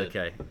exactly what I did.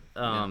 Okay.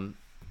 All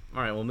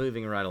right, well,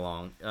 moving right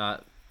along.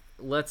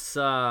 Let's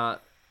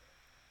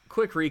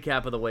quick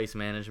recap of the waste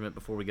management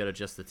before we go to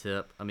just the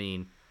tip. I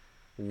mean,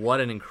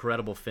 what an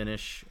incredible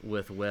finish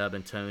with Webb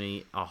and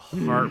Tony. A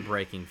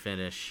heartbreaking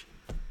finish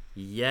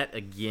yet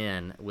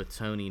again with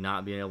Tony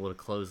not being able to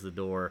close the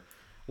door.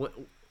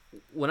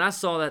 When I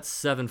saw that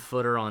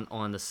 7-footer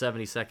on the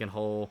 72nd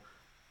hole,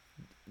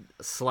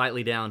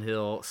 slightly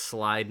downhill,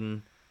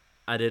 sliding,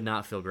 I did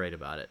not feel great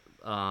about it.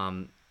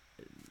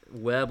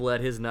 Webb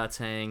let his nuts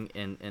hang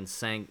and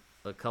sank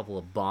a couple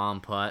of bomb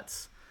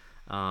putts.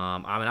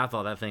 I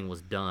thought that thing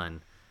was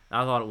done.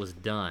 I thought it was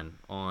done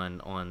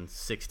on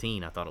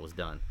 16. I thought it was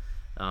done.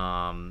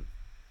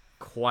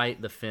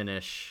 Quite the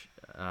finish.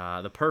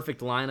 The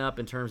perfect lineup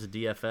in terms of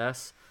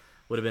DFS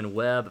would have been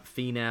Webb,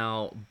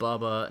 Finau,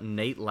 Bubba,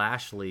 Nate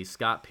Lashley,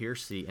 Scott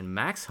Piercy, and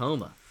Max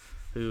Homa,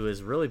 who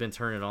has really been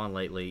turning it on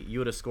lately. You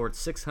would have scored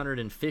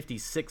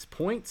 656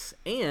 points,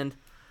 and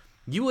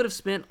you would have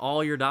spent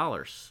all your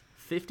dollars.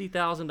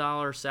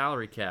 $50,000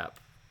 salary cap,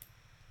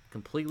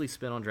 completely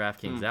spent on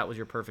DraftKings. That was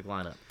your perfect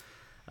lineup.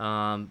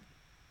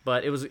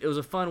 But it was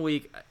a fun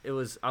week.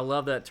 I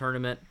love that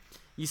tournament.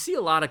 You see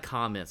a lot of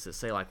comments that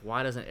say, like,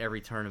 why isn't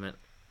every tournament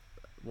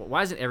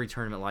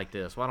like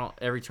this? Why don't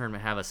every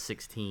tournament have a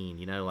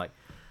 16?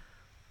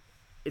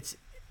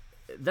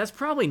 That's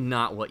probably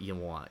not what you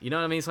want. You know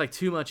what I mean? It's like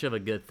too much of a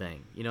good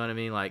thing. You know what I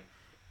mean? Like,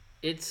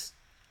 it's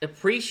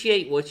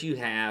appreciate what you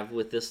have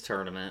with this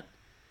tournament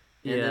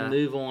and then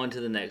move on to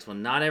the next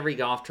one. Not every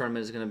golf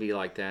tournament is going to be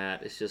like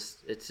that. It's just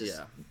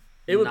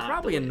it would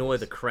probably annoy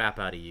the crap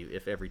out of you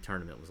if every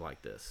tournament was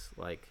like this.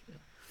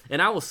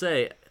 And I will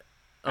say,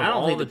 I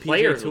don't think the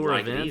players would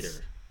like it either,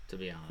 to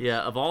be honest.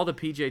 Yeah, of all the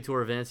PGA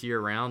Tour events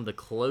year round, the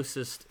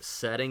closest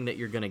setting that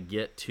you're going to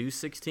get to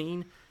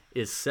 16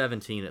 is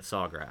 17 at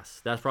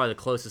Sawgrass. That's probably the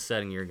closest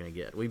setting you're going to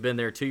get. We've been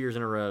there 2 years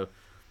in a row.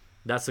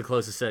 That's the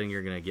closest setting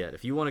you're going to get.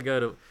 If you want to go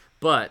to,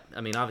 but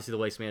I mean, obviously the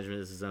waste management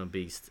is its own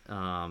beast.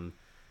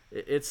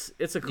 It's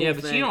a cool thing. Yeah,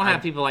 but you don't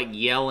have people like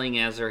yelling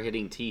as they're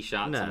hitting tee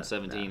shots on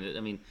 17. No.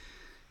 I mean,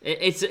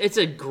 it's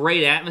a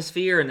great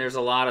atmosphere, and there's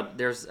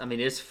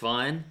it's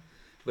fun,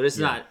 but it's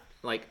not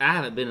like, I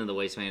haven't been in the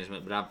waste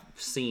management, but I've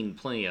seen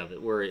plenty of it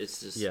where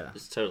it's just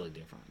it's totally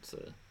different.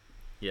 So.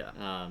 Yeah.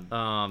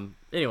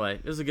 Anyway,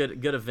 it was a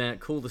good event.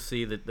 Cool to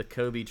see the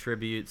Kobe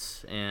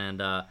tributes,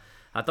 and I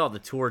thought the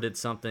tour did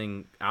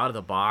something out of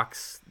the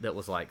box that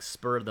was like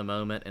spur of the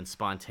moment and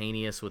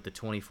spontaneous with the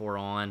 24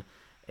 on,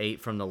 8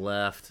 from the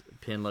left,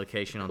 pin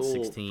location on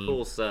 16.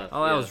 Cool stuff.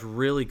 Oh, that was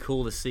really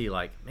cool to see.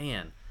 Like,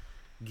 man,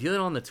 good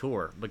on the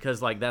tour,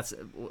 because like Paul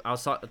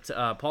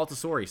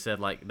Tesori said,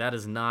 like, that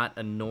is not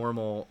a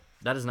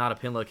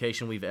pin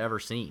location we've ever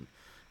seen.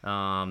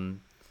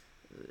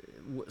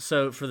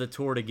 So for the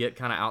tour to get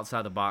kind of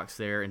outside the box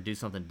there and do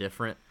something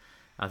different,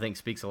 I think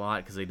speaks a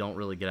lot, because they don't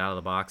really get out of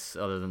the box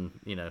other than,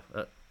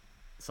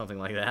 something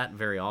like that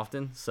very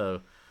often.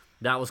 So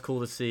that was cool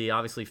to see.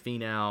 Obviously,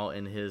 Finau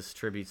and his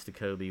tributes to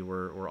Kobe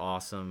were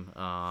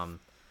awesome.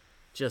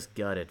 just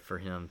gutted for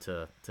him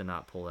to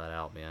not pull that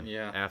out, man.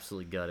 Yeah.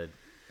 Absolutely gutted.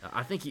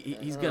 I think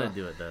he's going to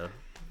do it, though.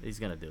 He's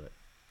going to do it.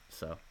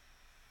 So.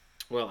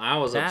 Well, I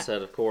was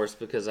upset, of course,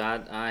 because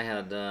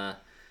I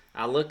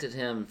looked at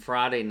him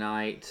Friday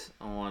night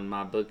on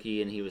my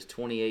bookie, and he was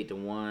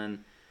 28-1,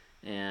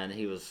 and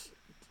he was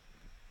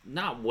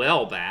not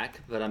well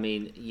back, but I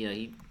mean,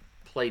 he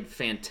played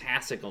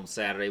fantastic on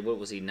Saturday. What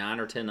was he, 9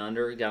 or 10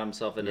 under? He got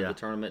himself into the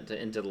tournament,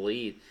 into the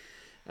lead.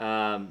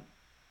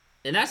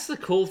 And that's the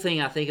cool thing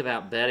I think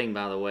about betting,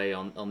 by the way,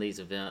 on these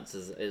events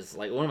is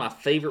like one of my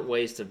favorite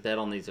ways to bet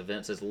on these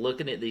events is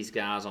looking at these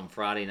guys on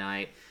Friday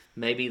night,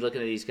 maybe looking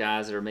at these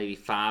guys that are maybe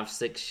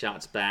 5-6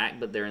 shots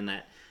back, but they're in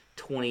that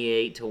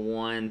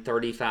 28-1,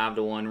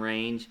 35-1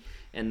 range,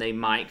 and they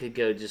could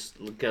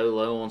go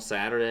low on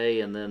Saturday,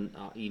 and then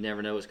you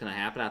never know what's going to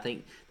happen. I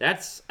think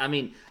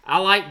I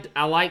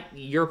like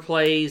your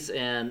plays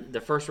and the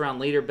first round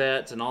leader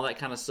bets and all that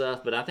kind of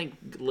stuff, but I think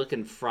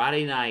looking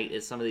Friday night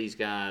at some of these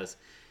guys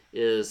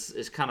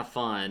is kind of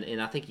fun,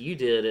 and I think you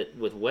did it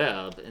with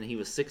Webb, and he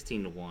was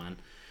 16-1,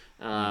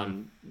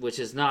 which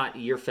is not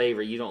your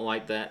favorite. You don't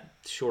like that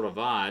short of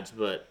odds,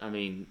 but I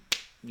mean,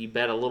 you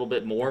bet a little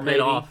bit more, maybe.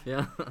 Off,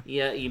 yeah.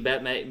 Yeah, you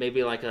bet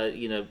maybe like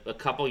a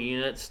couple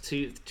units,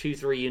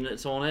 2-3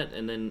 units on it,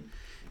 and then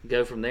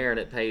go from there, and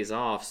it pays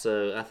off.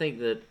 So I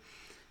think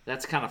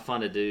that's kind of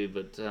fun to do,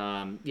 but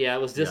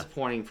it was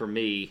disappointing for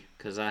me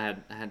because I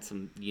had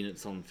some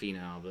units on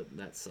Finau, but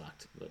that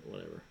sucked. But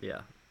whatever.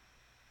 Yeah.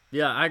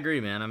 Yeah, I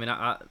agree, man. I mean,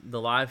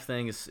 the live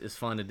thing is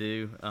fun to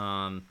do,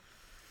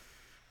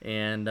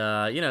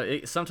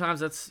 sometimes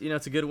that's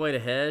it's a good way to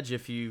hedge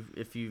if you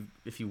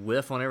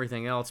whiff on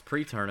everything else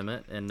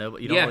pre-tournament and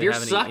you don't really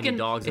have any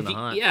dogs in the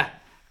hunt. Yeah,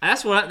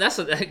 that's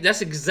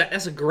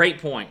a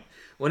great point.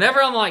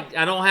 Whenever I'm like,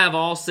 I don't have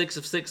all 6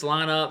 of 6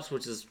 lineups,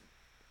 which is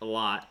a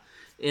lot.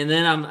 And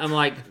then I'm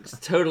like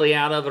totally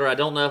out of it, or I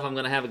don't know if I'm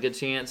going to have a good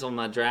chance on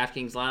my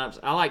DraftKings lineups.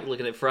 I like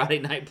looking at Friday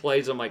night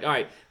plays. I'm like, all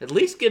right, at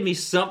least give me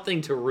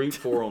something to root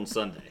for on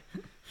Sunday.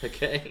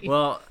 Okay.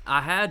 Well, I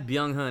had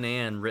Byung-Hun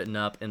An written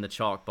up in the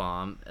chalk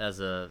bomb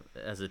as a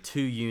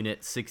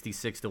 2-unit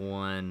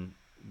 66-1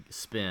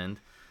 spend.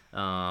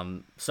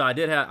 So I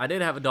did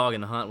have a dog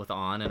in the hunt with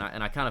An,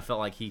 and I kind of felt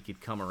like he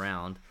could come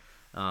around.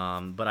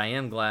 But I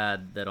am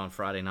glad that on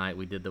Friday night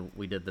we did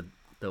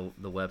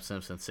the Webb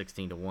Simpson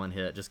 16-1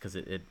 hit, just because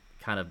it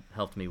kind of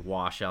helped me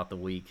wash out the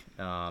week.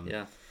 And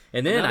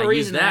then another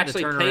reason to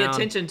actually pay around,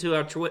 attention to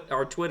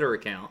our Twitter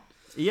account.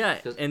 Yeah,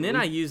 and then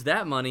I used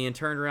that money and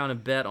turned around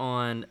and bet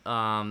on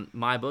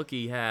my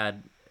bookie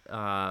had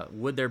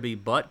would there be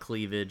butt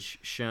cleavage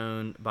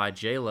shown by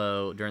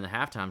J-Lo during the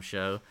halftime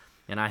show,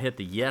 and I hit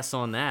the yes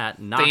on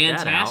that. Knocked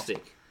Fantastic,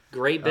 that out.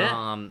 Great bet.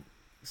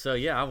 So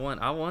yeah,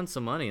 I won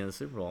some money in the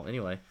Super Bowl.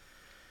 Anyway.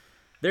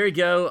 There you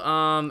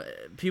go.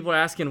 People are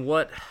asking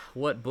what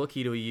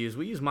bookie do we use?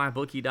 We use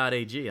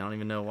mybookie.ag. I don't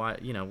even know why.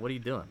 What are you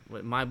doing?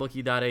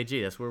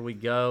 Mybookie.ag. That's where we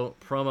go.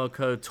 Promo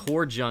code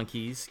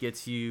TourJunkies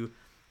gets you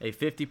a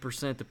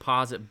 50%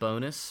 deposit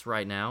bonus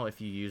right now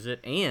if you use it.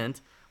 And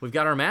we've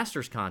got our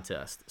Masters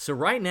contest. So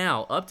right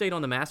now, update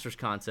on the Masters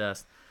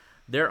contest.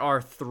 There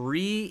are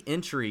 3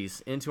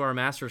 entries into our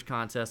Masters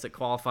contest that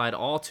qualified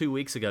all 2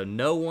 weeks ago.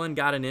 No one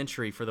got an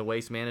entry for the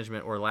Waste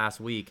Management or last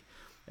week.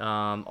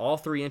 All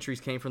 3 entries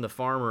came from the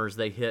farmers.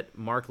 They hit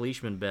Mark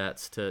Leishman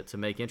bets to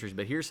make entries.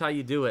 But here's how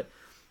you do it.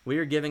 We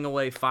are giving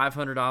away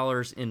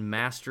 $500 in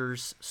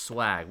Masters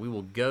swag. We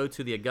will go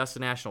to the Augusta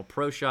National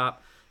Pro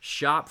shop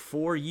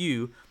for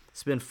you,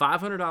 spend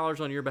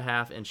 $500 on your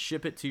behalf, and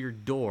ship it to your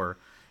door.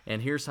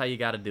 And here's how you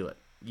got to do it.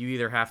 You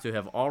either have to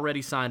have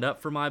already signed up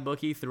for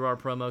MyBookie through our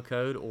promo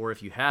code, or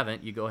if you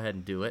haven't, you go ahead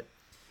and do it.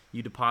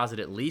 You deposit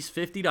at least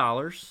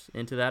 $50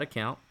 into that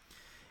account.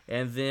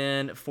 And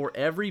then for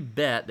every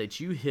bet that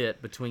you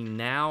hit between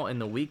now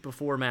and the week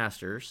before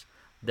Masters,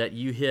 that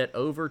you hit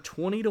over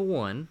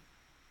 20-1,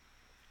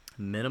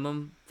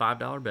 minimum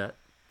 $5 bet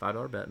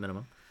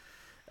minimum,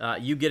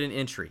 you get an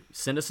entry.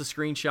 Send us a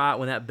screenshot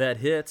when that bet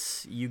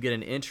hits. You get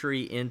an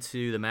entry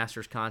into the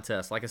Masters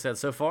contest. Like I said,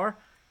 so far,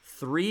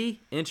 3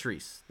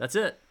 entries. That's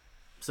it.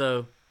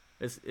 So,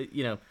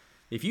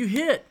 if you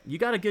hit, you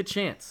got a good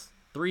chance.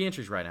 3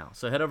 entries right now.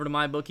 So head over to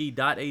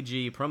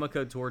mybookie.ag, promo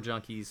code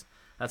TourJunkies.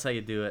 That's how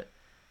you do it.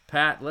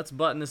 Pat, let's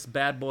button this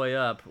bad boy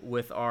up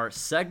with our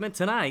segment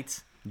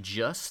tonight,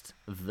 Just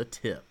the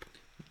Tip.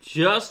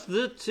 Just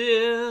the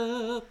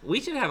Tip. We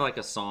should have like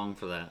a song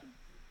for that.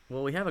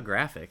 Well, we have a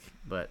graphic,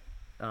 but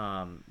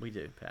we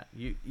do, Pat.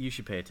 You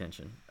should pay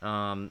attention.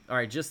 All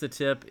right, Just the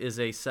Tip is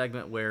a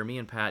segment where me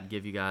and Pat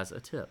give you guys a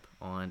tip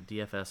on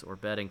DFS or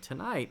betting.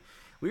 Tonight,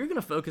 we're going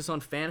to focus on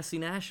Fantasy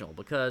National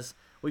because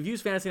we've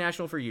used Fantasy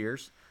National for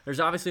years.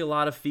 There's obviously a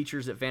lot of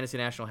features that Fantasy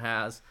National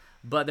has,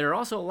 but there are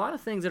also a lot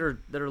of things that are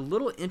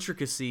little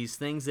intricacies,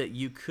 things that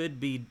you could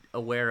be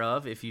aware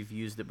of if you've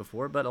used it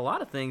before, but a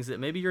lot of things that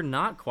maybe you're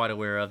not quite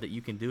aware of that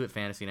you can do at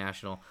Fantasy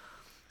National.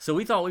 So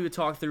we thought we would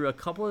talk through a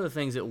couple of the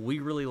things that we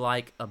really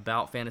like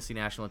about Fantasy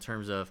National in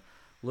terms of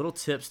little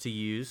tips to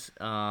use.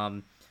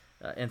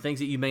 and things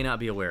that you may not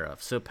be aware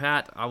of. So,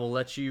 Pat, I will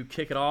let you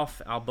kick it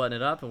off. I'll button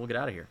it up, and we'll get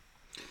out of here.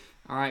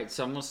 All right,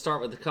 so I'm going to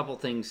start with a couple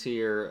things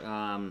here.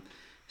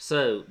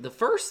 So the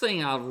first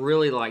thing I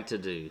really like to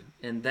do,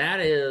 and that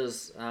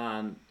is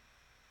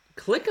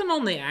clicking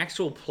on the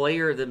actual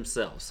player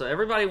themselves. So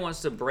everybody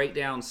wants to break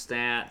down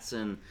stats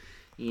and,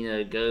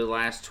 go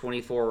last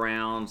 24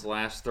 rounds,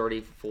 last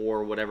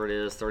 34, whatever it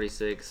is,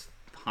 36,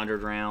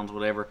 100 rounds,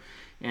 whatever.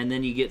 And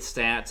then you get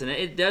stats, and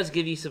it does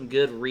give you some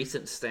good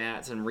recent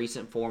stats and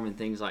recent form and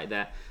things like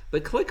that.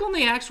 But click on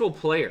the actual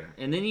player,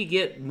 and then you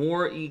get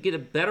a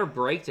better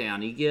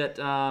breakdown. You get,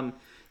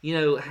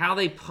 how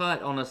they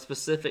putt on a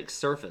specific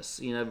surface,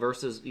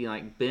 versus,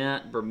 like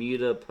bent,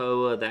 Bermuda,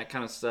 POA, that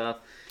kind of stuff.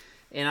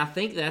 And I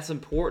think that's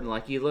important.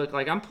 Like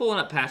I'm pulling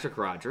up Patrick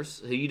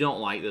Rodgers, who you don't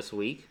like this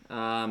week.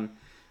 The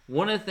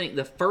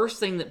first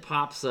thing that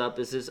pops up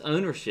is his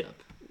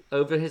ownership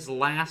over his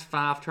last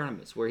 5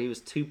 tournaments, where he was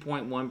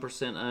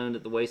 2.1% owned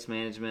at the Waste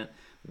Management,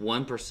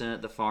 1%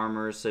 at the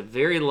Farmers, so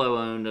very low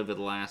owned over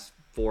the last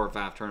 4 or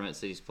 5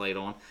 tournaments that he's played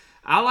on.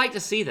 I like to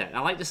see that.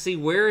 I like to see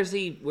where is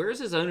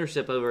his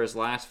ownership over his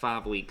last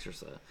 5 weeks or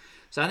so.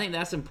 So I think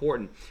that's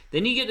important.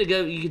 Then you get to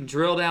go, you can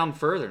drill down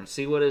further and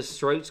see what his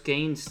strokes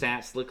gained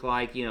stats look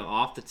like,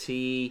 off the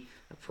tee,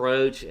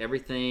 approach,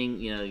 everything,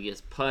 his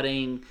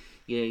putting.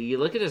 You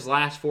look at his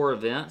last 4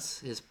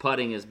 events, his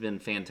putting has been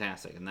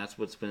fantastic, and that's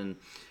what's been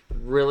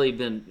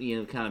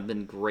kind of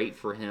been great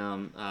for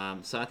him.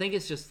 So I think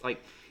it's just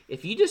like,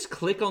 if you just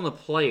click on the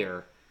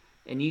player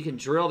and you can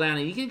drill down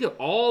and you can go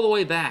all the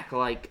way back.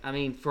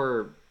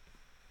 For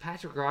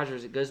Patrick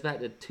Rodgers, it goes back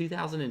to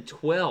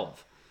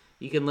 2012.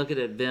 You can look at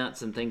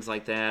events and things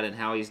like that and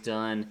how he's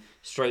done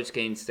strokes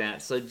gained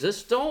stats. So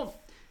just don't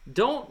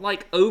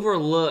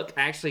overlook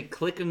actually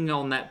clicking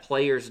on that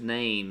player's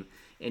name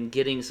and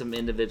getting some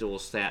individual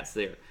stats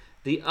there.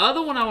 The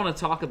other one I want to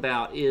talk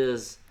about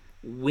is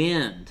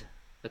wind.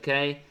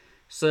 Okay,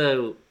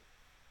 so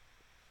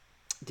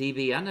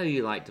DB, I know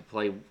you like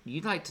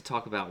to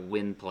talk about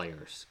wind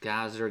players,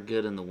 guys that are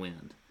good in the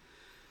wind.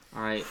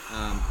 All right.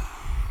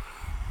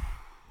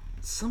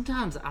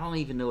 Sometimes I don't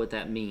even know what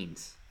that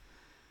means.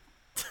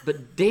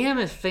 But damn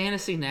if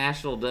Fantasy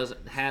National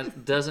doesn't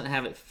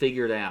have it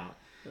figured out.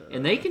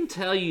 And they can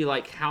tell you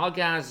how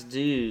guys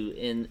do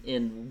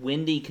in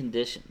windy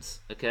conditions.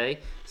 Okay,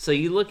 so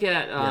you look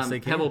at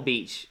Pebble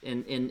Beach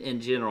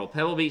in general.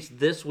 Pebble Beach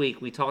this week,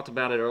 we talked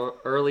about it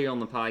earlier on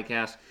the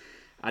podcast.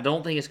 I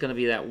don't think it's going to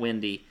be that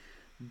windy,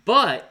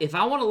 but if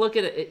I want to look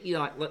at it,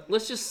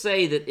 let's just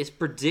say that it's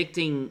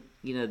predicting.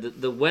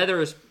 The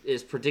weather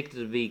is predicted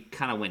to be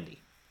kind of windy.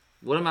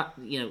 What am I?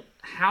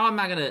 How am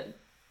I going to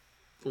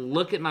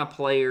look at my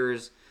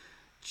players,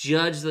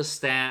 judge the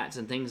stats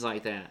and things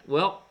like that?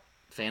 Well,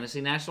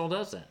 Fantasy National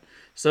does that.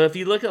 So if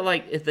you look at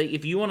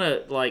if you want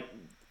to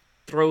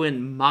throw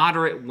in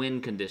moderate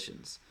wind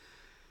conditions,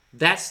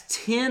 that's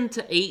 10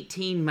 to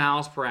 18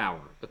 miles per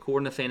hour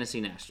according to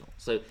Fantasy National.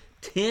 So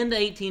 10 to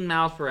 18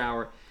 miles per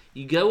hour.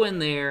 You go in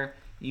there,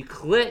 you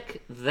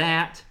click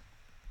that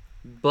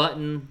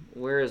button.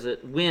 Where is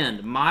it?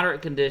 Wind,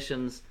 moderate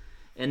conditions,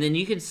 and then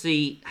you can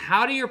see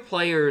how do your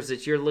players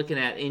that you're looking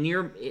at in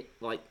your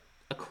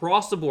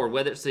across the board,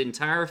 whether it's the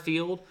entire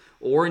field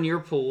or in your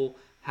pool.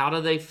 How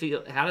do they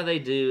feel? How do they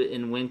do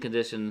in wind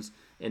conditions,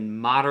 in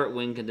moderate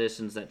wind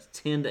conditions? That's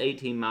 10 to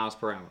 18 miles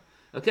per hour.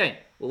 Okay,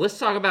 well, let's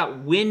talk about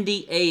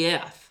windy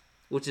AF,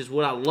 which is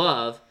what I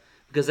love,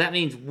 because that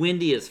means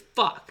windy as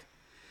fuck.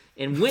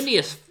 And windy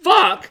as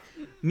fuck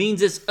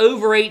means it's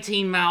over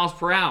 18 miles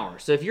per hour.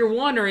 So if you're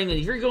wondering, and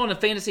if you're going to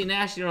Fantasy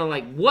National,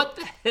 what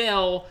the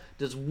hell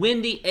does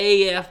windy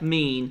AF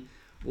mean?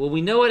 Well,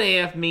 we know what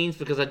AF means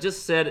because I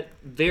just said it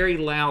very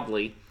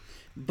loudly.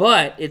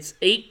 But it's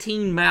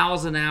 18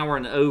 miles an hour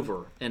and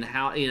over, and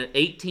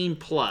 18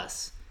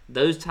 plus,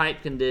 those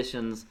type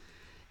conditions.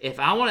 If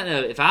I want to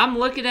know, if I'm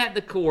looking at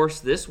the course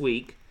this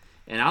week,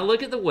 and I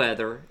look at the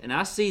weather, and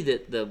I see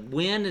that the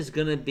wind is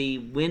going to be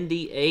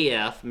windy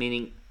AF,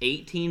 meaning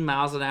 18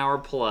 miles an hour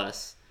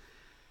plus,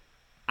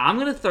 I'm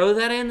going to throw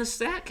that in the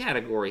stat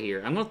category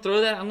here. I'm going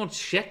to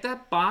check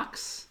that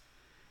box,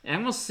 and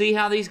I'm going to see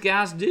how these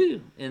guys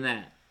do in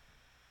that.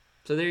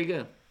 So there you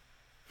go.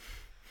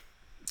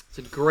 It's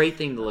a great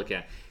thing to look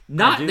at.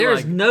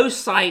 There's no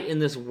site in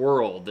this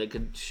world that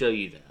could show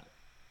you that.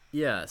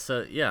 Yeah,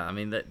 so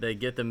they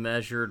get the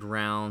measured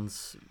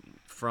rounds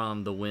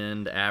from the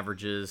wind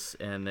averages,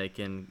 and they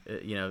can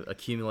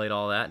accumulate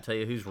all that and tell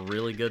you who's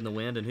really good in the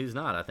wind and who's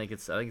not. I think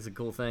it's a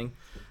cool thing.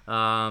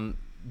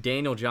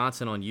 Daniel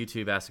Johnson on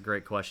YouTube asked a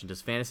great question.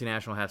 Does Fantasy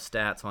National have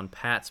stats on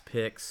Pat's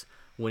picks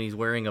when he's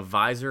wearing a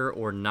visor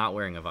or not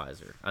wearing a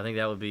visor? I think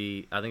that would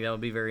be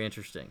very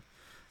interesting.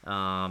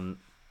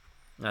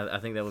 I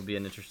think that would be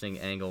an interesting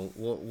angle.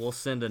 We'll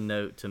send a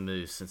note to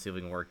Moose and see if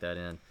we can work that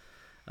in.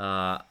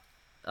 I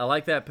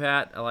like that,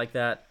 Pat. I like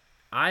that.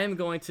 I am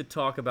going to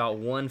talk about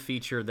one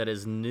feature that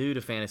is new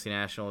to Fantasy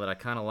National that I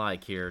kind of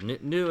like here,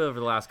 new over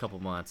the last couple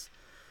months.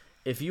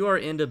 If you are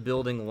into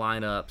building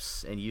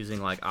lineups and using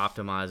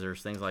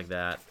optimizers, things like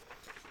that,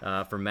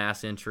 for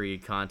mass entry,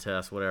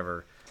 contests,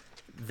 whatever,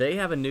 they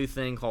have a new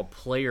thing called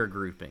player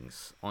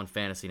groupings on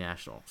Fantasy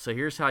National. So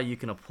here's how you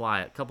can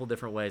apply it. A couple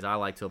different ways I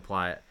like to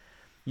apply it.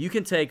 You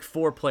can take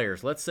 4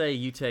 players. Let's say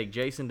you take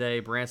Jason Day,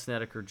 Brant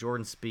Snedeker,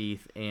 Jordan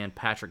Spieth, and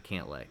Patrick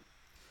Cantlay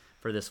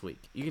for this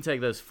week. You can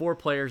take those 4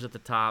 players at the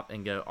top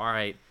and go, all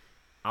right,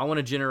 I want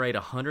to generate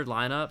 100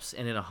 lineups,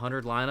 and in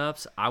 100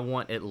 lineups, I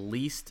want at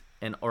least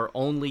or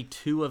only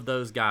 2 of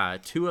those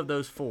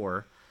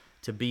 4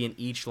 to be in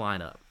each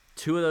lineup.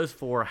 2 of those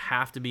 4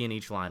 have to be in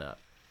each lineup,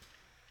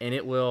 and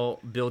it will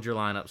build your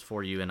lineups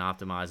for you and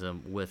optimize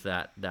them with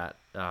that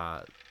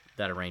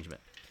arrangement.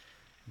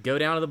 Go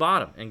down to the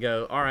bottom and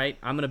go, all right,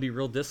 I'm going to be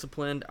real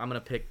disciplined. I'm going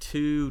to pick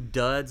 2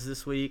 duds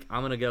this week. I'm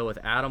going to go with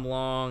Adam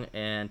Long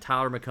and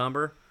Tyler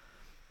McCumber,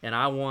 and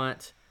I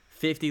want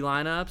 50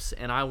 lineups,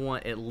 and I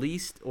want at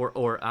least,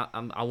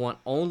 I want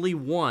only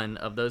 1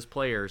 of those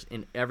players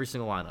in every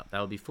single lineup. That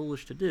would be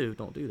foolish to do.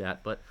 Don't do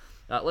that. But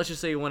let's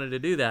just say you wanted to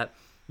do that.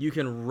 You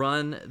can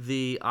run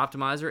the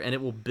optimizer, and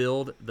it will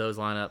build those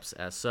lineups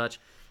as such.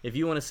 If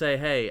you want to say,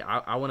 hey,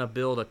 I want to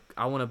build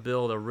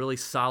a really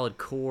solid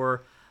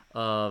core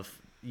of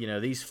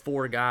these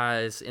 4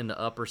 guys in the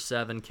upper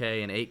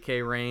 7K and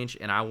 8K range,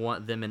 and I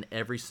want them in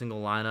every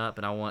single lineup,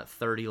 and I want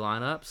 30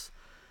 lineups.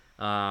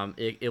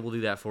 It will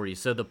do that for you.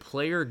 So the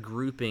player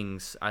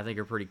groupings, I think,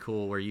 are pretty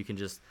cool, where you can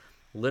just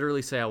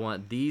literally say, I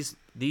want these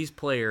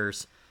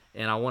players,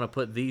 and I want to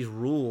put these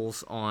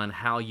rules on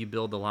how you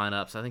build the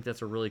lineups. I think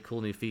that's a really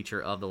cool new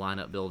feature of the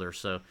lineup builder.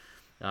 So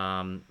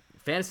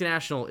Fantasy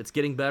National, it's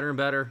getting better and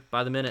better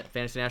by the minute.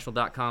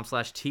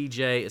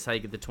 FantasyNational.com/TJ is how you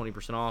get the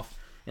 20% off.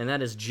 And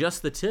that is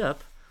just the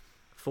tip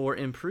for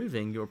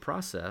improving your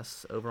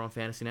process over on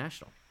Fantasy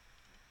National.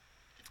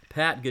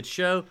 Pat, good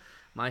show.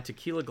 My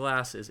tequila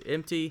glass is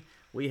empty.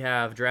 We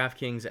have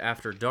DraftKings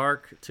After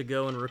Dark to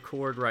go and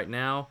record right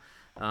now.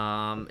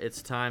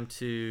 It's time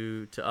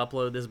to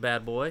upload this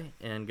bad boy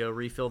and go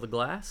refill the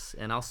glass.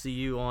 And I'll see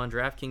you on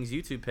DraftKings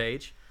YouTube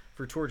page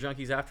for Tour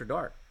Junkies After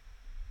Dark.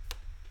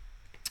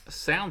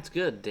 Sounds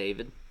good,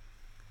 David.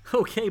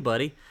 Okay,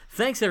 buddy.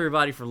 Thanks,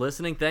 everybody, for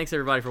listening. Thanks,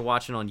 everybody, for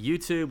watching on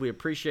YouTube. We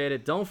appreciate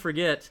it. Don't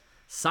forget,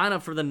 sign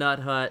up for the Nut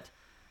Hut.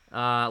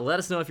 Let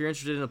us know if you're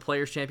interested in the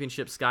Players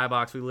Championship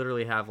Skybox. We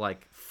literally have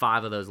like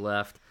 5 of those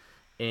left.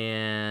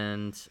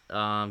 And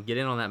get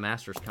in on that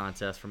Masters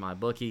contest for my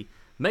bookie.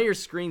 May your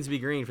screens be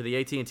green for the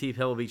AT&T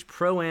Pebble Beach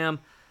Pro-Am.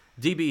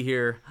 DB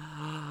here.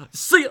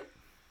 See ya!